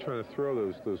really trying to throw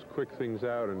those quick things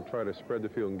out and try to spread the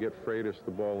field and get Freitas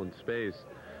the ball in space.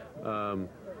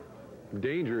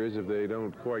 Danger is if they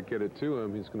don't quite get it to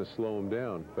him, he's going to slow him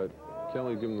down. But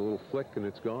Kelly give him a little flick, and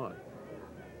it's gone.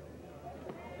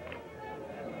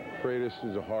 Freitas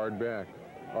is a hard back.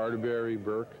 Arterberry,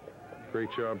 Burke, great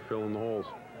job filling the holes.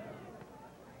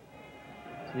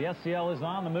 So the SCL is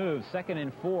on the move. 2nd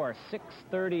and 4,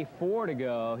 6:34 to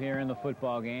go here in the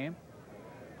football game.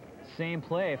 Same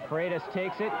play. Freitas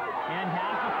takes it and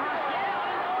has the first down.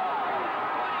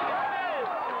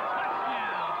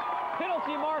 Touchdown.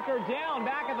 Penalty marker down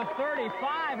back at the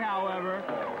 35, however.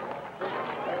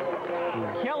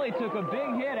 Kelly took a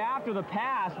big hit after the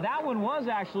pass. That one was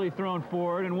actually thrown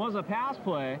forward and was a pass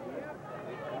play.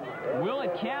 Will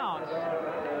it count?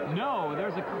 No,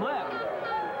 there's a clip.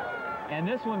 And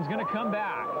this one's going to come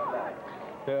back.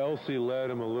 Yeah, Elsie led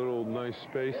him a little nice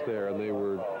space there, and they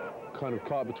were kind of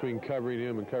caught between covering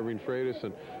him and covering Freitas.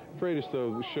 And Freitas,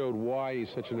 though, showed why he's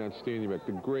such an outstanding back.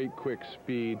 The great quick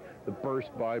speed, the burst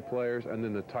by players, and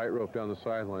then the tightrope down the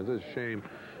sidelines. It's a shame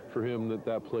for him that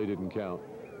that play didn't count.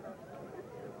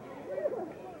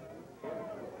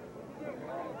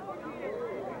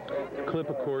 The clip,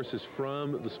 of course, is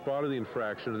from the spot of the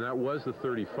infraction, and that was the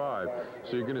 35.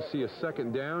 So you're going to see a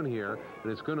second down here,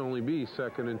 and it's going to only be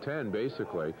 2nd and 10,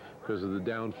 basically, because of the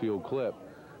downfield clip.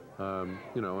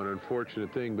 You know, an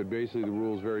unfortunate thing, but basically the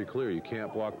rule is very clear. You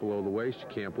can't block below the waist. You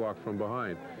can't block from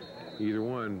behind. Either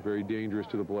one, very dangerous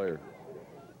to the player.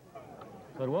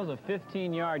 So it was a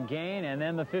 15-yard gain, and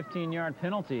then the 15-yard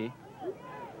penalty.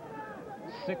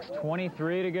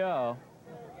 6:23 to go.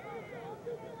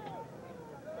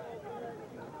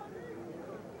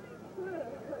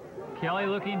 Kelly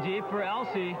looking deep for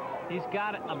Elsey. He's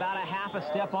got about a half a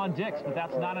step on Dix, but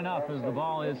that's not enough as the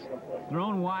ball is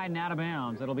thrown wide and out of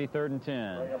bounds. It'll be 3rd and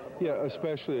 10. Yeah,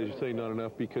 especially, as you say, not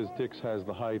enough because Dix has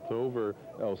the height over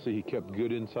Elsey. He kept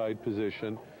good inside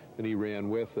position, and he ran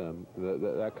with them.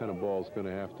 That kind of ball is going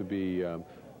to have to be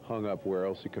hung up where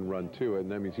Elsey can run to it,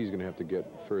 and that means he's going to have to get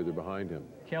further behind him.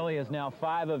 Kelly is now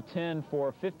 5 of 10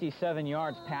 for 57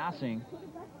 yards passing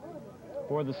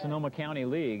for the Sonoma County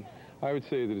League. I would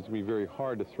say that it's going to be very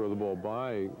hard to throw the ball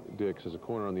by Dix as a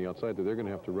corner on the outside, that they're going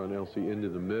to have to run Elsey into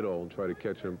the middle and try to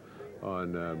catch him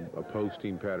on a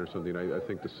posting pad or something. I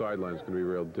think the sideline is going to be a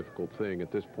real difficult thing.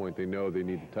 At this point, they know they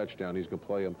need the touchdown. He's going to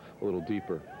play him a little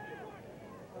deeper.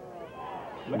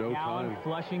 No time.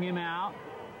 Flushing him out.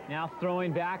 Now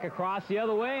throwing back across the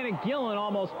other way, and Gillen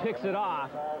almost picks it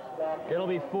off. It'll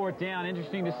be 4th down.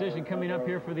 Interesting decision coming up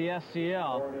here for the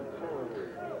SCL.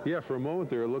 Yeah, for a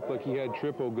moment there, it looked like he had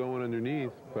Trippo going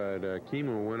underneath, but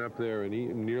Kimo went up there and he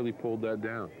nearly pulled that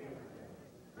down.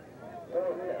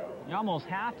 You almost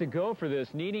have to go for this,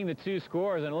 needing the 2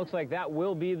 scores, and it looks like that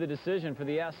will be the decision for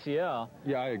the SCL.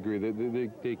 Yeah, I agree.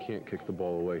 They can't kick the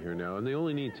ball away here now, and they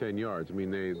only need 10 yards. I mean,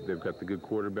 they've got the good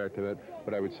quarterback to that,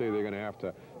 but I would say they're going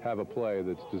to have a play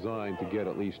that's designed to get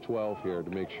at least 12 here to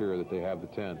make sure that they have the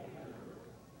 10.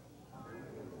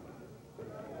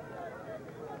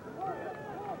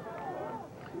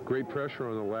 Great pressure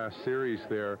on the last series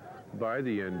there by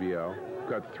the NBL.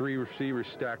 Got 3 receivers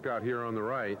stacked out here on the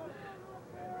right.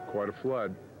 Quite a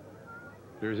flood.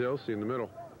 There's Elsey in the middle.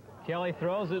 Kelly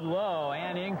throws it low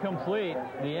and incomplete.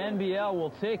 The NBL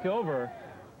will take over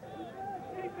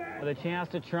with a chance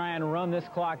to try and run this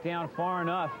clock down far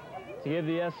enough to give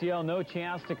the SCL no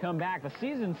chance to come back.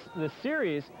 The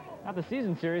series, not the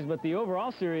season series, but the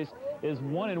overall series is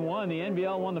 1-1. The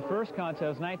NBL won the first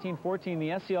contest 19-14.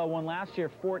 The SCL won last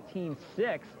year 14-6.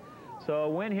 So a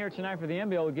win here tonight for the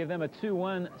NBL would give them a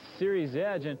 2-1 series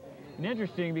edge. And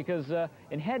interesting because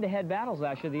in head-to-head battles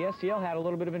last year, the SCL had a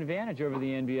little bit of an advantage over the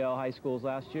NBL high schools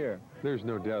last year. There's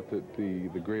no doubt that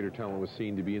the greater talent was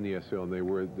seen to be in the SCL, and they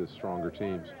were the stronger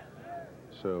teams.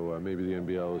 So maybe the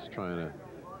NBL is trying to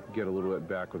get a little bit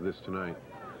back with this tonight.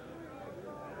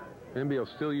 NBL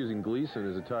still using Gleason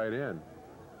as a tight end.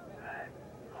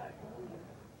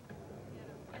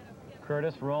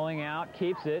 Curtis rolling out,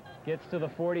 keeps it, gets to the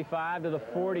 45 to the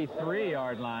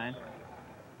 43-yard line.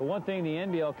 But one thing the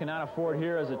NBL cannot afford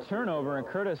here is a turnover, and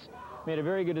Curtis made a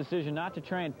very good decision not to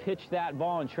try and pitch that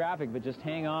ball in traffic, but just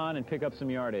hang on and pick up some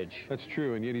yardage. That's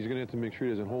true, and yet he's going to have to make sure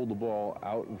he doesn't hold the ball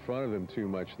out in front of him too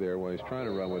much there when he's trying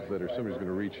to run with it, or somebody's going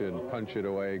to reach in, punch it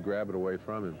away, grab it away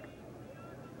from him.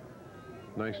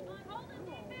 Nice,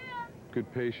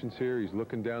 good patience here. He's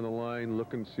looking down the line,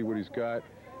 looking to see what he's got.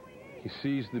 He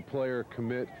sees the player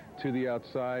commit to the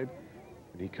outside,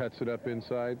 and he cuts it up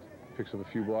inside, picks up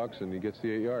a few blocks, and he gets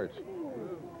the 8 yards.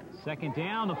 Second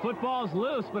down, the football's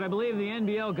loose, but I believe the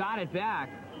NBL got it back.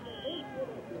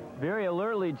 Very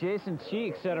alertly, Jason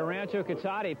Cheeks out of Rancho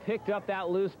Cotati picked up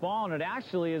that loose ball, and it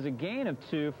actually is a gain of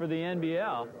 2 for the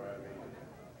NBL.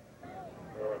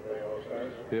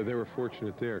 Yeah, they were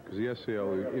fortunate there because the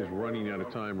SCL is running out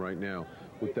of time right now.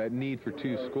 With that need for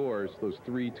 2 scores, those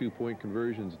 3 two-point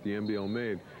conversions that the NBL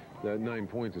made, that 9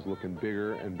 points is looking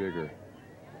bigger and bigger.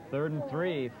 3rd and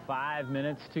 3, 5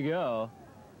 minutes to go.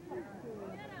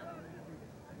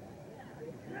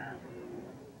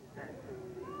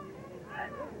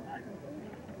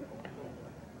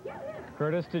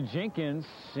 Curtis to Jenkins,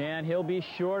 and he'll be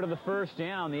short of the first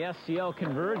down. The SCL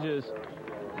converges,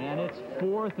 and it's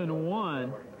 4th and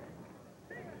 1.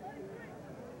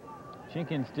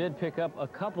 Jenkins did pick up a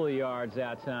couple of yards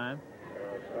that time.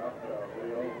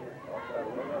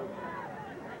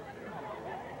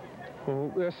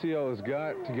 Well, SCL has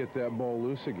got to get that ball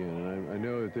loose again. And I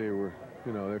know that they were,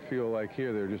 they feel like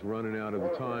here they're just running out of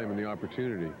the time and the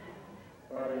opportunity.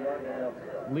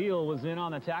 Leal was in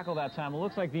on the tackle that time. It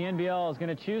looks like the NBL is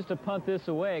going to choose to punt this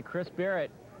away. Chris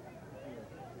Barrett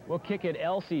will kick it.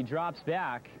 Elsey drops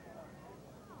back.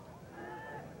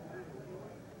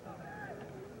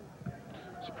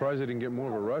 Surprised they didn't get more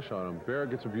of a rush on him.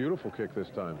 Barrett gets a beautiful kick this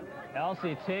time.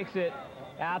 Elsey takes it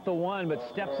at the 1, but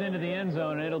steps into the end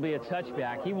zone, and it'll be a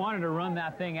touchback. He wanted to run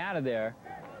that thing out of there.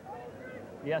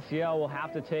 The SEL will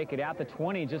have to take it at the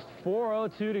 20. Just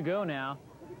 4:02 to go now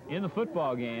in the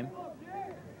football game.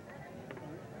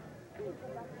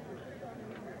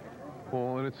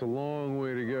 Well, and it's a long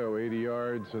way to go, 80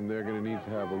 yards, and they're going to need to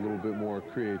have a little bit more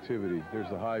creativity. There's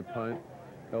the high punt.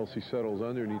 Elsey settles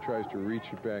under, and he tries to reach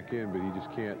it back in, but he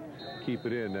just can't keep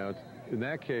it in. Now, it's, in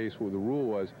that case, what the rule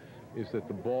was is that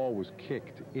the ball was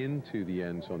kicked into the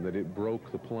end zone, that it broke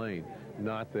the plane,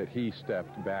 not that he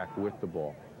stepped back with the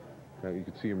ball. Now, you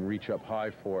could see him reach up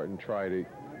high for it and try to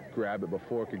grab it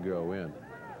before it could go in.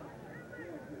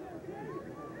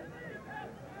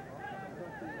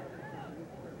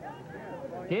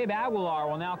 Gabe Aguilar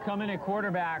will now come in at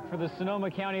quarterback for the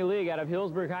Sonoma County League out of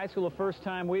Hillsburg High School. The first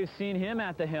time we've seen him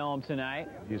at the helm tonight.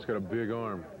 He's got a big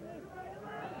arm.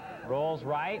 Rolls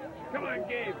right. Come on,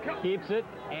 Gabe. Come. Keeps it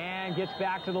and gets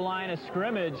back to the line of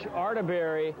scrimmage.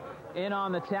 Arterberry in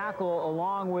on the tackle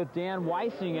along with Dan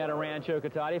Weissing at Rancho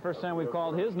Cotati. First time we've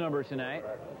called his number tonight.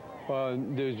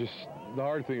 There's just the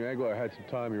hard thing. Aguilar had some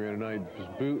time. He ran a night,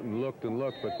 just boot and looked,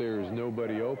 but there was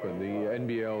nobody open. The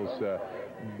NBL's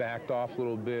backed off a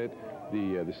little bit.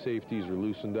 The safeties are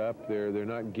loosened up. They're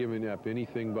not giving up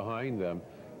anything behind them,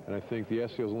 and I think the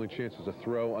SEL's only chance is a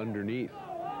throw underneath.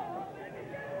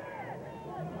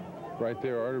 Right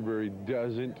there, Arterberry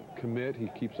doesn't commit. He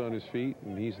keeps on his feet,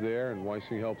 and he's there, and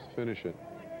Weissing helps finish it.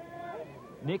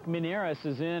 Nick Mineris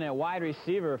is in at wide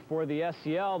receiver for the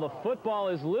SEL. The football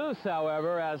is loose,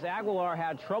 however, as Aguilar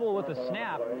had trouble with the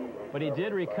snap, but he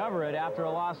did recover it after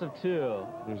a loss of 2.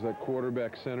 There's that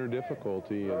quarterback center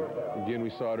difficulty, and again, we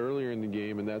saw it earlier in the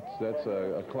game, and that's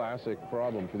a classic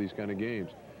problem for these kind of games.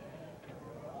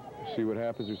 See what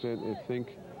happens. I think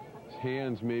his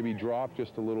hands maybe drop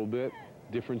just a little bit.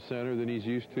 Different center than he's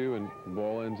used to, and the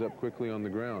ball ends up quickly on the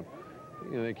ground.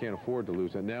 You know, they can't afford to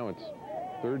lose that. Now it's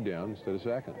 3rd down instead of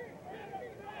 2nd.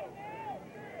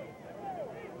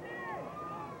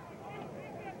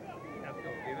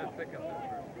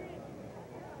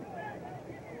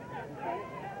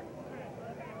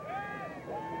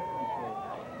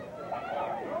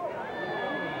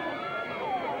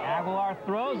 Aguilar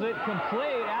throws it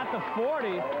complete at the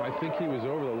 40. I think he was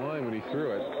over the line when he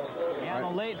threw it. And the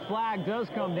late flag does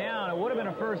come down. It would have been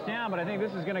a 1st down, but I think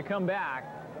this is going to come back.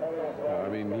 I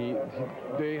mean,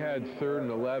 they had 3rd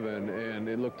and 11, and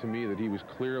it looked to me that he was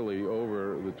clearly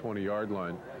over the 20-yard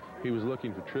line. He was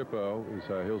looking for Trippo, his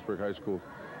Hillsburg High School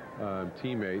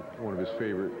teammate, one of his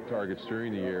favorite targets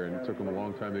during the year, and it took him a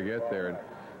long time to get there, and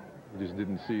just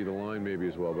didn't see the line maybe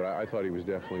as well, but I thought he was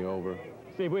definitely over.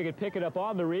 See if we could pick it up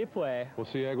on the replay. We'll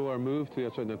see Aguilar move to the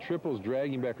outside. Now Trippo's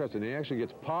dragging back across, and he actually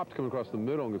gets popped coming across the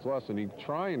middle and gets lost, and he's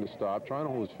trying to stop, trying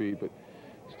to hold his feet, but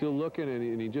still looking,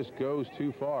 and he just goes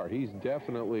too far. He's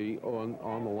definitely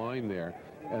on the line there,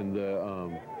 and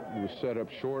he was set up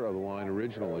short of the line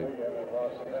originally.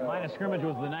 Line of scrimmage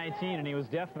was the 19, and he was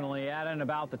definitely at and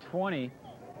about the 20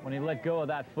 when he let go of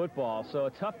that football. So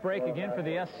a tough break again for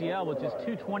the SEL, which is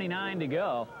 2:29 to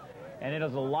go. And it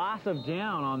is a loss of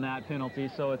down on that penalty,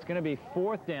 so it's going to be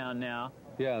 4th down now.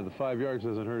 Yeah, the 5 yards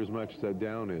doesn't hurt as much as that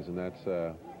down is, and that's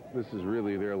this is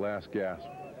really their last gasp.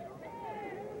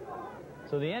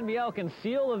 So the NBL can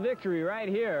seal a victory right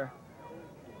here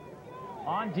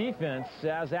on defense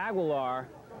as Aguilar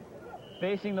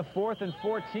facing the 4th and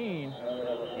 14,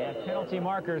 and penalty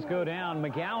markers go down.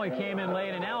 McGowan came in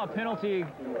late, and now a penalty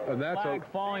flag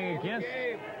falling against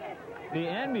the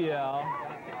NBL.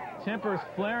 Tempers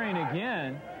flaring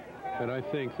again. And I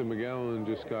think the McGowan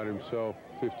just got himself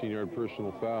 15-yard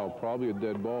personal foul, probably a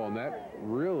dead ball, and that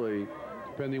really,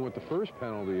 depending what the first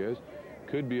penalty is,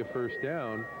 could be a 1st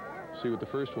down. See what the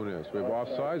first one is. We have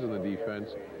offsides on the defense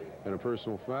and a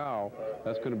personal foul.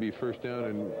 That's going to be 1st down,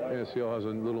 and SEL has a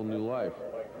little new life.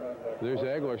 There's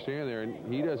Aguilar standing there,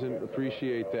 and he doesn't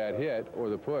appreciate that hit or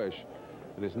the push.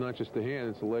 And it's not just the hand,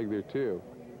 it's the leg there too.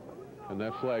 And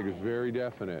that flag is very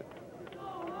definite.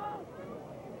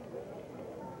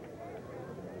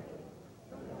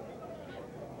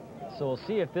 So we'll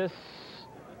see if this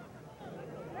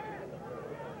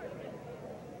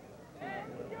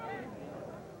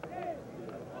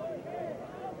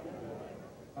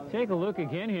take a look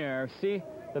again here. See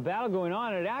the battle going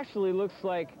on. It actually looks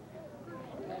like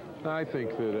I think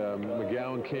that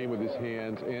McGowan came with his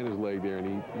hands and his leg there,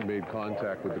 and he made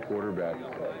contact with the quarterback.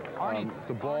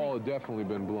 The ball had definitely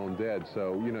been blown dead,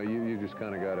 so, you know, you just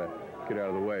kind of got to get out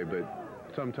of the way.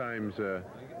 But sometimes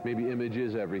maybe image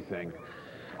is everything.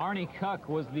 Arnie Kuck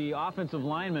was the offensive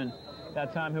lineman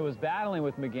that time who was battling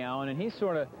with McGowan, and he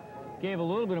sort of gave a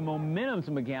little bit of momentum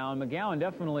to McGowan. McGowan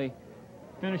definitely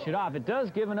finished it off. It does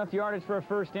give enough yardage for a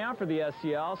first down for the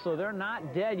SCL, so they're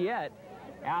not dead yet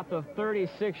at the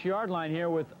 36-yard line here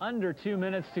with under 2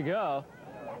 minutes to go.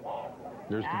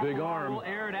 There's the big arm. Will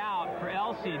air it out for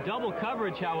Elsie. Double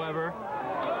coverage, however,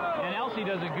 and Elsie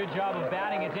does a good job of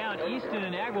batting it down. Easton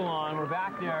and Aguilon were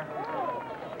back there.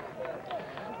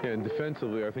 Yeah, and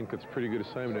defensively, I think that's a pretty good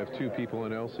assignment to have two people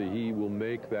on Elsie. He will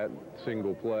make that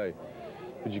single play.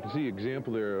 But you can see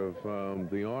example there of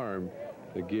the arm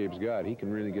that Gabe's got. He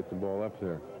can really get the ball up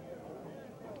there.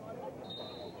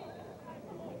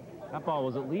 That ball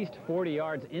was at least 40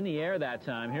 yards in the air that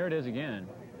time. Here it is again.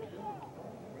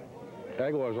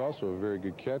 Aguilar's also a very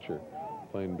good catcher,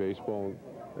 playing baseball,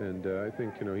 and I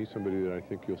think, you know, he's somebody that I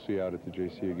think you'll see out at the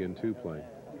JC again, too, playing.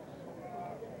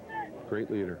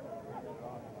 Great leader.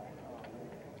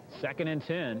 2nd and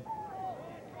 10.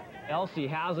 Elsie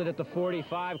has it at the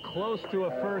 45, close to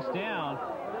a first down.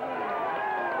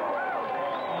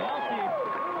 And Elsie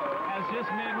has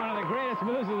just made one of the greatest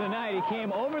moves of the night. He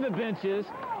came over the benches,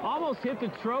 almost hit the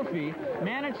trophy,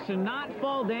 managed to not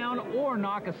fall down or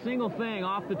knock a single thing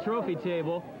off the trophy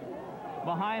table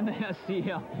behind the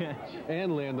SCL bench.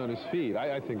 And land on his feet.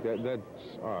 I think that's,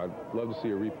 I'd love to see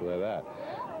a replay of that.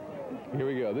 Here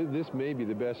we go. This may be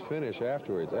the best finish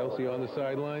afterwards. Elsie on the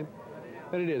sideline.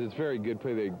 And it is. It's very good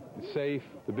play. They're safe.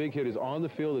 The big hit is on the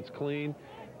field. It's clean.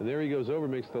 And there he goes over,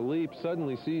 makes the leap,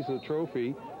 suddenly sees the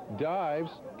trophy,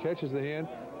 dives, catches the hand.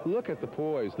 Look at the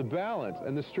poise, the balance,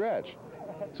 and the stretch.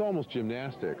 It's almost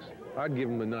gymnastics. I'd give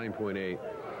him a 9.8.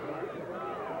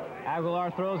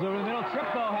 Aguilar throws over the middle.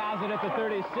 Trippo has it at the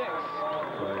 36.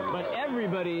 But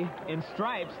everybody in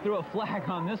stripes threw a flag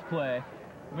on this play.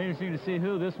 It'll be interesting to see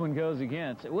who this one goes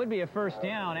against. It would be a first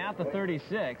down at the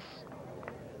 36.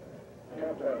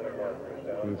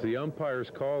 And it's the umpire's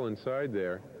call inside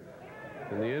there.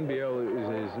 And the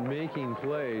NBL is making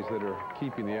plays that are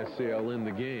keeping the SCL in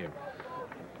the game.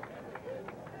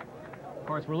 Of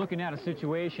course, we're looking at a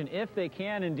situation, if they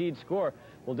can indeed score,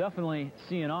 we'll definitely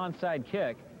see an onside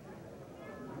kick.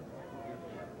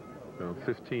 Well,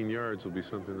 15 yards will be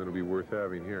something that'll be worth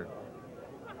having here.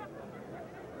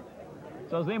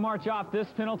 So as they march off this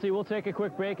penalty, we'll take a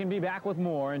quick break and be back with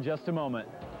more in just a moment.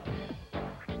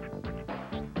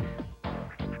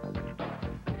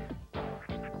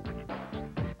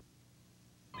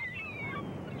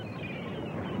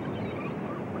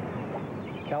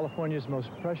 California's most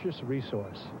precious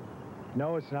resource.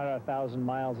 No, it's not our 1,000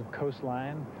 miles of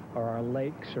coastline, or our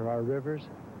lakes, or our rivers.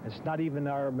 It's not even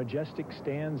our majestic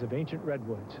stands of ancient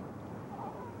redwoods.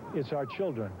 It's our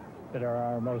children that are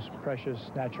our most precious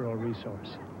natural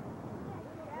resource.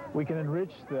 We can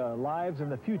enrich the lives and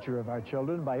the future of our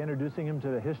children by introducing them to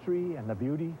the history and the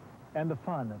beauty and the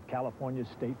fun of California's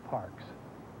state parks.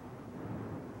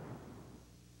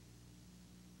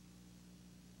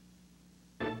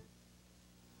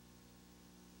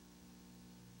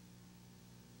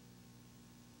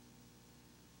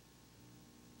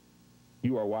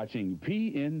 You are watching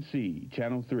PNC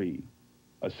Channel 3,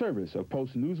 a service of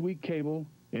Post Newsweek Cable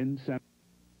in San.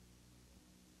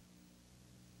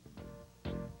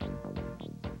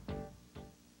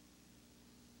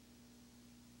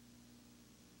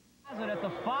 At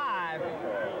the 5,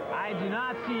 I do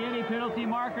not see any penalty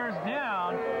markers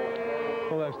down.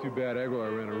 Well, that's too bad.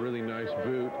 Aguilar ran a really nice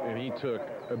boot, and he took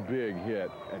a big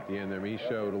hit at the end there. I mean, he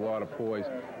showed a lot of poise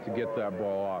to get that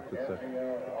ball off. It's a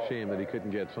shame that he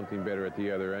couldn't get something better at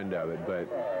the other end of it. But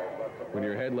when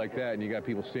you're ahead like that and you got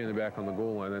people standing back on the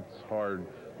goal line, that's hard.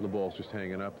 The ball's just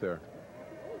hanging up there.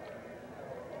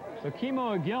 So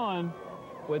Kimo Aguilon,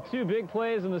 with 2 big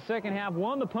plays in the second half,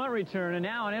 won the punt return, and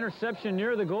now an interception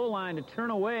near the goal line to turn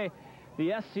away the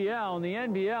SCL, and the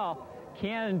NBL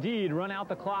can indeed run out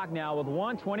the clock now with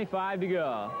 1:25 to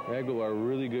go. Aguilar,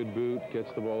 really good boot,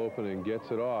 gets the ball open and gets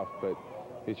it off, but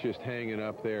it's just hanging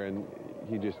up there, and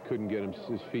he just couldn't get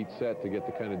his feet set to get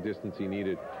the kind of distance he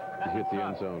needed to hit the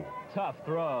end zone. Tough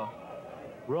throw.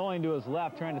 Rolling to his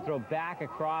left, trying to throw back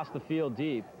across the field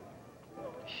deep.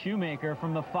 Shoemaker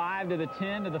from the 5 to the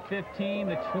 10 to the 15,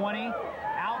 the 20,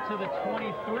 out to the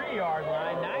 23-yard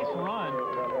line. Nice run.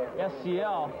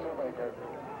 SCL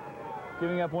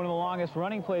giving up one of the longest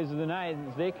running plays of the night,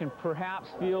 as they can perhaps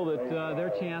feel that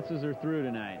their chances are through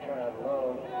tonight.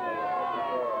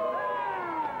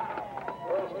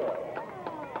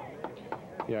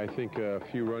 Yeah, I think a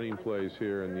few running plays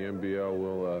here in the NBL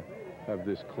will have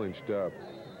this clinched up.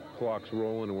 Clock's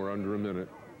rolling and we're under a minute.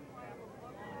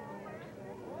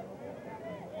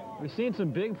 We've seen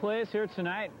some big plays here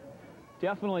tonight.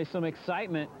 Definitely some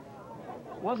excitement.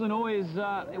 It wasn't always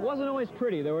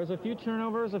pretty. There was a few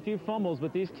turnovers, a few fumbles,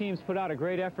 but these teams put out a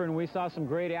great effort, and we saw some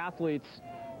great athletes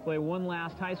play one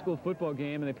last high school football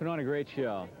game, and they put on a great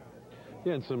show.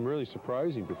 Yeah, and some really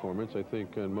surprising performance, I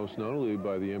think, and most notably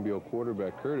by the NBL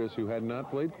quarterback Curtis, who had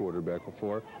not played quarterback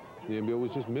before. The NBL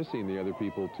was just missing the other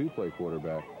people to play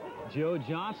quarterback. Joe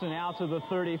Johnson out to the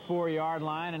 34-yard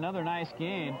line. Another nice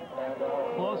gain.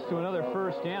 Close to another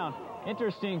first down.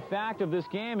 Interesting fact of this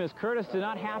game is Curtis did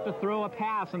not have to throw a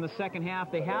pass in the second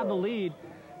half. They had the lead.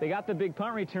 They got the big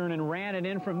punt return and ran it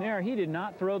in from there. He did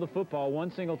not throw the football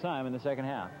one single time in the second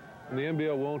half. And the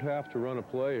NBL won't have to run a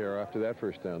play here after that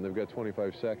first down. They've got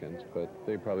 25 seconds, but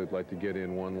they probably would like to get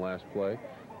in one last play.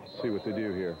 See what they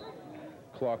do here.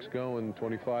 Clock's going,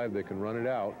 25. They can run it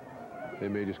out. They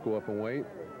may just go up and wait,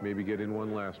 maybe get in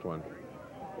one last one.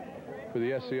 For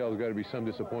the SCL, there's got to be some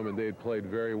disappointment. They had played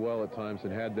very well at times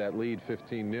and had that lead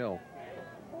 15-0.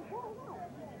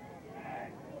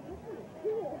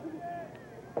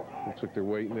 Looks like they're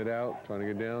waiting it out, trying to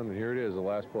get down, and here it is, the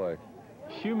last play.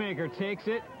 Shoemaker takes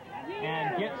it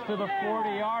and gets to the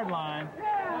 40-yard line,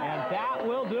 and that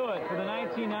will do it for the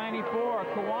 1994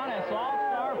 Kiwanis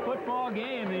All-Star Football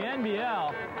Game, the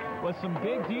NBL, with some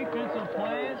big defensive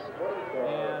plays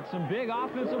and some big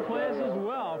offensive plays as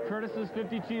well. Curtis's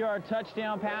 52-yard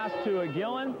touchdown pass to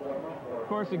Gillen. Of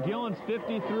course, Gillen's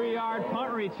 53-yard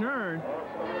punt return.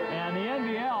 And the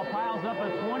NBL piles up a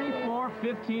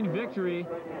 24-15 victory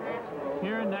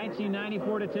here in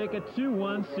 1994 to take a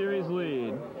 2-1 series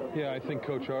lead. Yeah, I think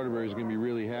Coach Arterberry is going to be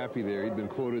really happy there. He'd been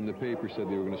quoted in the paper, said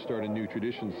they were going to start a new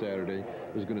tradition Saturday.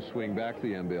 It was going to swing back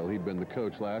the NBL. He'd been the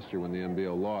coach last year when the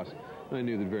NBL lost. I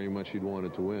knew that very much he'd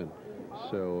wanted to win.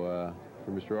 So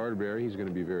for Mr. Arterberry, he's going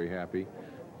to be very happy.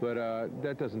 But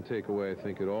that doesn't take away, I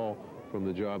think, at all from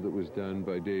the job that was done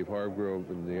by Dave Hargrove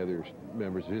and the other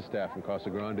members of his staff in Casa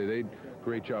Grande. They did a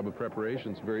great job of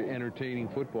preparations, very entertaining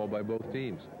football by both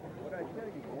teams.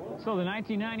 So the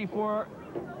 1994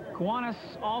 Kiwanis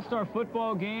All-Star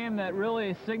Football Game that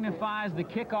really signifies the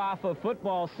kickoff of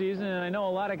football season, and I know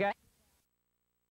a lot of guys